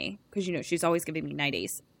gave me. Because, you know, she's always giving me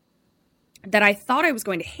nighties. That I thought I was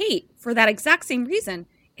going to hate for that exact same reason.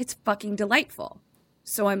 It's fucking delightful.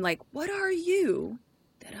 So I'm like, what are you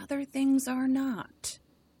that other things are not?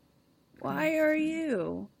 Why are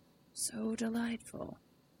you so delightful?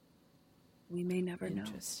 We may never know.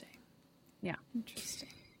 Interesting. Yeah. Interesting.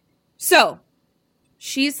 So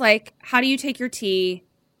she's like, how do you take your tea?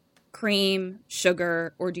 Cream,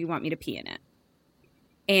 sugar, or do you want me to pee in it?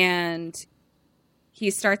 And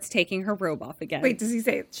he starts taking her robe off again. Wait,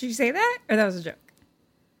 did she say that? Or that was a joke?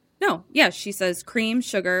 No. Yeah, she says cream,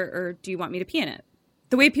 sugar, or do you want me to pee in it?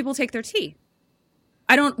 The way people take their tea.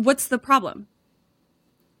 What's the problem?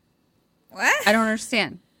 What? I don't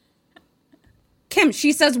understand. Kim,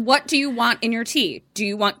 she says, what do you want in your tea? Do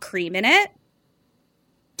you want cream in it?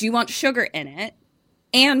 Do you want sugar in it?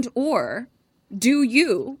 And or do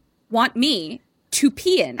you want me to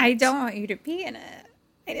pee in it? I don't want you to pee in it.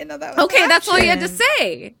 I didn't know that was okay, that's all you had to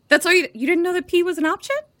say. That's all you didn't know that pee was an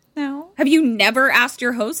option? No. Have you never asked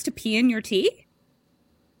your host to pee in your tea?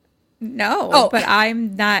 No, but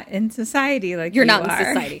I'm not in society like you're not in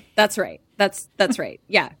society. That's right. That's right.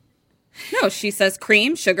 Yeah. No, she says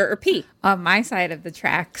cream, sugar, or pee. On my side of the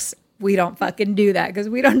tracks, we don't fucking do that because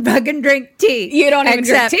we don't fucking drink tea. You don't even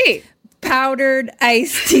drink tea. Powdered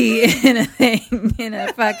iced tea in a thing, in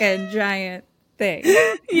a fucking giant thing.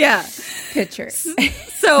 Yeah. Pitcher.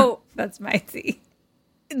 So that's my tea.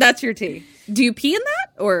 That's your tea. Do you pee in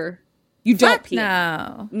that or you don't pee?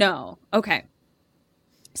 No. No. Okay.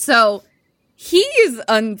 So he's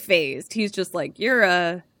unfazed. He's just like, you're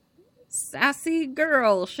a sassy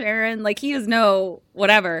girl, Sharon. Like, he has no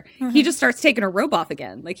whatever. Mm-hmm. He just starts taking her robe off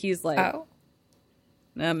again. Like, he's like,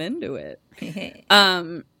 I'm into it.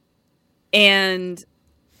 And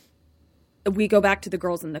we go back to the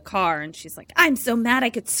girls in the car, and she's like, I'm so mad I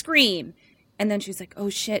could scream. And then she's like, oh,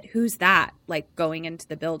 shit, who's that? Like, going into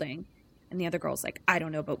the building. And the other girl's like, I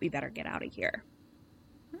don't know, but we better get out of here.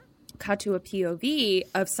 Cut to a POV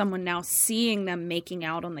of someone now seeing them making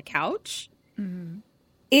out on the couch. Mm-hmm.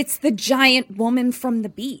 It's the giant woman from the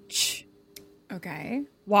beach. Okay.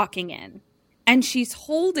 Walking in. And she's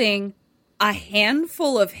holding a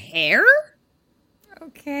handful of hair.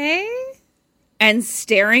 Okay. And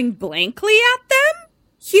staring blankly at them.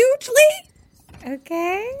 Hugely.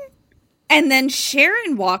 Okay. And then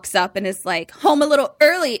Sharon walks up and is like, home a little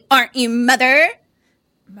early, aren't you, mother?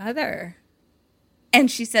 Mother. And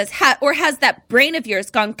she says, or has that brain of yours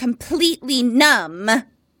gone completely numb?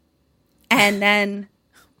 And then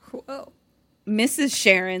whoa. Mrs.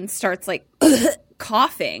 Sharon starts like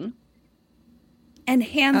coughing and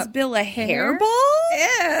hands Bill a hairball.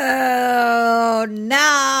 Ew,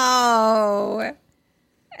 no.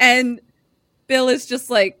 And Bill is just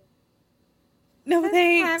like, no, What's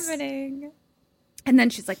thanks. happening? And then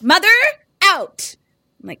she's like, mother, out.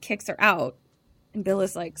 And like kicks her out. And Bill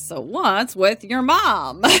is like, so what's with your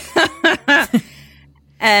mom?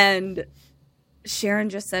 And Sharon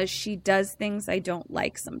just says she does things I don't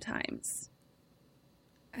like sometimes.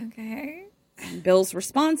 Okay. And Bill's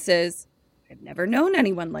response is, I've never known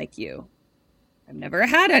anyone like you. I've never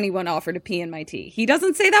had anyone offer to pee in my tea. He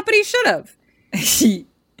doesn't say that, but he should have.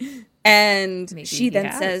 And Maybe she then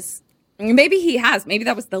has. says, maybe he has. Maybe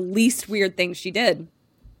that was the least weird thing she did.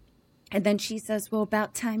 And then she says, well,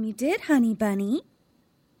 about time you did, honey bunny.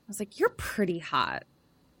 I was like, you're pretty hot.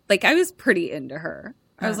 Like, I was pretty into her.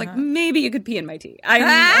 I was like, maybe you could pee in my tea.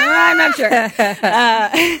 I'm not sure.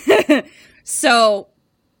 So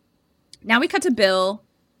now we cut to Bill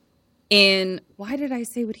in, why did I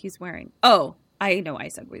say what he's wearing? Oh, I know I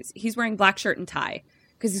said what he's wearing black shirt and tie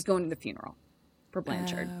because he's going to the funeral for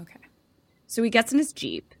Blanchard. Okay. So he gets in his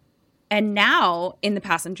Jeep, and now in the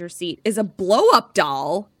passenger seat is a blow-up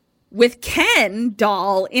doll with Ken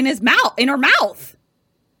doll in his mouth, in her mouth.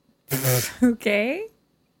 Okay.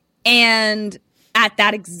 And at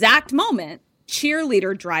that exact moment,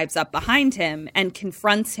 Cheerleader drives up behind him and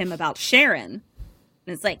confronts him about Sharon.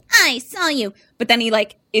 And it's like, I saw you. But then he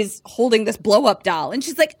like is holding this blow-up doll. And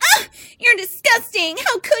she's like, ah, you're disgusting.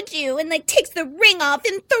 How could you? And like takes the ring off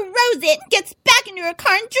and throws it and gets back into her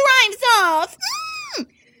car and drives off. Mm!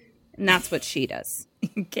 And that's what she does.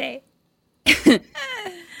 Okay.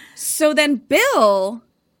 So then Bill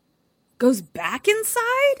goes back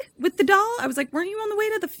inside with the doll. I was like, weren't you on the way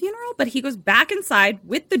to the funeral? But he goes back inside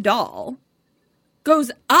with the doll,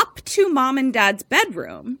 goes up to mom and dad's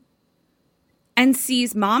bedroom, and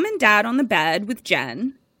sees mom and dad on the bed with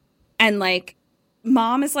Jen. And like,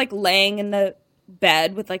 mom is like laying in the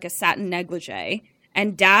bed with like a satin negligee.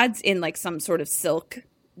 And dad's in like some sort of silk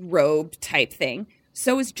robe type thing.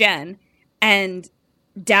 So is Jen. And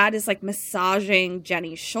dad is like massaging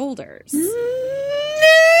Jenny's shoulders.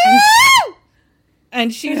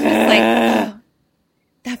 And she's just like, oh,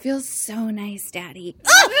 that feels so nice, daddy.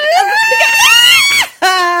 Oh!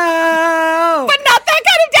 But not that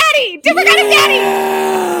kind of daddy! Different kind of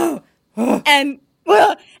daddy!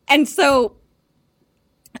 And so,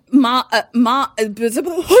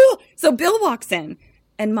 so Bill walks in,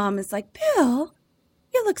 and mom is like, Bill,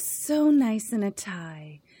 you look so nice in a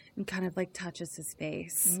tie. And kind of like touches his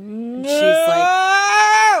face. And she's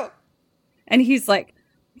like, and he's like,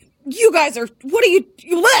 you guys are, what are you,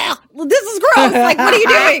 this is gross. Like, what are you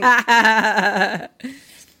doing?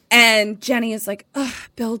 And Jenny is like, ugh,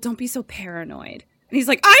 Bill, don't be so paranoid. And he's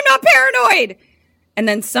like, I'm not paranoid. And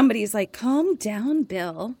then somebody's like, calm down,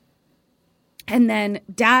 Bill. And then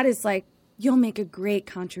dad is like, you'll make a great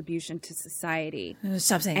contribution to society.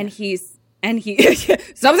 Stop saying and that.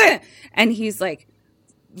 Stop saying it. And he's like,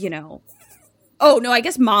 you know, oh, no, I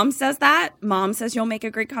guess mom says that. Mom says you'll make a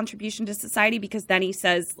great contribution to society because then he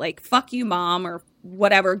says, like, fuck you, mom, or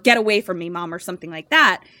whatever. Get away from me, mom, or something like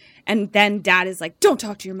that. And then dad is like, don't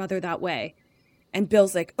talk to your mother that way. And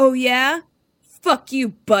Bill's like, oh, yeah? Fuck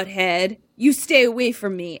you, butthead. You stay away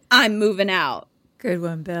from me. I'm moving out. Good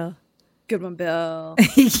one, Bill. Good one, Bill.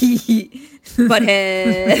 Butthead.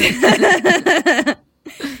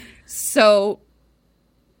 So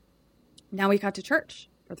now we got to church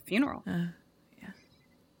for the funeral. Yeah.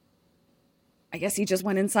 I guess he just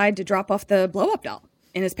went inside to drop off the blow-up doll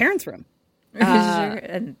in his parents' room.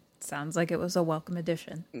 And sounds like it was a welcome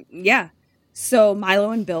addition. Yeah. So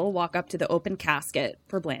Milo and Bill walk up to the open casket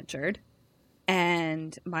for Blanchard.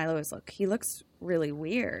 And Milo is like, he looks really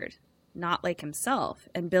weird. Not like himself.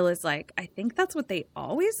 And Bill is like, I think that's what they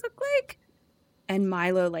always look like. And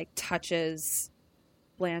Milo like touches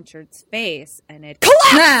Blanchard's face and it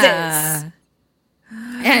collapses.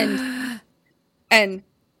 And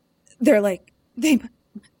they're like, they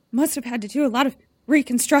must have had to do a lot of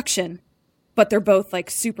reconstruction. But they're both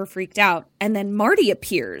like super freaked out. And then Marty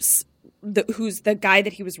appears, who's the guy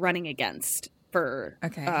that he was running against for.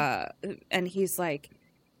 Okay. And he's like,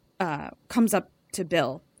 comes up to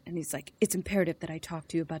Bill and he's like, it's imperative that I talk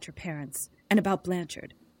to you about your parents and about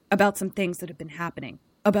Blanchard, about some things that have been happening,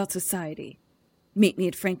 about society. Meet me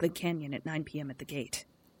at Franklin Canyon at 9 p.m. at the gate.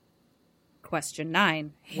 Question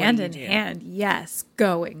 9. Hand in hand. Yes.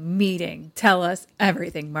 Going. Meeting. Tell us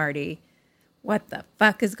everything, Marty. What the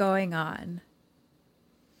fuck is going on?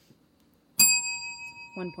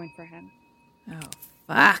 1 point for him. Oh,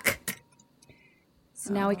 fuck.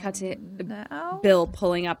 So now we cut to Bill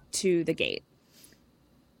pulling up to the gate.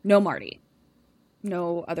 No Marty.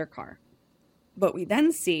 No other car. But we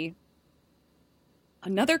then see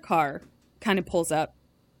another car kind of pulls up,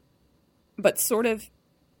 but sort of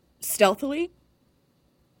stealthily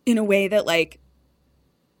in a way that, like,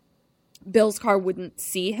 Bill's car wouldn't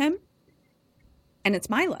see him. And it's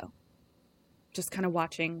Milo, just kind of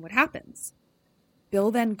watching what happens. Bill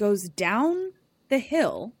then goes down the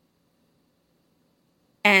hill,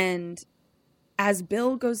 and as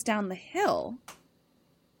Bill goes down the hill,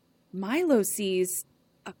 Milo sees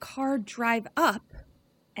a car drive up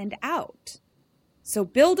and out. So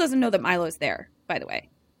Bill doesn't know that Milo's there, by the way.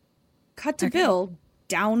 Cut to Bill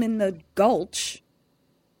down in the gulch,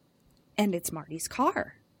 and it's Marty's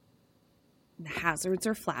car. And the hazards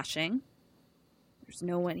are flashing. There's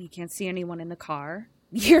no one. He can't see anyone in the car.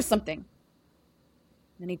 He hears something.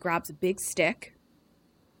 Then he grabs a big stick,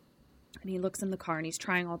 and he looks in the car, and he's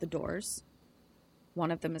trying all the doors.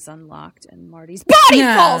 One of them is unlocked, and Marty's body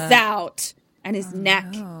falls out, and his neck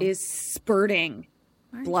is spurting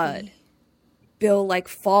blood. Bill, like,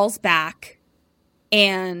 falls back,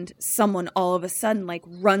 and someone all of a sudden, like,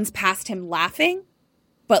 runs past him laughing,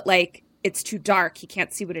 but, like, it's too dark. He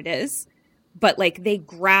can't see what it is. But, like, they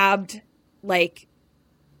grabbed, like,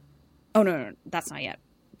 oh, no, that's not yet.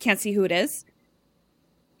 Can't see who it is.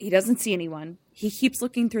 He doesn't see anyone. He keeps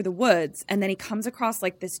looking through the woods, and then he comes across,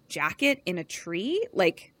 like, this jacket in a tree,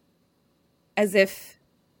 like, as if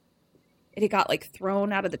it had got, like,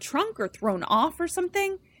 thrown out of the trunk or thrown off or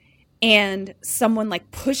something. And someone, like,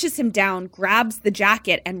 pushes him down, grabs the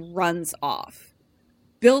jacket, and runs off.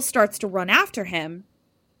 Bill starts to run after him,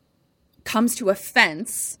 comes to a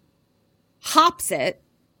fence, hops it,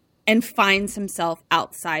 and finds himself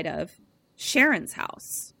outside of Sharon's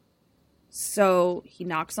house. So he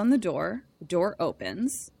knocks on the door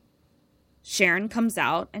opens, Sharon comes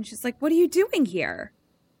out, and she's like, what are you doing here?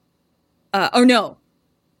 Oh no,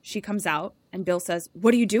 she comes out, and Bill says,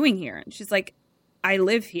 what are you doing here? And she's like, I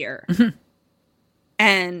live here.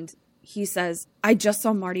 And he says, I just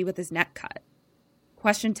saw Marty with his neck cut.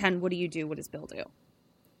 Question 10, what do you do? What does Bill do?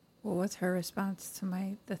 Well, what's her response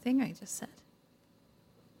to the thing I just said?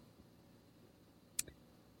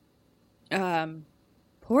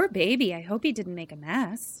 Poor baby. I hope he didn't make a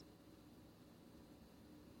mess.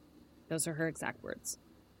 Those are her exact words.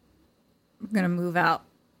 I'm going to move out.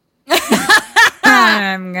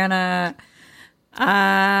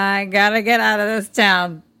 I gotta get out of this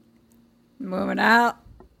town. Moving out.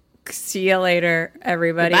 See you later,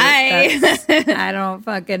 everybody. Bye. I don't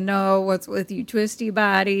fucking know what's with you twisty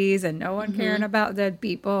bodies and no one caring about dead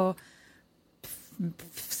people.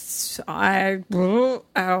 I don't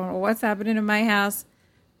know what's happening in my house.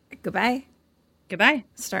 Goodbye.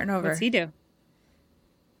 Starting over. What's he do?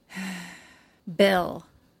 Bill,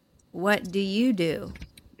 what do you do?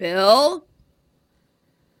 Bill?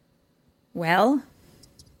 Well,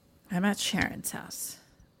 I'm at Sharon's house.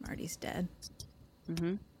 Marty's dead.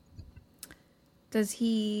 Mm-hmm. Does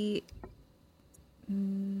he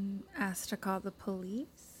ask to call the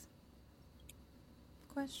police?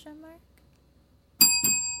 Question mark.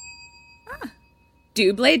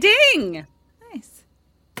 Double ding. Nice.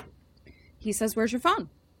 He says, where's your phone?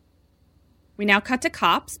 We now cut to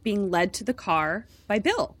cops being led to the car by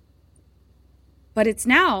Bill. But it's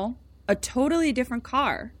now a totally different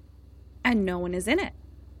car, and no one is in it.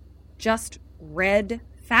 Just red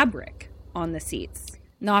fabric on the seats.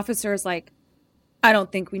 And the officer is like, I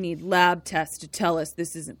don't think we need lab tests to tell us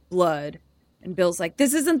this isn't blood. And Bill's like,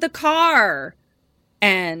 this isn't the car.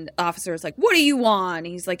 And the officer is like, what do you want? And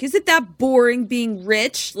he's like, is it that boring being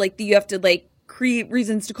rich? Like, you have to, like, create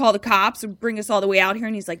reasons to call the cops or bring us all the way out here?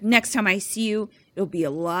 And he's like, next time I see you, it'll be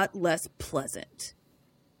a lot less pleasant.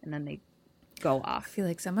 And then they go off. I feel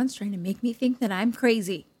like someone's trying to make me think that I'm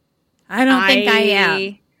crazy. I don't think I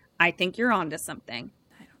am. I think you're onto something.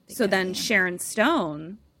 I don't think So I then am. Sharon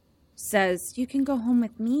Stone says, you can go home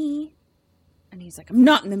with me. And he's like, I'm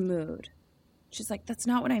not in the mood. She's like, that's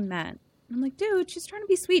not what I meant. And I'm like, dude, she's trying to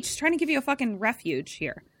be sweet. She's trying to give you a fucking refuge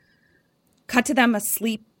here. Cut to them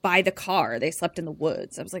asleep by the car. They slept in the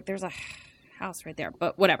woods. I was like, there's a house right there,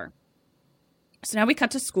 but whatever. So now we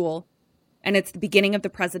cut to school, and it's the beginning of the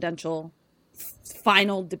presidential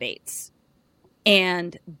final debates.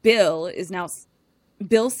 And Bill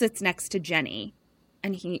sits next to Jenny,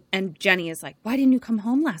 and Jenny is like, why didn't you come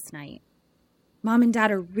home last night? Mom and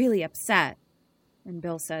Dad are really upset. And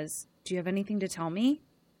Bill says, do you have anything to tell me?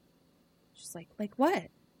 She's like what?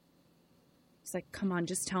 He's like, come on,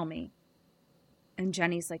 just tell me. And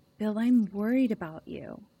Jenny's like, Bill, I'm worried about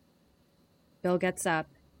you. Bill gets up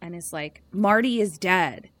and is like, Marty is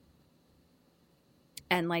dead.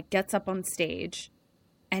 And like gets up on stage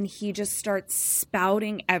and he just starts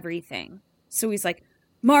spouting everything. So he's like,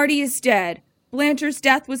 Marty is dead. Blanchard's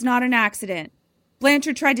death was not an accident.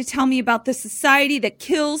 Blanchard tried to tell me about the society that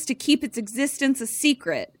kills to keep its existence a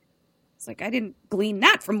secret. It's like, I didn't glean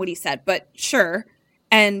that from what he said, but sure.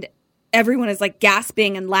 And everyone is like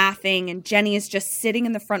gasping and laughing. And Jenny is just sitting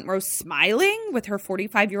in the front row smiling with her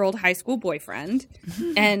 45-year-old high school boyfriend.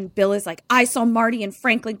 And Bill is like, I saw Marty in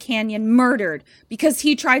Franklin Canyon murdered because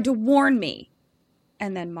he tried to warn me.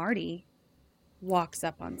 And then Marty walks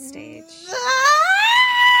up on stage.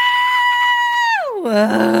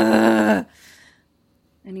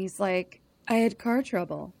 And he's like, I had car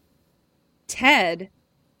trouble. Ted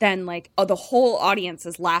then the whole audience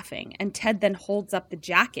is laughing. And Ted then holds up the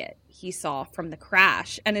jacket he saw from the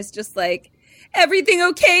crash and is just like, everything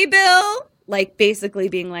okay, Bill? Like basically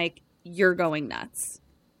being like, you're going nuts.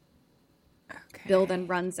 Okay. Bill then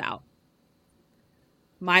runs out.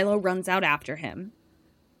 Milo runs out after him.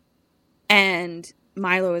 And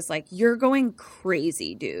Milo is like, you're going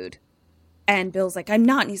crazy, dude. And Bill's like, I'm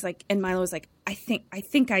not. And he's like, and Milo's like, I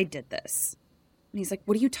think I did this. And he's like,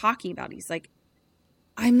 what are you talking about? He's like,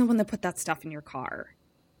 I'm the one that put that stuff in your car.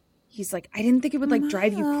 He's like, I didn't think it would like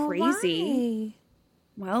drive you crazy.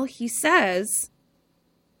 Why? Well, he says,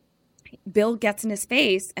 Bill gets in his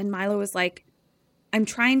face and Milo is like, I'm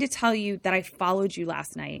trying to tell you that I followed you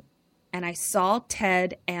last night and I saw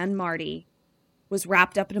Ted and Marty was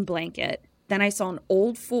wrapped up in a blanket. Then I saw an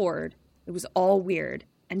old Ford. It was all weird.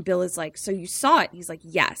 And Bill is like, so you saw it? He's like,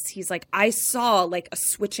 yes. He's like, I saw like a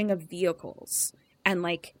switching of vehicles and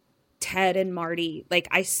like Ted and Marty, like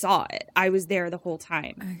I saw it. I was there the whole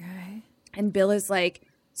time. Okay. And Bill is like,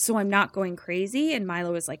 so I'm not going crazy? And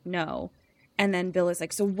Milo is like, no. And then Bill is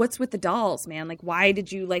like, so what's with the dolls, man? Like, why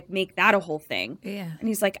did you like make that a whole thing? Yeah. And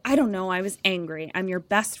he's like, I don't know. I was angry. I'm your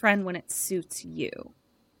best friend when it suits you.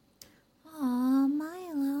 Aw,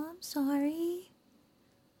 Milo, I'm sorry.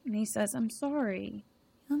 And he says, I'm sorry.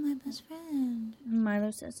 You're my best friend. And Milo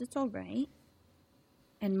says, it's all right.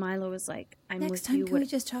 And Milo is like, I'm Next with time, you. can we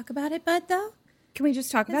just talk about it, bud, though? Can we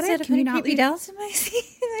just talk about Instead it? of Can you putting not creepy leave? dolls in my seat?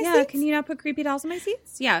 Yeah, can you not put creepy dolls in my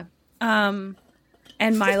seats? Yeah. And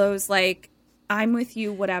Milo's like, I'm with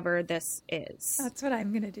you, whatever this is. That's what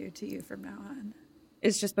I'm going to do to you from now on.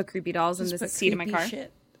 Is just put creepy dolls in the seat of my car.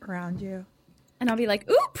 Shit around you. And I'll be like,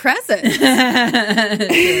 ooh, presents.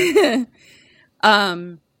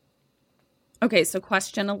 Okay, so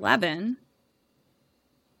question 11.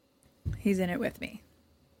 He's in it with me.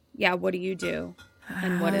 Yeah, what do you do?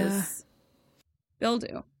 And what does Bill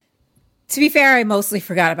do? To be fair, I mostly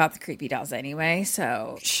forgot about the creepy dolls anyway,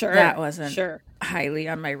 so Sure, that wasn't sure. highly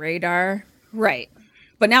on my radar. Right.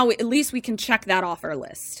 But now at least we can check that off our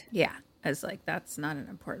list. Yeah, as like that's not an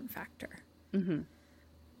important factor. Mm-hmm.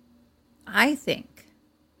 I think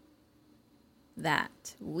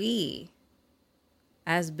that we,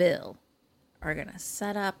 as Bill, are going to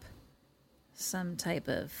set up some type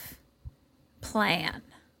of plan.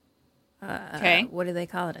 Okay. What do they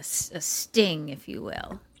call it? A sting, if you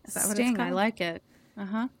will. Is that what it's called? I like it.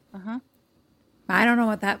 Uh-huh. I don't know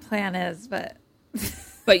what that plan is, but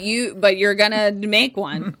But you're gonna make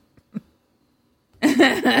one. you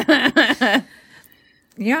know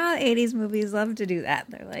how 80s movies love to do that.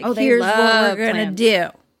 They're like, they here's what love we're gonna plans. do.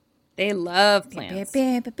 They love plans.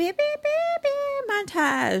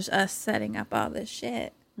 Montage us setting up all this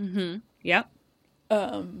shit. Mm-hmm. Yep.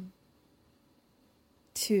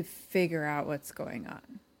 To figure out what's going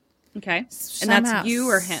on. Okay. Somehow, And that's you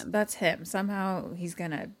or him? That's him. Somehow he's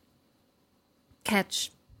gonna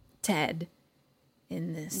catch Ted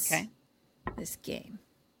in this this game.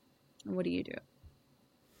 What do you do?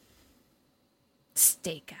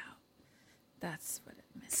 Stakeout. That's what it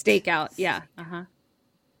meant. Stakeout. Yeah. Uh-huh.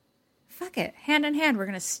 Fuck it. Hand in hand, we're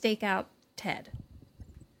gonna stake out Ted.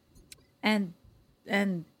 And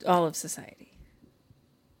all of society.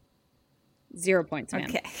 0 points, man.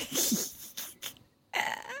 Okay.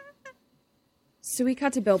 So we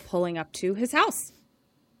cut to Bill pulling up to his house.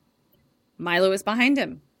 Milo is behind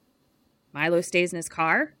him. Milo stays in his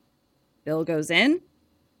car. Bill goes in.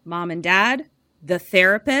 Mom and Dad, the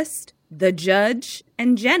therapist, the judge,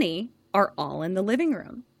 and Jenny are all in the living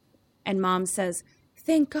room. And Mom says,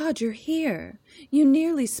 "Thank God you're here. You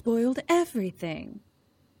nearly spoiled everything."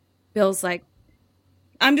 Bill's like,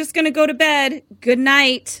 "I'm just going to go to bed. Good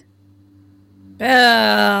night."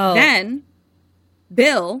 Bill. Then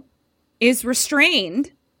Bill is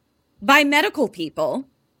restrained by medical people.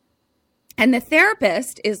 And the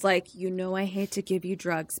therapist is like, "You know I hate to give you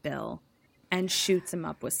drugs, Bill," and shoots him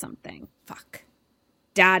up with something. Fuck.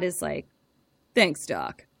 Dad is like, "Thanks,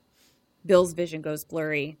 Doc." Bill's vision goes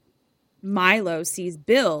blurry. Milo sees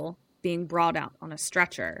Bill being brought out on a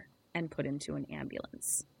stretcher and put into an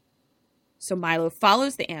ambulance. So Milo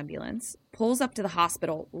follows the ambulance, pulls up to the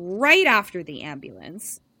hospital right after the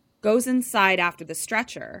ambulance, goes inside after the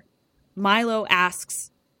stretcher. Milo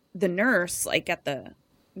asks the nurse, like at the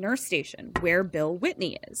nurse station, where Bill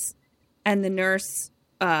Whitney is. And the nurse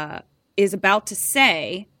is about to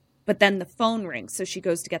say, but then the phone rings. So she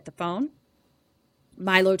goes to get the phone.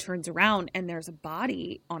 Milo turns around and there's a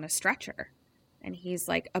body on a stretcher. And he's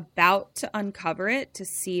like about to uncover it to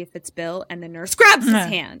see if it's Bill. And the nurse grabs his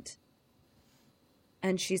hand.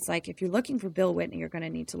 And she's like, "If you're looking for Bill Whitney, you're going to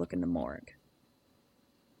need to look in the morgue."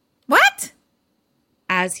 What?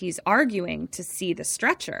 As he's arguing to see the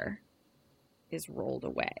stretcher is rolled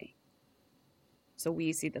away. So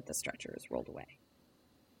we see that the stretcher is rolled away.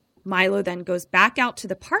 Milo then goes back out to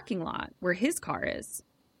the parking lot where his car is.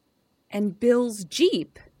 And Bill's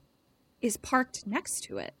Jeep is parked next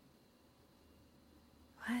to it.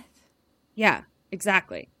 What? Yeah,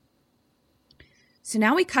 exactly. So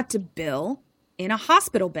now we cut to Bill in a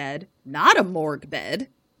hospital bed, not a morgue bed.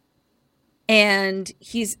 And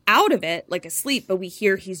he's out of it, like asleep, but we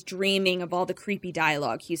hear he's dreaming of all the creepy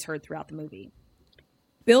dialogue he's heard throughout the movie.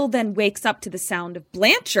 Bill then wakes up to the sound of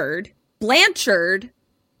Blanchard,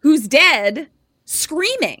 who's dead,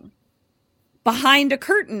 screaming behind a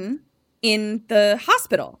curtain in the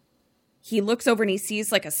hospital. He looks over and he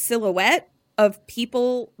sees like a silhouette of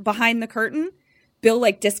people behind the curtain. Bill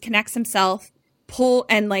like disconnects himself, pulls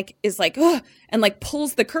the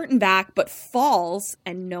curtain back, but falls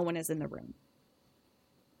and no one is in the room.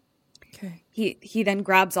 Okay. He then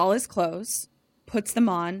grabs all his clothes, puts them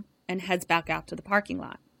on, and heads back out to the parking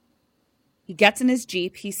lot. He gets in his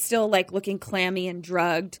Jeep. He's still like looking clammy and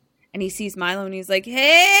drugged. And he sees Milo and he's like,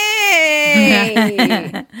 "Hey!"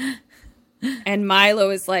 And Milo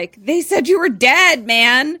is like, "They said you were dead,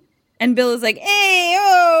 man." And Bill is like,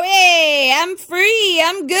 hey, I'm free.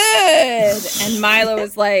 I'm good. And Milo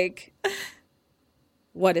is like,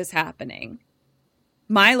 "What is happening?"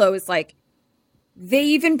 Milo is like, "They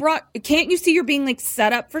even can't you see you're being like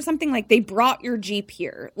set up for something? Like they brought your Jeep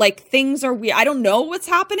here. Like things are weird. I don't know what's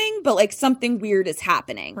happening, but like something weird is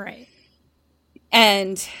happening." Right.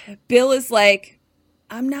 And Bill is like,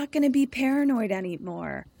 "I'm not going to be paranoid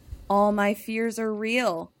anymore. All my fears are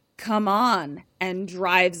real. Come on," and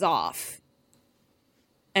drives off.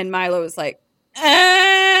 And Milo is like,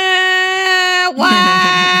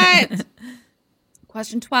 what?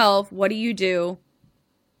 Question 12. What do you do?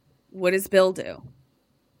 What does Bill do?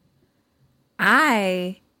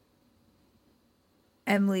 I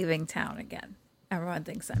am leaving town again. Everyone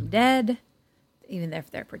thinks I'm dead. Even if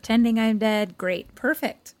they're pretending I'm dead. Great.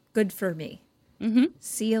 Perfect. Good for me. Mm-hmm.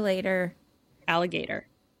 See you later. Alligator.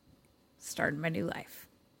 Starting my new life.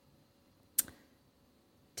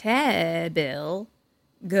 Ted Bill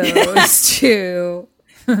goes to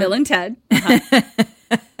Bill and Ted.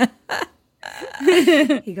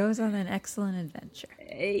 He goes on an excellent adventure.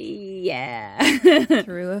 Yeah.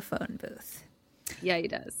 Through a phone booth. Yeah, he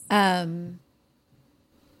does. I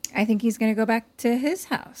think he's going to go back to his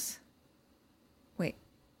house. Wait.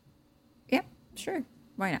 Yep, sure.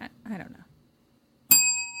 Why not? I don't know.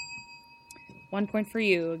 1 point for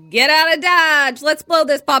you. Get out of Dodge. Let's blow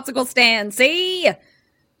this popsicle stand. See?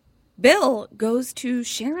 Bill goes to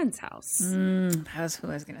Sharon's house. That was who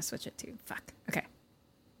I was going to switch it to. Fuck. Okay.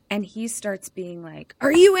 And he starts being like,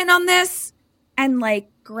 "Are you in on this?" And like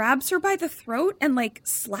grabs her by the throat and like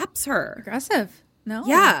slaps her. Aggressive. No.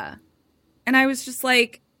 Yeah. And I was just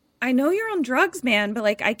like, I know you're on drugs, man, but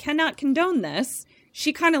like I cannot condone this.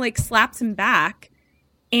 She kind of like slaps him back.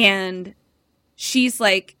 And she's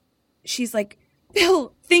like,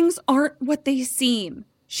 "Bill, things aren't what they seem."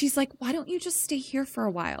 She's like, "Why don't you just stay here for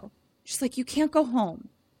a while?" She's like, "You can't go home."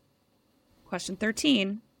 Question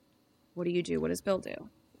 13. What do you do? What does Bill do?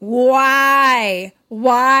 Why?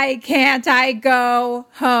 Why can't I go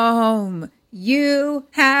home? You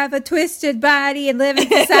have a twisted body and live in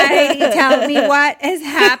society. Tell me what is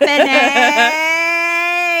happening.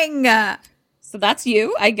 So that's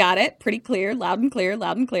you. I got it. Pretty clear. Loud and clear.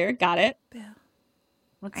 Loud and clear. Got it. Bill.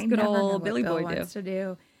 What's I good never know old what Billy Bill Boy wants to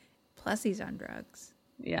do. Plus, he's on drugs.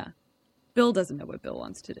 Yeah. Bill doesn't know what Bill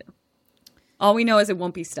wants to do. All we know is it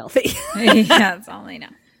won't be stealthy. Yeah, that's all I know.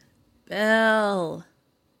 Bill.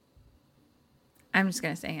 I'm just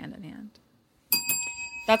going to say hand in hand.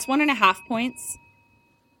 That's 1.5 points.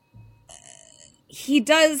 He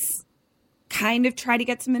does kind of try to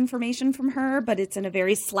get some information from her, but it's in a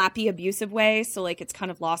very slappy, abusive way. So, like, it's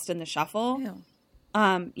kind of lost in the shuffle. Ew.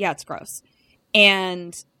 Yeah, it's gross.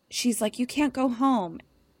 And she's like, you can't go home.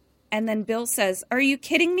 And then Bill says, are you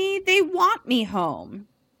kidding me? They want me home.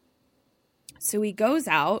 So he goes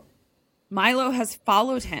out. Milo has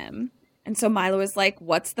followed him. And so Milo is like,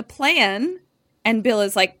 what's the plan? And Bill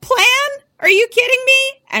is like, plan? Are you kidding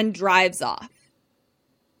me? And drives off.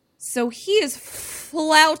 So he is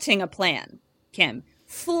flouting a plan, Kim.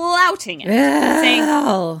 Flouting it.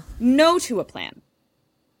 Saying no to a plan.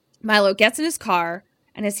 Milo gets in his car,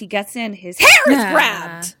 and as he gets in, his hair is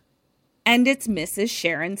grabbed. And it's Mrs.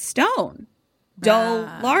 Sharon Stone. Dull,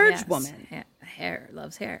 large woman. Hair.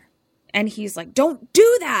 Loves hair. And he's like, don't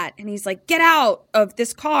do that. And he's like, get out of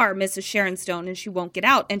this car, Mrs. Sharon Stone. And she won't get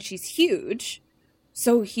out. And she's huge.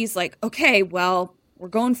 So he's like, okay, well, we're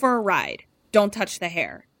going for a ride. Don't touch the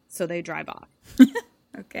hair. So they drive off.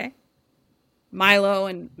 Okay. Milo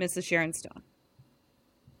and Mrs. Sharon Stone.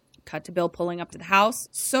 Cut to Bill pulling up to the house.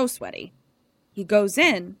 So sweaty. He goes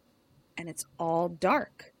in, and it's all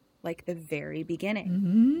dark, like the very beginning.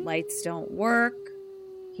 Mm-hmm. Lights don't work.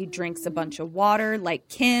 He drinks a bunch of water, like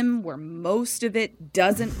Kim, where most of it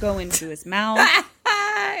doesn't go into his mouth.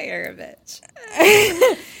 You're a bitch.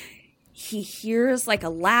 He hears like a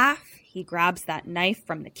laugh. He grabs that knife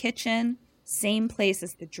from the kitchen. Same place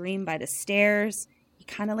as the dream by the stairs. He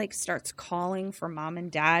kind of like starts calling for mom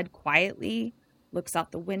and dad quietly. Looks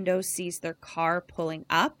out the window, sees their car pulling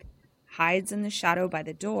up. Hides in the shadow by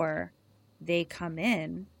the door. They come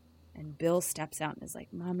in. And Bill steps out and is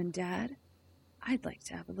like, Mom and Dad, I'd like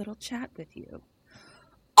to have a little chat with you.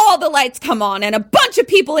 All the lights come on and a bunch of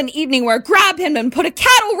people in evening wear grab him and put a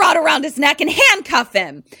cattle rod around his neck and handcuff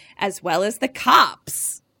him, as well as the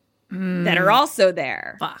cops that are also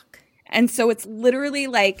there. Fuck. And so it's literally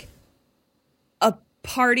like a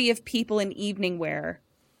party of people in evening wear,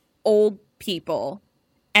 old people,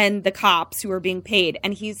 and the cops who are being paid.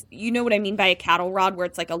 And he's, you know what I mean by a cattle rod, where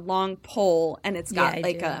it's like a long pole and it's got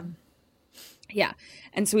yeah.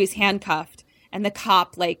 And so he's handcuffed. And the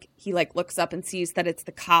cop, like, he, like, looks up and sees that it's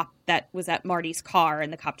the cop that was at Marty's car.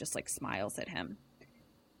 And the cop just, like, smiles at him.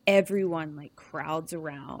 Everyone, like, crowds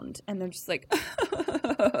around. And they're just, like,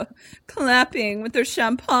 clapping with their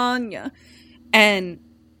champagne. And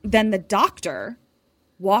then the doctor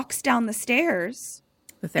walks down the stairs.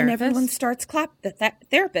 The therapist? And everyone starts the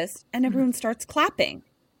therapist. And everyone starts clapping.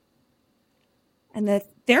 And the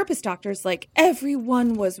therapist doctor's like,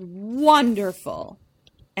 everyone was wonderful.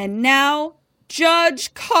 And now,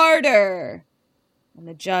 Judge Carter. And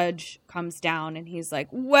the judge comes down and he's like,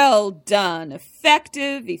 well done.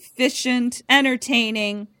 Effective, efficient,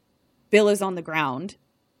 entertaining. Bill is on the ground.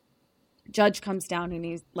 Judge comes down and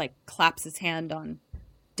he like claps his hand on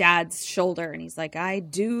Dad's shoulder. And he's like, I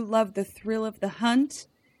do love the thrill of the hunt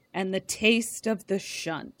and the taste of the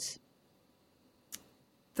shunt.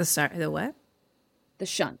 The what? The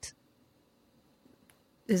shunt.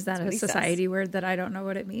 Is that a society word that I don't know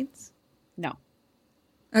what it means? No.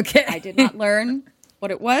 Okay. I did not learn what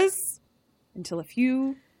it was until a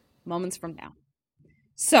few moments from now.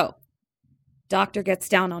 So, doctor gets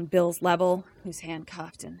down on Bill's level, who's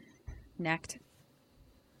handcuffed and necked.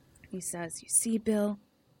 He says, you see, Bill,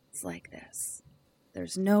 it's like this.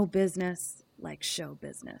 There's no business like show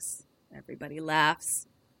business. Everybody laughs.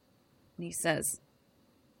 And he says,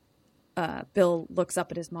 Bill looks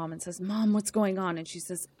up at his mom and says, Mom, what's going on? And she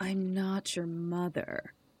says, I'm not your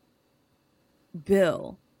mother.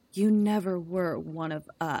 Bill, you never were one of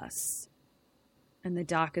us. And the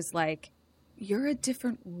doc is like, you're a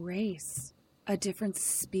different race, a different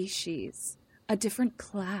species, a different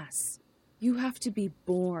class. You have to be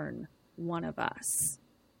born one of us.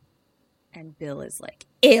 And Bill is like,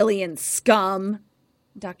 alien scum.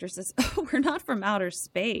 The doctor says, oh, we're not from outer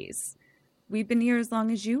space. We've been here as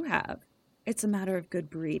long as you have. It's a matter of good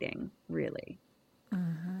breeding, really.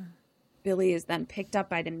 Uh-huh. Billy is then picked up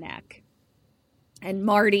by the neck. And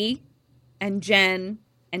Marty and Jen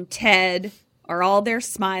and Ted are all there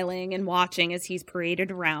smiling and watching as he's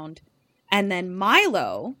paraded around. And then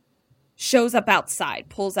Milo shows up outside,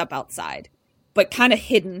 pulls up outside. but kind of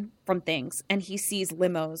hidden from things. And he sees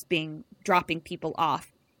limos dropping people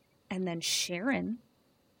off. And then Sharon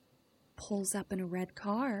pulls up in a red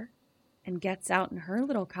car and gets out in her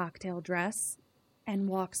little cocktail dress and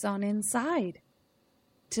walks on inside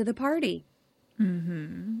to the party.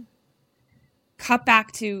 Mm-hmm. Cut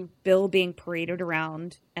back to Bill being paraded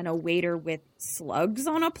around and a waiter with slugs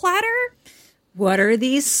on a platter. What are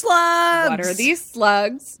these slugs?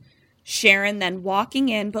 Sharon then walking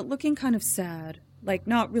in, but looking kind of sad, like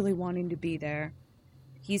not really wanting to be there.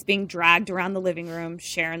 He's being dragged around the living room.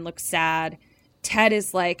 Sharon looks sad. Ted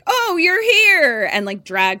is like, oh, you're here, and like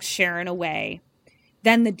drags Sharon away.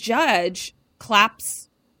 Then the judge claps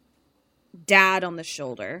Dad on the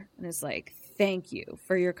shoulder and is like, thank you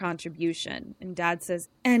for your contribution. And Dad says,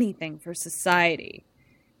 anything for society.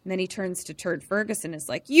 And then he turns to Turd Ferguson and is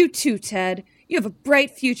like, you too, Ted. You have a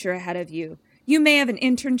bright future ahead of you. We may have an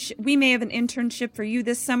internship for you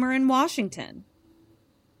this summer in Washington.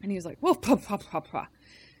 And he was like, whoa, pah, pah, pah, pah.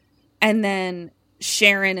 And then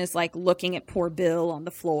Sharon is like looking at poor Bill on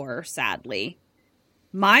the floor, sadly.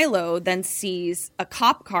 Milo then sees a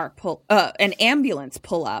cop car an ambulance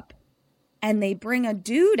pull up, and they bring a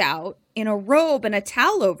dude out in a robe and a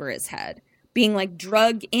towel over his head, being like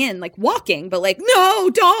drugged in, like walking, but like, no,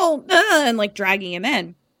 don't, and like dragging him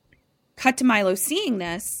in. Cut to Milo seeing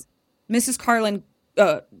this. Mrs.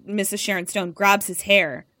 Sharon Stone grabs his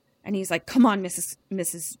hair, and he's like, come on,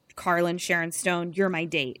 Mrs. Carlin Sharon Stone, you're my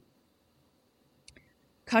date.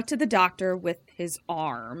 Cut to the doctor with his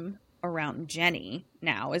arm around Jenny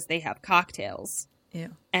now as they have cocktails.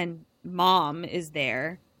 Ew. And Mom is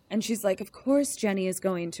there. And she's like, of course Jenny is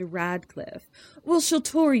going to Radcliffe. Well, she'll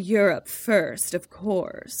tour Europe first, of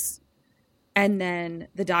course. And then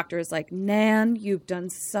the doctor is like, Nan, you've done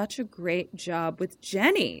such a great job with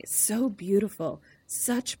Jenny. So beautiful.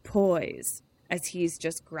 Such poise. As he's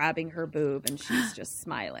just grabbing her boob and she's just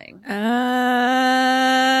smiling.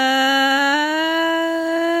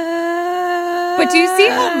 But do you see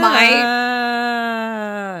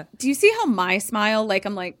how my smile, like,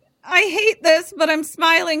 I'm like, I hate this, but I'm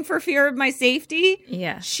smiling for fear of my safety.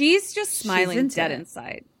 Yeah. She's just smiling dead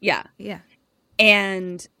inside. Yeah. Yeah.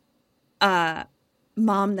 And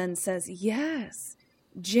Mom then says, yes,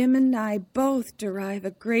 Jim and I both derive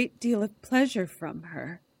a great deal of pleasure from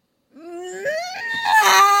her.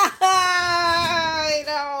 I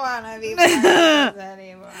don't want to be friends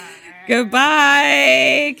anymore.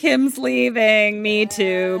 Goodbye. Kim's leaving. Me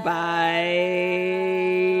too. Bye.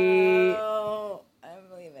 Oh, I'm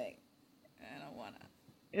leaving. I don't want to.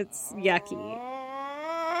 It's yucky.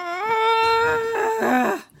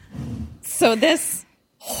 So this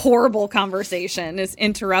horrible conversation is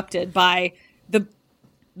interrupted by the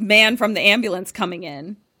man from the ambulance coming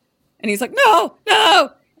in. And he's like, no,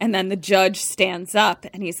 no. And then the judge stands up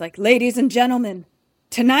and he's like, ladies and gentlemen,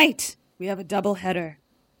 tonight we have a double header.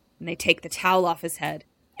 And they take the towel off his head.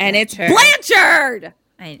 And it's Blanchard!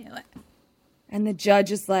 I knew it. And the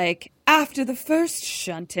judge is like, after the first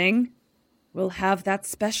shunting, we'll have that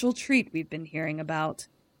special treat we've been hearing about.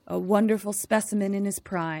 A wonderful specimen in his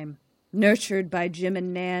prime, nurtured by Jim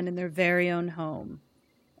and Nan in their very own home.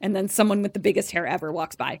 And then someone with the biggest hair ever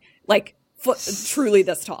walks by. Like, truly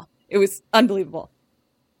this tall. It was unbelievable.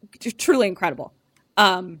 Truly incredible.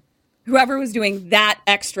 Whoever was doing that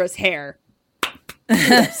extra's hair,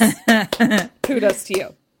 kudos to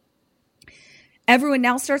you. Everyone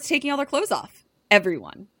now starts taking all their clothes off.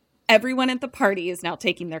 Everyone at the party is now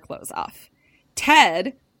taking their clothes off.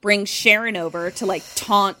 Ted brings Sharon over to like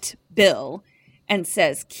taunt Bill and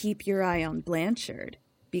says, keep your eye on Blanchard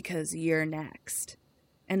because you're next.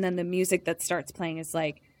 And then the music that starts playing is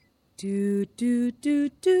like, do do do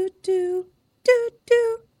do do do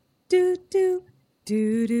do do do do do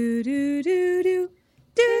do do do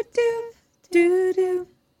do do do.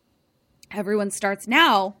 Everyone starts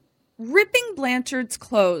now ripping Blanchard's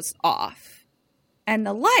clothes off, and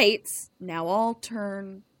the lights now all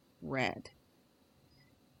turn red.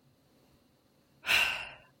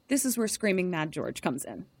 This is where Screaming Mad George comes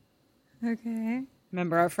in. Okay.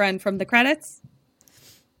 Remember our friend from the credits?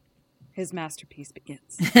 His masterpiece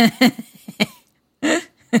begins.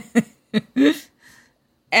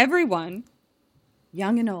 Everyone,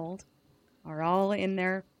 young and old, are all in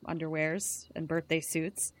their underwears and birthday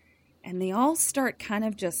suits, and they all start kind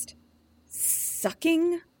of just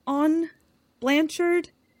sucking on Blanchard,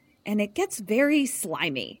 and it gets very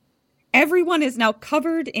slimy. Everyone is now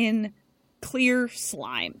covered in clear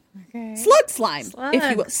slime. Okay. Slug slime,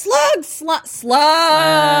 if you will. Slugs.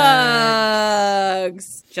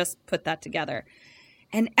 Just put that together.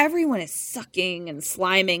 And everyone is sucking and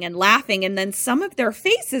sliming and laughing, and then some of their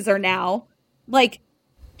faces are now like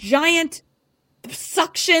giant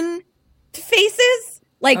suction faces.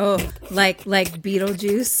 Like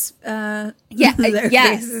Beetlejuice. Yes.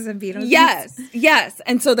 Faces in Beetlejuice. Yes.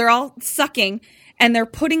 And so they're all sucking and they're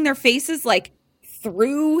putting their faces like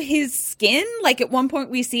through his skin. Like at one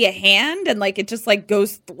point we see a hand and like it just like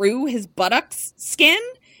goes through his buttocks skin.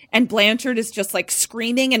 And Blanchard is just like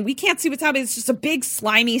screaming and we can't see what's happening. It's just a big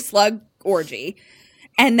slimy slug orgy.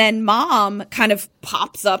 And then Mom kind of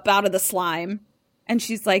pops up out of the slime and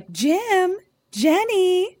she's like, Jim,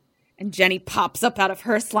 Jenny. And Jenny pops up out of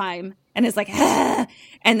her slime and is like, ah.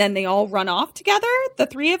 And then they all run off together, the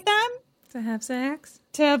three of them. To have sex?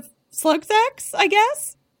 To have slug sex, I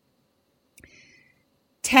guess.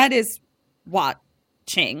 Ted is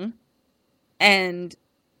watching and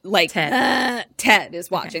like Ted is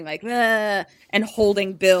watching like and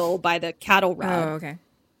holding Bill by the cattle rod. Oh, okay.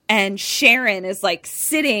 And Sharon is like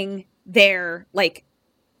sitting there, like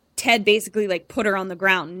Ted basically like put her on the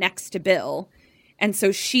ground next to Bill. And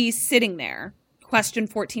so she's sitting there. Question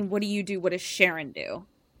 14, what do you do? What does Sharon do?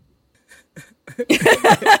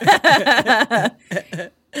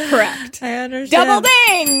 Correct. I understand. Double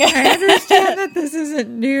ding! I understand that this isn't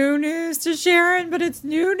new news to Sharon, but it's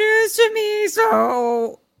new news to me,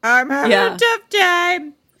 so I'm having a tough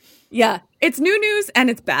time. Yeah, it's new news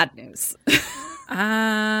and it's bad news.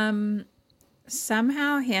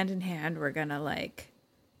 Somehow, hand in hand, we're gonna like...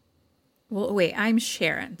 Well, wait, I'm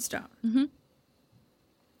Sharon Stone. Mm-hmm.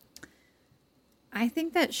 I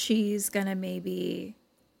think that she's gonna maybe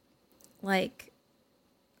like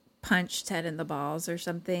punch Ted in the balls or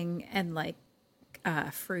something and like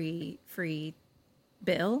free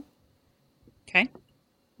Bill. Okay.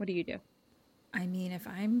 What do you do? I mean, if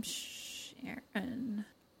I'm Sharon,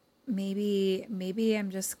 maybe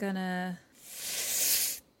I'm just gonna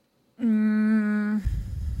I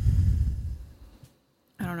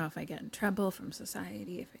don't know if I get in trouble from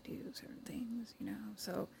society if I do certain things, you know.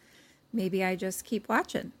 So maybe I just keep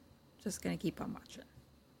watching. Just going to keep on watching.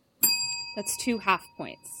 That's 2 half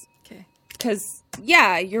points. Okay. Because,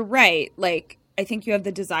 yeah, you're right. Like, I think you have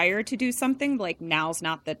the desire to do something. Like, now's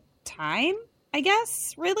not the time, I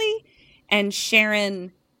guess, really. And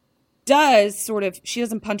Sharon does sort of, she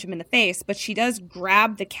doesn't punch him in the face, but she does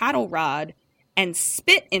grab the cattle rod and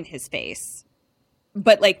spit in his face.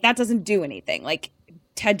 But, like, that doesn't do anything. Like,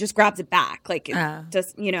 Ted just grabs it back. Like, it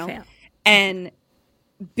does, you know. Fail. And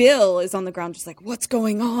Bill is on the ground just like, what's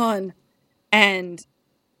going on? And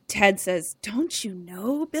Ted says, don't you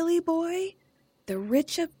know, Billy boy? The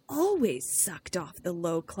rich have always sucked off the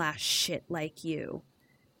low-class shit like you.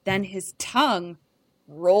 Then his tongue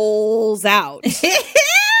rolls out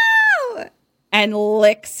and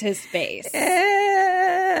licks his face. Ew.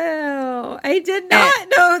 I did not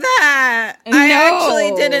know that. I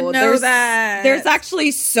actually didn't know that. There's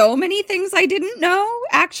actually so many things I didn't know,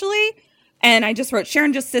 actually. And I just wrote,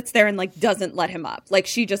 Sharon just sits there and, like, doesn't let him up. Like,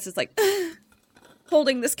 she just is, like,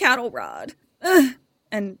 holding this cattle rod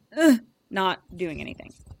and not doing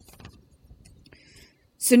anything.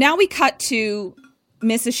 So now we cut to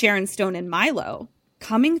Mrs. Sharon Stone and Milo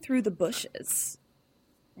coming through the bushes.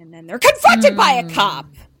 And then they're confronted by a cop.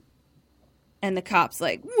 And the cop's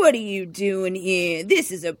like, what are you doing here?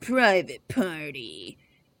 This is a private party.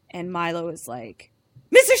 And Milo is like,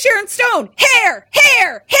 Mrs. Sharon Stone, hair!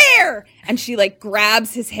 And she, like,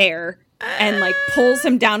 grabs his hair and, like, pulls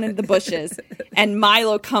him down into the bushes. And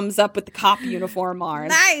Milo comes up with the cop uniform on.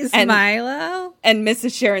 Nice, and Milo. And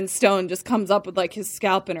Mrs. Sharon Stone just comes up with, like, his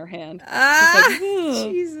scalp in her hand. Like,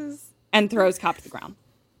 Jesus. And throws cop to the ground.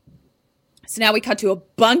 So now we cut to a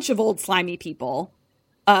bunch of old slimy people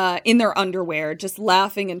in their underwear, just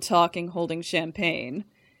laughing and talking, holding champagne.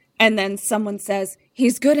 And then someone says,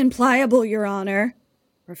 he's good and pliable, Your Honor.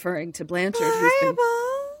 Referring to Blanchard, who's been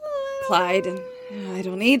plied, and I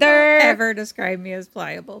don't either. Don't ever describe me as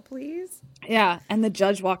pliable, please. Yeah, and the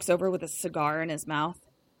judge walks over with a cigar in his mouth,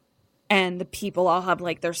 and the people all have,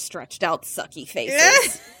 like, their stretched out sucky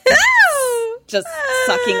faces. Just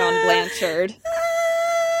sucking on Blanchard.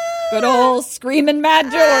 Good old screaming Mad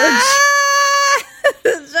George.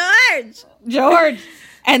 George.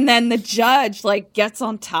 And then the judge, like, gets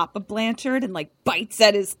on top of Blanchard and, like, bites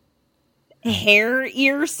at his hair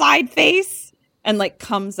ear side face and, like,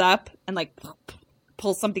 comes up and, like,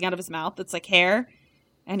 pulls something out of his mouth that's like hair.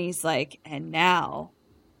 And he's like, and now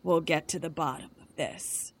we'll get to the bottom of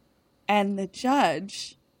this. And the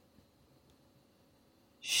judge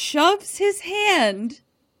shoves his hand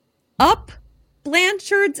up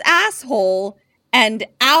Blanchard's asshole and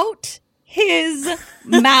out his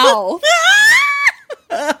mouth.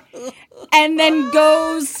 And then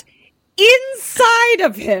goes inside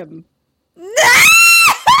of him. What?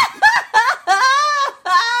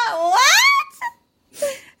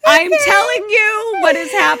 I'm telling you what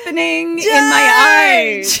is happening in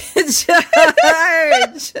my eyes.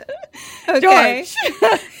 George. Okay. George.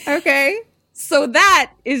 Okay. So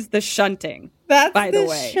that is the shunting. That's by the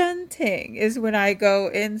way. Shunting is when I go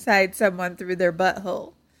inside someone through their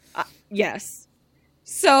butthole. Yes.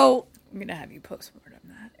 So I'm going to have you postmortem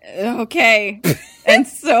that. Okay. And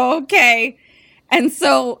so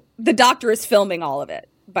the doctor is filming all of it,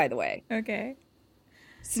 by the way. Okay.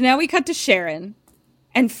 So now we cut to Sharon,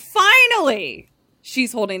 and finally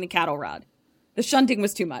she's holding the cattle rod. The shunting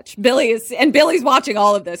was too much. Billy's watching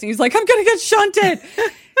all of this, and he's like, I'm going to get shunted.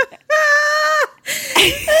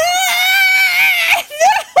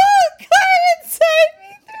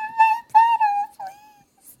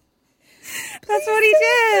 That's what he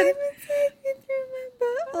did.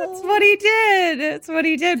 That's what he did. That's what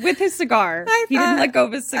he did with his cigar. He didn't let go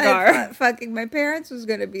of his cigar. I thought fucking my parents was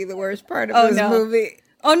going to be the worst part of this movie.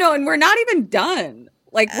 Oh no, and we're not even done.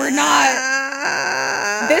 Like we're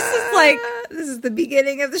not. This is the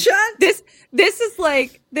beginning of the shot. This is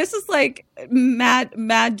like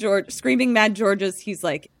Mad George, screaming Mad George's. He's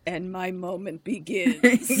like, and my moment begins.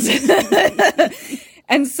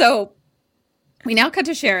 And so we now cut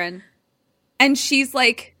to Sharon. And she's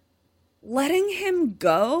like letting him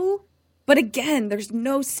go. But again, there's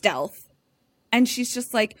no stealth. And she's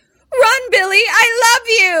just like, run, Billy. I love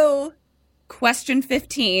you. Question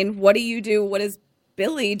 15. What do you do? What does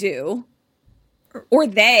Billy do? Or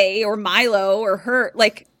they, or Milo, or her.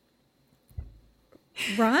 Like,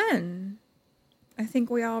 run. I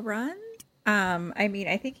think we all run. I mean,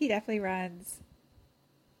 I think he definitely runs.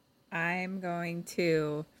 I'm going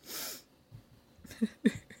to...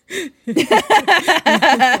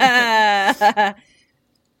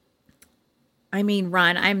 I mean,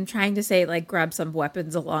 run. I'm trying to say like grab some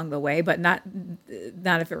weapons along the way, but not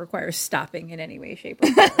if it requires stopping in any way, shape,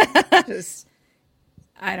 or form. Just,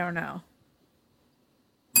 I don't know.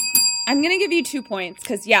 I'm going to give you 2 points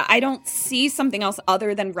because, yeah, I don't see something else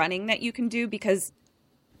other than running that you can do because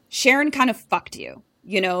Sharon kind of fucked you.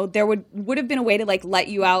 You know, there would have been a way to like let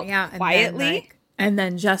you out quietly. And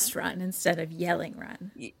then just run instead of yelling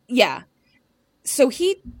run. Yeah. So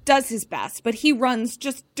he does his best, but he runs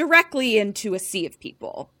just directly into a sea of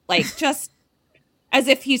people. Like, just as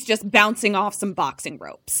if he's just bouncing off some boxing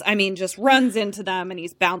ropes. I mean, just runs into them and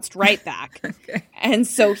he's bounced right back. Okay. And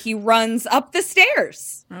so he runs up the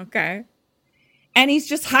stairs. Okay. And he's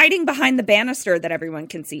just hiding behind the banister that everyone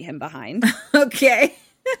can see him behind. Okay.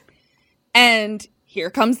 And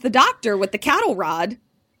here comes the doctor with the cattle rod.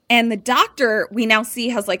 And the doctor, we now see,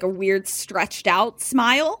 has like a weird stretched out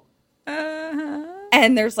smile. Uh-huh.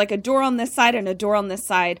 And there's like a door on this side and a door on this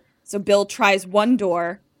side. So Bill tries one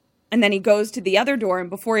door and then he goes to the other door. And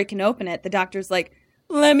before he can open it, the doctor's like,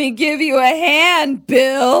 let me give you a hand,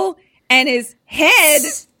 Bill. And his head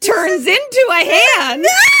turns into a hand. No!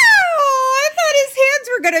 I thought his hands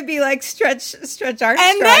were going to be like stretch Armstrong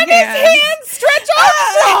and then his hands stretch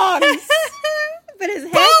Armstrong's. But his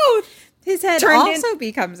head... Both! His head also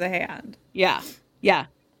becomes a hand. Yeah. Yeah.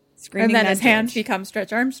 Screaming, and then his hands become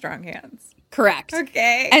Stretch Armstrong hands. Correct.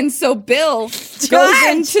 Okay. And so Bill goes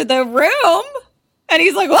into the room and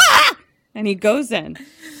he's like, ah! And he goes in.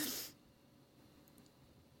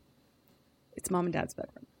 It's Mom and Dad's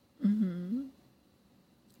bedroom. Mm-hmm.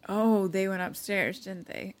 Oh, they went upstairs, didn't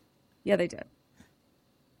they? Yeah, they did.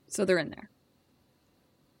 So they're in there.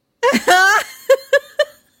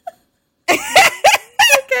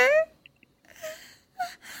 Okay.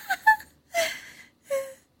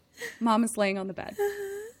 Mom is laying on the bed,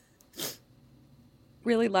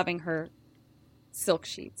 really loving her silk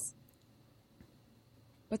sheets.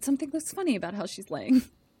 But something looks funny about how she's laying.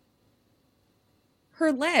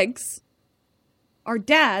 Her legs are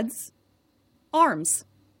Dad's arms.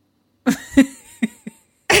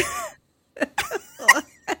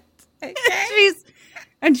 Okay.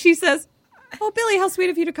 And she says, oh, Billy, how sweet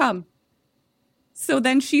of you to come. So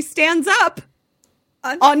then she stands up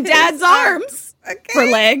on Dad's arms for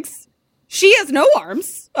legs. She has no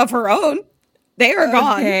arms of her own. They are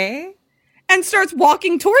gone. Okay. And starts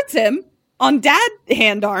walking towards him on Dad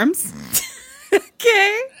hand arms.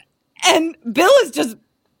 Okay. And Bill is just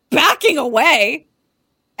backing away.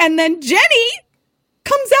 And then Jenny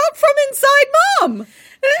comes out from inside Mom.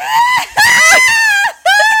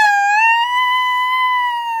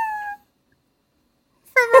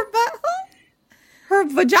 From her butthole? Her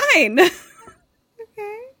vagina.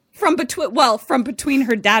 Okay. From between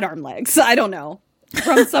her dad arm legs. I don't know.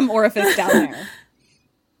 From some orifice down there.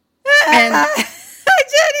 And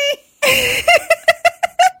Jenny.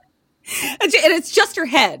 And it's just her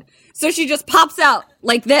head. So she just pops out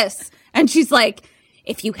like this. And she's like,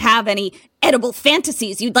 if you have any edible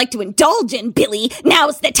fantasies you'd like to indulge in, Billy,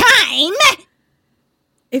 now's the time.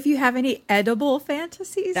 If you have any edible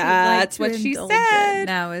fantasies, That's you'd like what to she indulge said. in,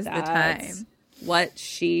 now is the time. That's what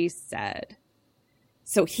she said.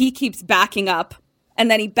 So he keeps backing up, and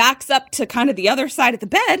then he backs up to kind of the other side of the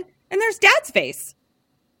bed, and there's Dad's face.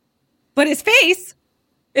 But his face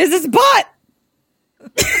is his butt.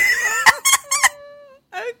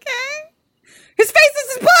 Okay. His face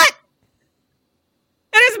is his butt.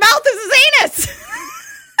 And his mouth is his anus.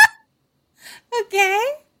 Okay.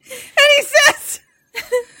 And he says,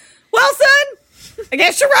 well, son, I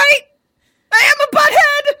guess you're right. I am a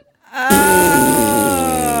butthead.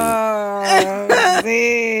 Oh,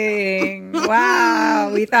 zing.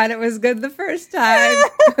 Wow. We thought it was good the first time.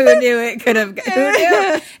 Who knew it could have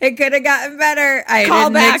gotten better? I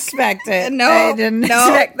didn't expect it. No. I didn't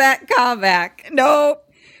expect that callback. Nope.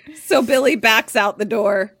 So Billy backs out the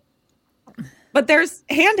door. But there's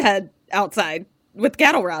Handhead outside with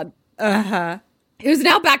Cattle Rod. Uh-huh. Who's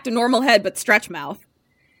now back to normal head but stretch mouth.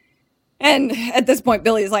 And at this point,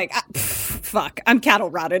 Billy's like, fuck, I'm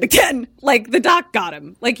cattle rotted again. Like, the doc got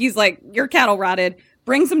him. Like, he's like, you're cattle rotted.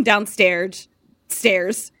 Brings him downstairs.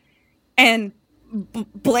 And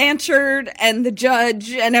Blanchard and the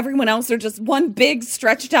judge and everyone else are just one big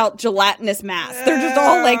stretched out gelatinous mass. They're just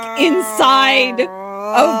all like inside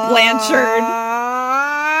of Blanchard.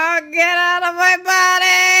 Get out of my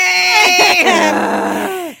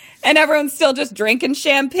body! And everyone's still just drinking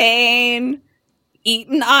champagne,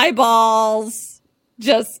 eating eyeballs,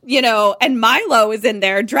 just, you know, and Milo is in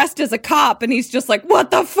there dressed as a cop, and he's just like,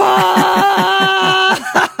 what the fuck?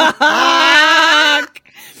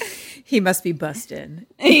 He must be busting.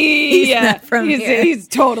 He's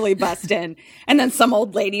totally busting. And then some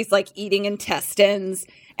old lady's like eating intestines,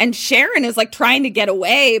 and Sharon is like trying to get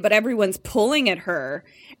away, but everyone's pulling at her.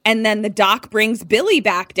 And then the doc brings Billy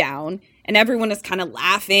back down, and everyone is kind of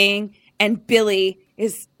laughing. And Billy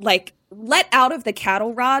is like let out of the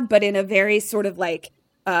cattle rod, but in a very sort of like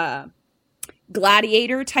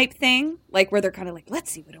gladiator type thing, like where they're kind of like, let's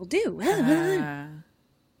see what he'll do.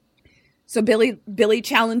 So Billy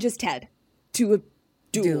challenges Ted to a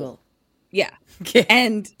duel. Yeah.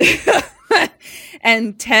 And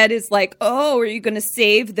and Ted is like, oh, are you going to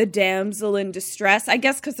save the damsel in distress? I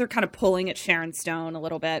guess because they're kind of pulling at Sharon Stone a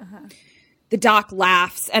little bit. The doc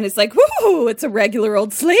laughs and is like, whoo, it's a regular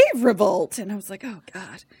old slave revolt. And I was like, oh,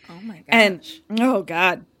 God. Oh, my gosh. And, oh,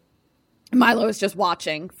 God. Milo is just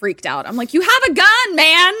watching, freaked out. I'm like, you have a gun,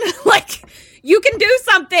 man. Like, you can do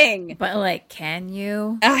something. But, like, can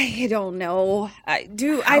you? I don't know. I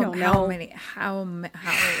don't know. How many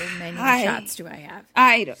shots do I have?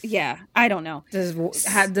 I don't know.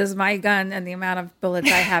 Does my gun and the amount of bullets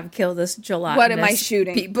I have kill this gelatinous What am I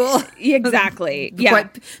shooting? people? Exactly. Yeah.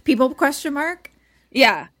 What, people question mark?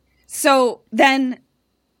 Yeah. So then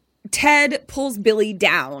Ted pulls Billy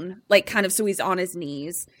down, like kind of so he's on his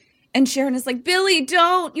knees. And Sharon is like, Billy,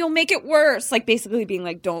 don't. You'll make it worse. Like basically being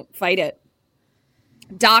like, don't fight it.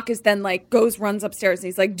 Doc is then like runs upstairs and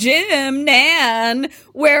he's like, Jim, Nan,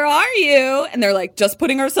 where are you? And they're like, just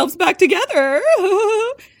putting ourselves back together.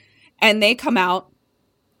 And they come out.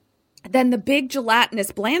 Then the big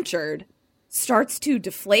gelatinous Blanchard starts to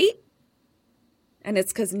deflate. And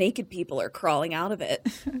it's because naked people are crawling out of it.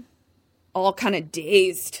 All kind of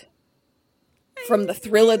dazed from the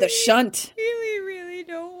thrill of the shunt. Really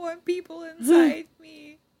don't want people inside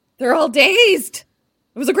me. They're all dazed.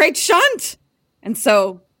 It was a great shunt. And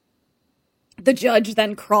so the judge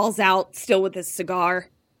then crawls out, still with his cigar,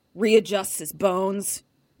 readjusts his bones,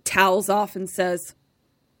 towels off and says,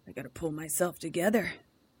 I gotta pull myself together.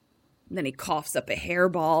 And then he coughs up a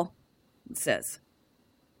hairball and says,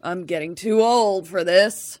 I'm getting too old for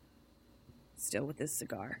this. Still with his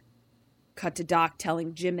cigar. Cut to Doc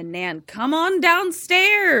telling Jim and Nan, come on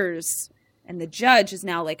downstairs. And the judge is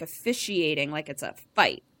now like officiating like it's a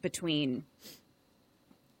fight between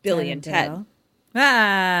Billy and Ted. Bill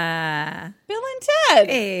and Ted.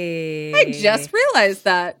 Hey. I just realized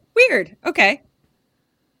that. Weird. Okay.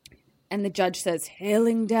 And the judge says,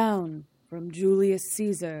 hailing down from Julius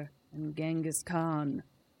Caesar and Genghis Khan,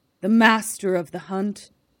 the master of the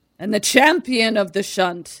hunt and the champion of the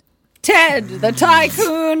shunt, Ted the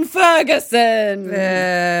Tycoon Ferguson. Boo.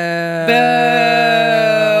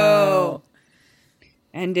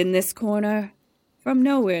 And in this corner, from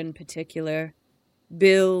nowhere in particular,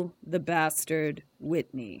 Bill the Bastard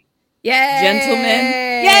Whitney. Yay! Gentlemen.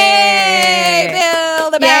 Yay!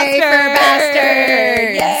 Bill the Bastard!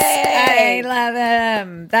 Yay! I love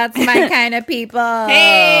him. That's my kind of people.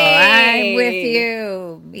 Hey! I'm with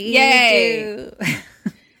you. Me Yay! too.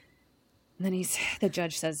 And then the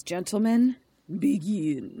judge says, gentlemen,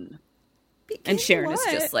 begin. And Sharon what? is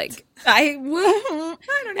just like, I don't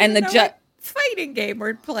and even the know what fighting game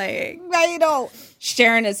we're playing. I know.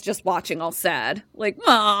 Sharon is just watching all sad. Like,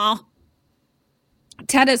 aw.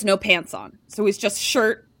 Ted has no pants on. So he's just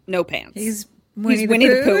shirt, no pants. He's Winnie the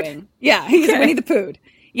Poohing. Yeah, he's Winnie the Pooh.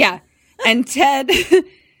 Yeah. And Ted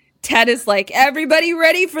is like, everybody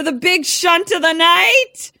ready for the big shunt of the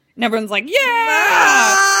night? And everyone's like,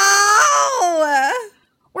 yeah. No!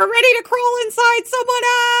 We're ready to crawl inside someone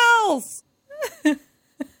else.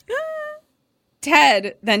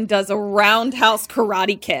 Ted then does a roundhouse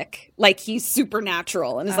karate kick like he's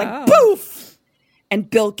supernatural and is like, poof! And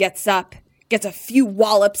Bill gets up, gets a few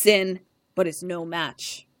wallops in, but is no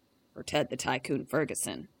match for Ted the Tycoon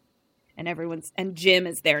Ferguson. And Jim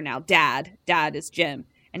is there now. Dad is Jim.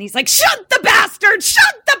 And he's like, shut the bastard!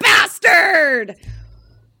 Shut the bastard!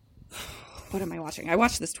 What am I watching? I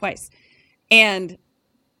watched this twice. And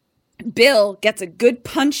Bill gets a good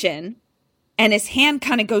punch in, and his hand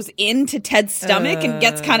kind of goes into Ted's stomach and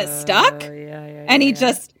gets kind of stuck.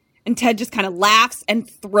 And Ted just kind of laughs and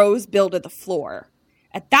throws Bill to the floor.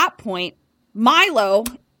 At that point, Milo,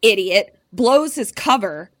 idiot, blows his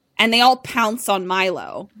cover, and they all pounce on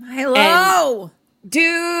Milo. Milo! And,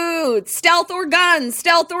 dude, stealth or gun,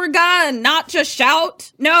 not just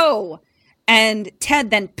shout. No. And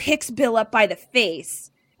Ted then picks Bill up by the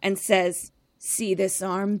face and says, see this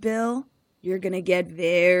arm, Bill? You're going to get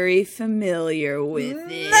very familiar with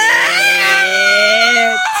it.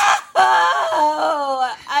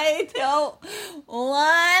 Oh, I don't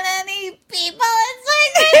want any people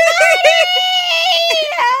inside my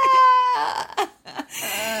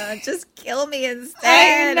body. Just kill me instead.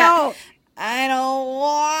 I know. I don't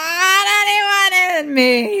want anyone in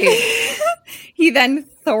me. He then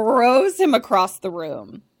throws him across the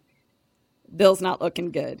room. Bill's not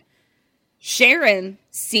looking good. Sharon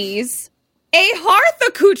sees a hearth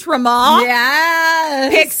accoutrement.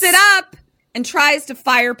 Yes. Picks it up and tries to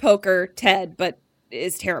fire poker Ted, but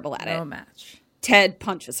is terrible at it. No match. Ted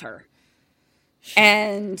punches her.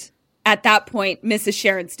 And at that point, Mrs.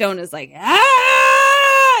 Sharon Stone is like,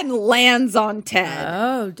 ah, and lands on Ted.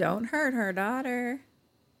 Oh, don't hurt her daughter.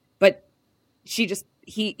 But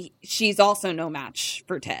she's also no match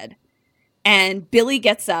for Ted. And Billy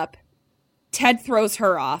gets up. Ted throws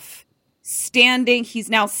her off. He's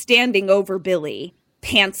now standing over Billy,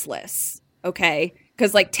 pantsless. Okay?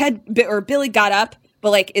 Because like Billy got up, but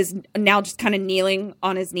like is now just kind of kneeling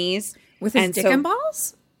on his knees. With his dick and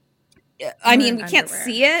balls? I mean, we can't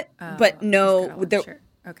see it, but no, Okay.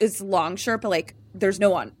 it's long shirt, but like there's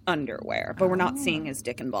no underwear, but we're not seeing his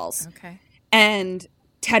dick and balls. Okay. And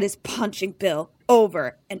Ted is punching Bill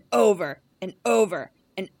over and over and over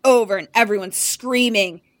and over, and everyone's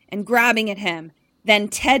screaming and grabbing at him. Then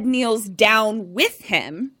Ted kneels down with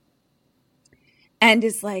him and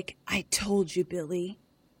is like, I told you, Billy,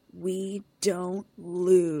 we don't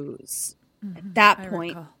lose. At that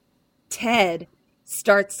point, Ted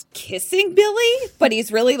starts kissing Billy, but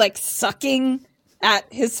he's really like sucking at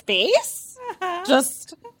his face.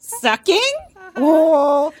 Just sucking.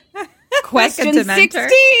 Oh. Question Like a Dementor?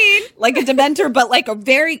 16. Like a Dementor, but like a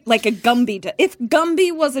Gumby. If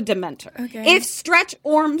Gumby was a Dementor. Okay. If Stretch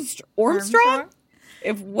Armstrong?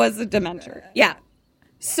 It was a Dementor. Yeah.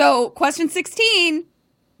 So, question 16.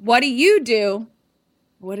 What do you do?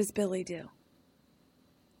 What does Billy do?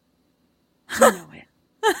 You know it.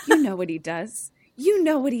 You know what he does. You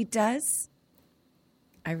know what he does.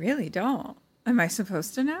 I really don't. Am I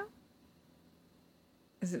supposed to know?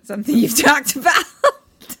 Is it something you've talked about?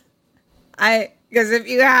 Because if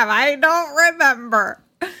you have, I don't remember.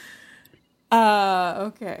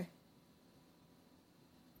 Okay.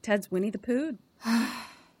 Ted's Winnie the Pooh.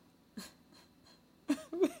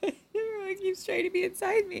 It keeps trying to be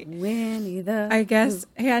inside me. Winnie the I guess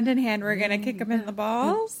hand in hand, we're going to kick him in the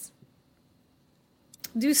balls.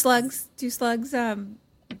 Do slugs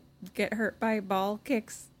get hurt by ball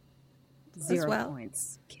kicks? 0 well?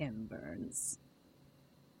 points. Kim Burns.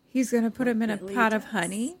 He's going to put him in a Billy pot of does.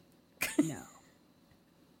 honey? No.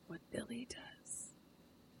 What Billy does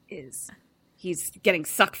is he's getting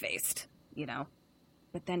suck-faced, you know.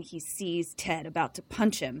 But then he sees Ted about to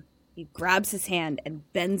punch him. He grabs his hand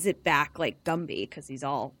and bends it back like Gumby because he's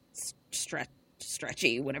all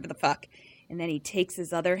stretchy, whatever the fuck. And then he takes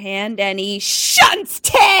his other hand and he shunts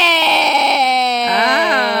Ted!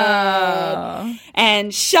 Oh.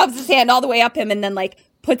 And shoves his hand all the way up him and then, like,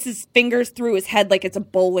 puts his fingers through his head like it's a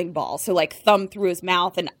bowling ball. So, like, thumb through his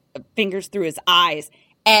mouth and fingers through his eyes.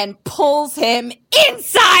 And pulls him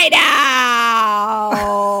inside out!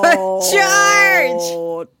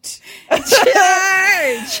 George!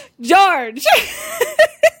 George!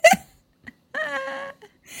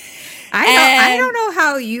 I don't know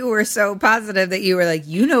how you were so positive that you were like,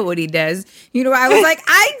 you know what he does. You know, I was like,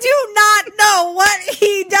 I do not know what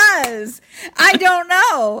he does. I don't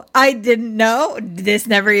know. I didn't know. This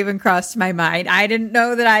never even crossed my mind. I didn't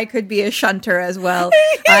know that I could be a shunter as well.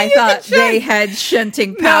 I thought they had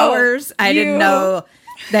shunting powers. I didn't know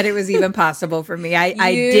that it was even possible for me.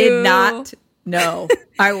 I did not know.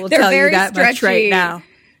 I will tell you that much right now.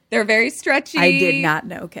 They're very stretchy. I did not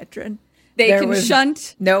know, Ketrin. They can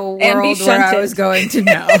shunt. No world where I was going to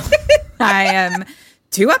know. I am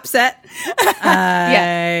too upset.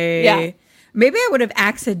 Yeah. Maybe I would have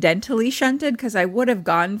accidentally shunted because I would have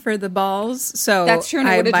gone for the balls. So that's true.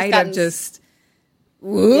 I might have just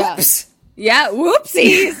whoops. Yeah,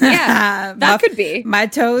 whoopsies. Yeah, that could be. My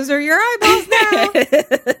toes are your eyeballs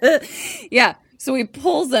now. Yeah. So he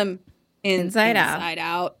pulls them inside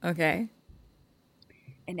out. Okay.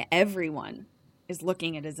 And everyone is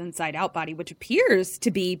looking at his inside out body, which appears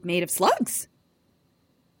to be made of slugs.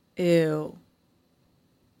 Ew.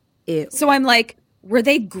 So I'm like, were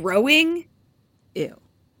they growing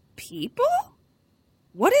people?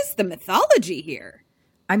 What is the mythology here?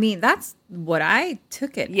 I mean, that's what I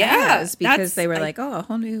took it as, because they were like, oh, a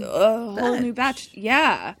whole new batch.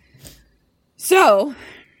 Yeah. So.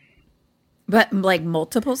 But like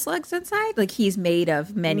multiple slugs inside? Like he's made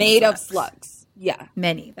of many slugs. Yeah.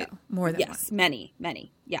 Many, though. More than one. Yes, many.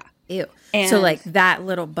 Yeah. Ew. And so like that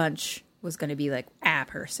little bunch was going to be like a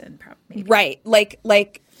person, probably. Right.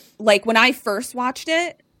 Like when I first watched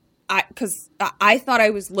it, because I thought I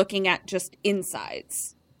was looking at just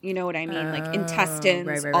insides. You know what I mean? Like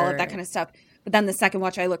intestines, all of that kind of stuff. But then the second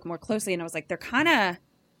watch, I looked more closely and I was like, they're kind of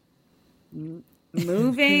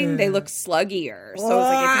moving. They look sluggier. So I was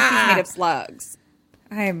like, I think he's made of slugs.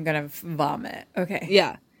 I'm going to vomit. Okay.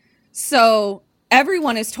 Yeah. So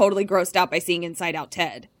everyone is totally grossed out by seeing Inside Out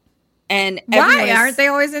Ted. And why aren't they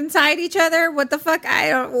always inside each other? What the fuck?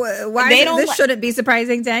 This shouldn't be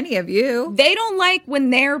surprising to any of you. They don't like when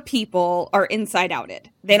their people are inside outed.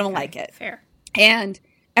 They don't like it. Fair. And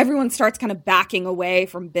everyone starts kind of backing away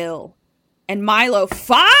from Bill. And Milo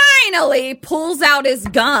finally pulls out his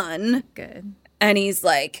gun. Good. And he's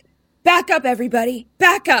like, back up, everybody.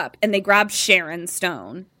 Back up. And they grab Sharon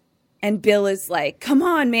Stone. And Bill is like, come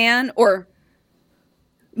on, man. Or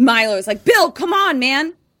Milo is like, Bill, come on,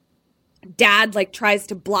 man. Dad like tries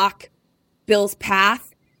to block Bill's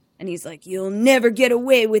path. And he's like, you'll never get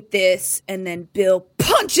away with this. And then Bill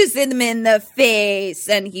punches him in the face.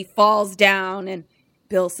 And he falls down. And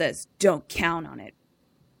Bill says, don't count on it,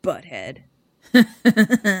 butthead.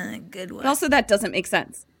 Good one. But also that doesn't make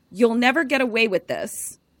sense. You'll never get away with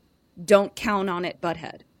this. Don't count on it,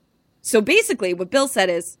 butthead. So basically what Bill said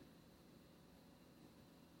is,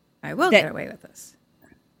 I will get away with this.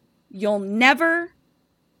 You'll never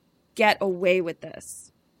get away with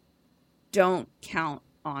this. Don't count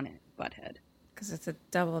on it, butthead. Because it's a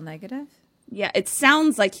double negative? Yeah, it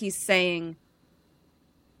sounds like he's saying...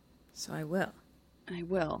 So I will. I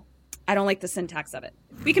will. I don't like the syntax of it.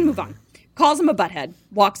 We can move on. Calls him a butthead.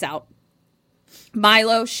 Walks out.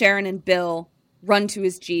 Milo, Sharon, and Bill run to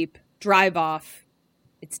his Jeep. Drive off.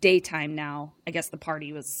 It's daytime now. I guess the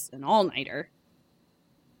party was an all-nighter.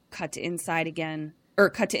 Cut to inside again. Or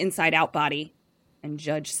cut to inside out body. And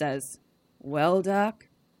Judge says, well, Doc,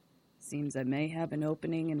 seems I may have an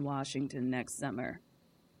opening in Washington next summer.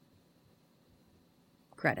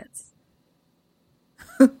 Credits.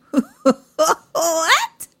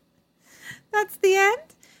 What? That's the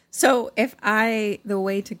end? So if the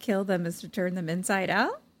way to kill them is to turn them inside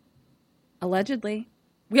out? Allegedly.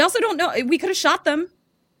 We also don't know. We could have shot them.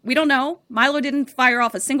 We don't know. Milo didn't fire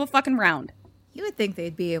off a single fucking round. You would think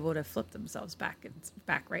they'd be able to flip themselves back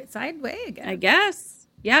right side way again. I guess.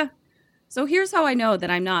 Yeah. So here's how I know that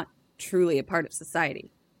I'm not truly a part of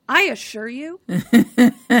society. I assure you,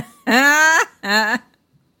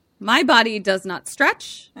 my body does not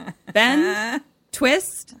stretch, bend,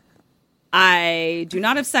 twist. I do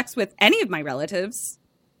not have sex with any of my relatives,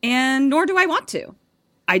 and nor do I want to.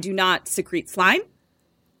 I do not secrete slime.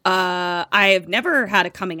 I have never had a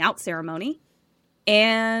coming out ceremony.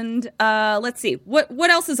 And let's see, what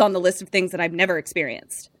else is on the list of things that I've never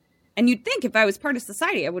experienced? And you'd think if I was part of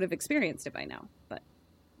society, I would have experienced it by now. But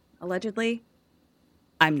allegedly,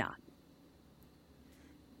 I'm not.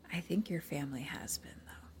 I think your family has been,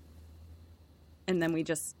 though. And then we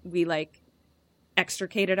like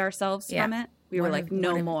extricated ourselves from it. We were like,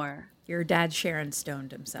 no more. Your dad Sharon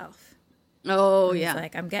stoned himself. Oh, yeah. He's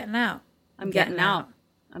like, I'm getting out. I'm getting out.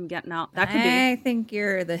 I'm getting out. That could be. I think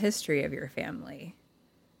the history of your family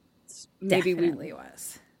maybe definitely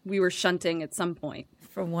was. We were shunting at some point.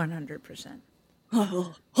 For 100%.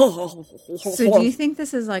 So do you think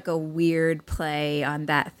this is like a weird play on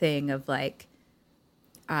that thing of like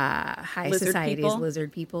high Lizard society's people?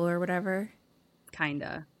 lizard people or whatever?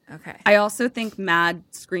 Kinda. Okay. I also think Mad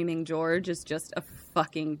Screaming George is just a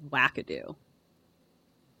fucking wackadoo.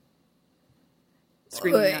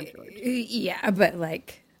 Screaming Mad George. Yeah, but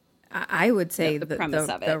like I would say the premise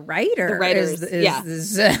of it. the writer The writers,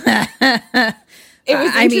 is yeah. It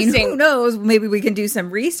was I mean, interesting. who knows? Maybe we can do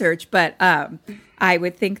some research, but I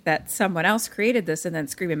would think that someone else created this, and then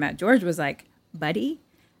Screaming Mad George was like, "Buddy,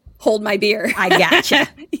 Hold my beer. I gotcha."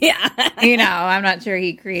 Yeah. You know, I'm not sure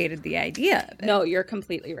he created the idea of it. No, you're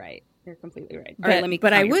completely right. You're completely right. All But, right, let me.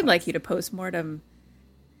 but I count your would like points. you to postmortem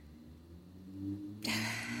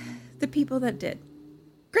the people that did.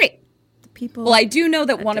 Great. The people. Well, I do know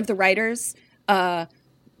that one of the writers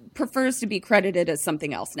prefers to be credited as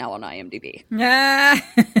something else now on IMDb. Ah.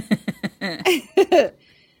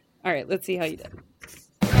 All right, let's see how you did.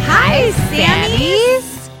 Hi,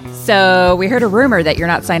 Sammys! So, we heard a rumor that you're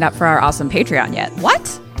not signed up for our awesome Patreon yet. What?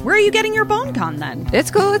 Where are you getting your BoneCon then?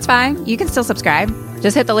 It's cool, it's fine. You can still subscribe.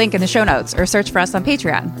 Just hit the link in the show notes or search for us on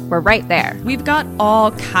Patreon. We're right there. We've got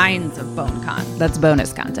all kinds of BoneCon. That's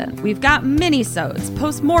bonus content. We've got mini-sodes,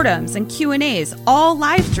 postmortems, and Q&As, all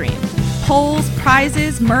live streamed. Polls,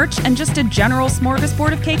 prizes, merch, and just a general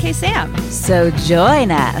smorgasbord of KK Sam. So join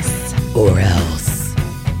us. Or else.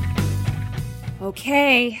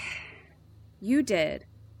 Okay. You did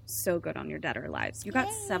so good on your Dead or Alives. You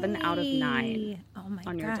got 7 out of 9 Oh my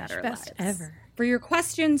on your gosh, Dead or best Alives. ever. For your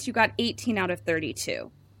questions, you got 18 out of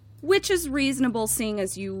 32, which is reasonable seeing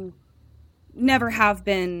as you never have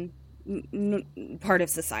been part of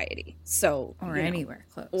society. So, Or you know, anywhere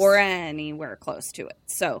close. or anywhere close to it.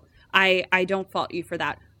 So I don't fault you for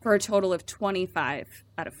that. For a total of 25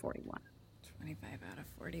 out of 41. 25 out of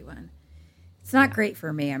 41. It's not great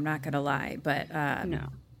for me, I'm not going to lie, but No.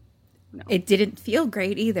 it didn't feel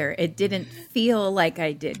great either. It didn't feel like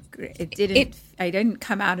I did. It didn't. I didn't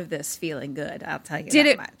come out of this feeling good. I'll tell you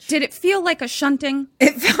that much. Did it feel like a shunting?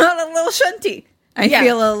 It felt a little shunty. I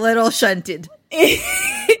feel a little shunted.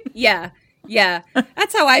 Yeah. Yeah.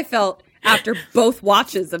 That's how I felt after both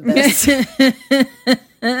watches of this.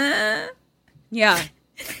 Yeah.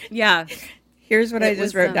 Yeah. Here's what I It just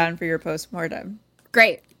was, wrote down for your postmortem.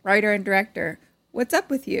 Great. Writer and director, what's up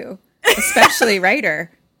with you? Especially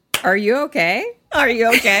writer. Are you okay? Are you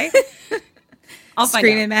okay? I'll find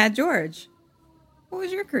Screaming out. Mad George. What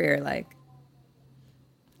was your career like?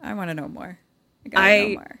 I want to know more. I gotta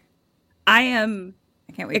know more. I am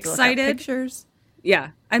I can't wait excited. to look up pictures. Yeah.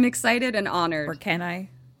 I'm excited and honored. Or can I?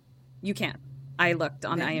 You can. I looked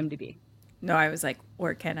on IMDb. No, I was like,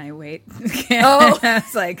 or can I wait? Oh. I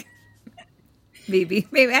was like, maybe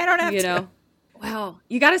I don't have You to. know? Wow.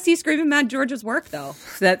 You got to see Screaming Mad George's work, though.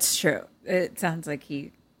 That's true. It sounds like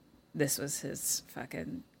this was his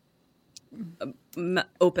fucking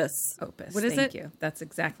Opus. opus. What is Thank it? you. That's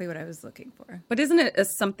exactly what I was looking for. But isn't it a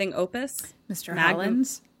something opus? Mr. Magnum-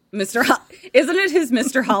 Hollins? Isn't it his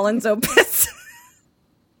Mr. Hollins opus?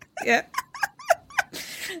 Yeah.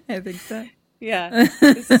 I think so. Yeah.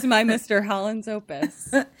 This is my Mr. Hollins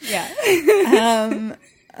opus. Yeah.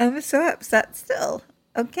 I'm so upset still.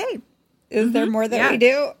 Okay. Is there more that Yeah. we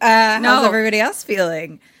do? No. How's everybody else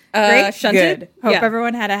feeling? Great. shunted? Good. Hope Yeah.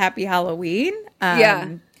 everyone had a happy Halloween. Yeah.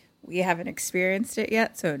 We haven't experienced it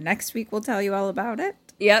yet, so next week we'll tell you all about it.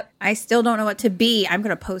 Yep. I still don't know what to be. I'm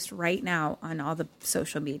going to post right now on all the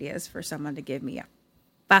social medias for someone to give me a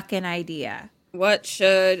fucking idea. What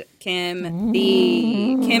should Kim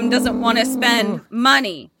be? Kim doesn't want to spend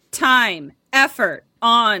money, time, effort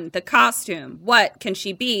on the costume. What can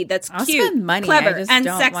she be that's I'll cute, spend money. clever, I just and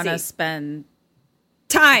don't sexy? want to spend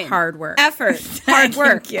Time, hard work. effort, hard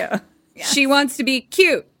work. Thank you. She wants to be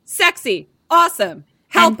cute, sexy, awesome.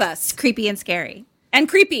 Help And us. creepy and scary. And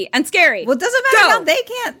creepy and scary. Well, it doesn't matter Go. now. They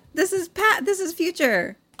can't. This is This is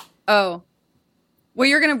future. Oh. Well,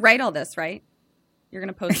 you're going to write all this, right? You're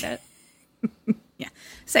going to post it? Yeah.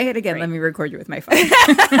 Say it again. Let me record you with my phone.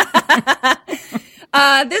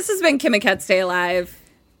 This has been Kim and Kat Stay Alive.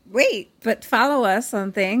 Wait, but follow us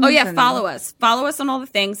on things. Oh, yeah, and follow us. Follow us on all the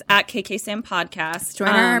things at KK Sam Podcast. Join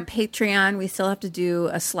our Patreon. We still have to do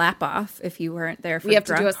a slap off if you weren't there for We have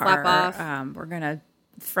to do Drunk a slap Horror. off. We're going to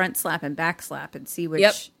front slap and back slap and see which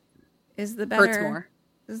Yep. is the better. Hurts more.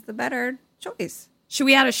 Is the better choice. Should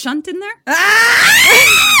we add a shunt in there?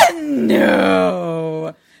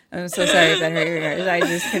 No. I'm so sorry if that hurt your ears. I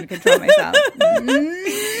just couldn't control myself.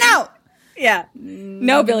 No. Yeah.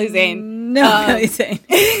 No, Billy Zane. No, Billy Zane.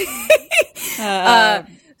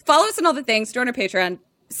 Follow us on all the things. Join our Patreon.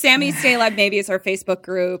 Sammy Stay Alive Maybe is our Facebook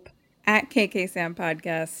group. At KK Sam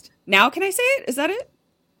Podcast. Now can I say it? Is that it?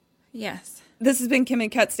 Yes. This has been Kim and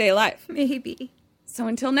Kat Stay Alive. Maybe. So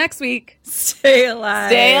until next week, stay alive.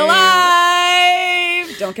 Stay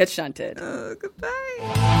alive. Don't get shunted. Oh,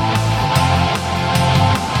 goodbye.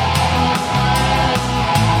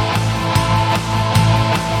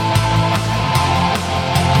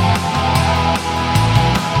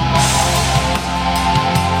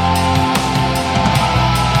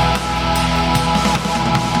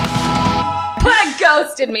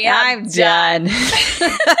 Ghosted me. I'm done.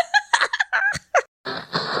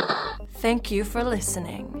 Thank you for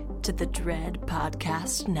listening to the Dread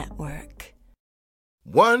Podcast Network.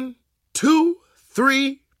 1, 2,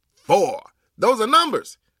 3, 4. Those are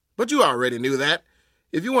numbers. But you already knew that.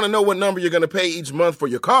 If you want to know what number you're going to pay each month for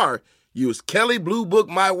your car, use Kelley Blue Book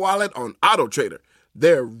My Wallet on AutoTrader.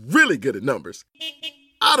 They're really good at numbers.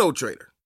 AutoTrader.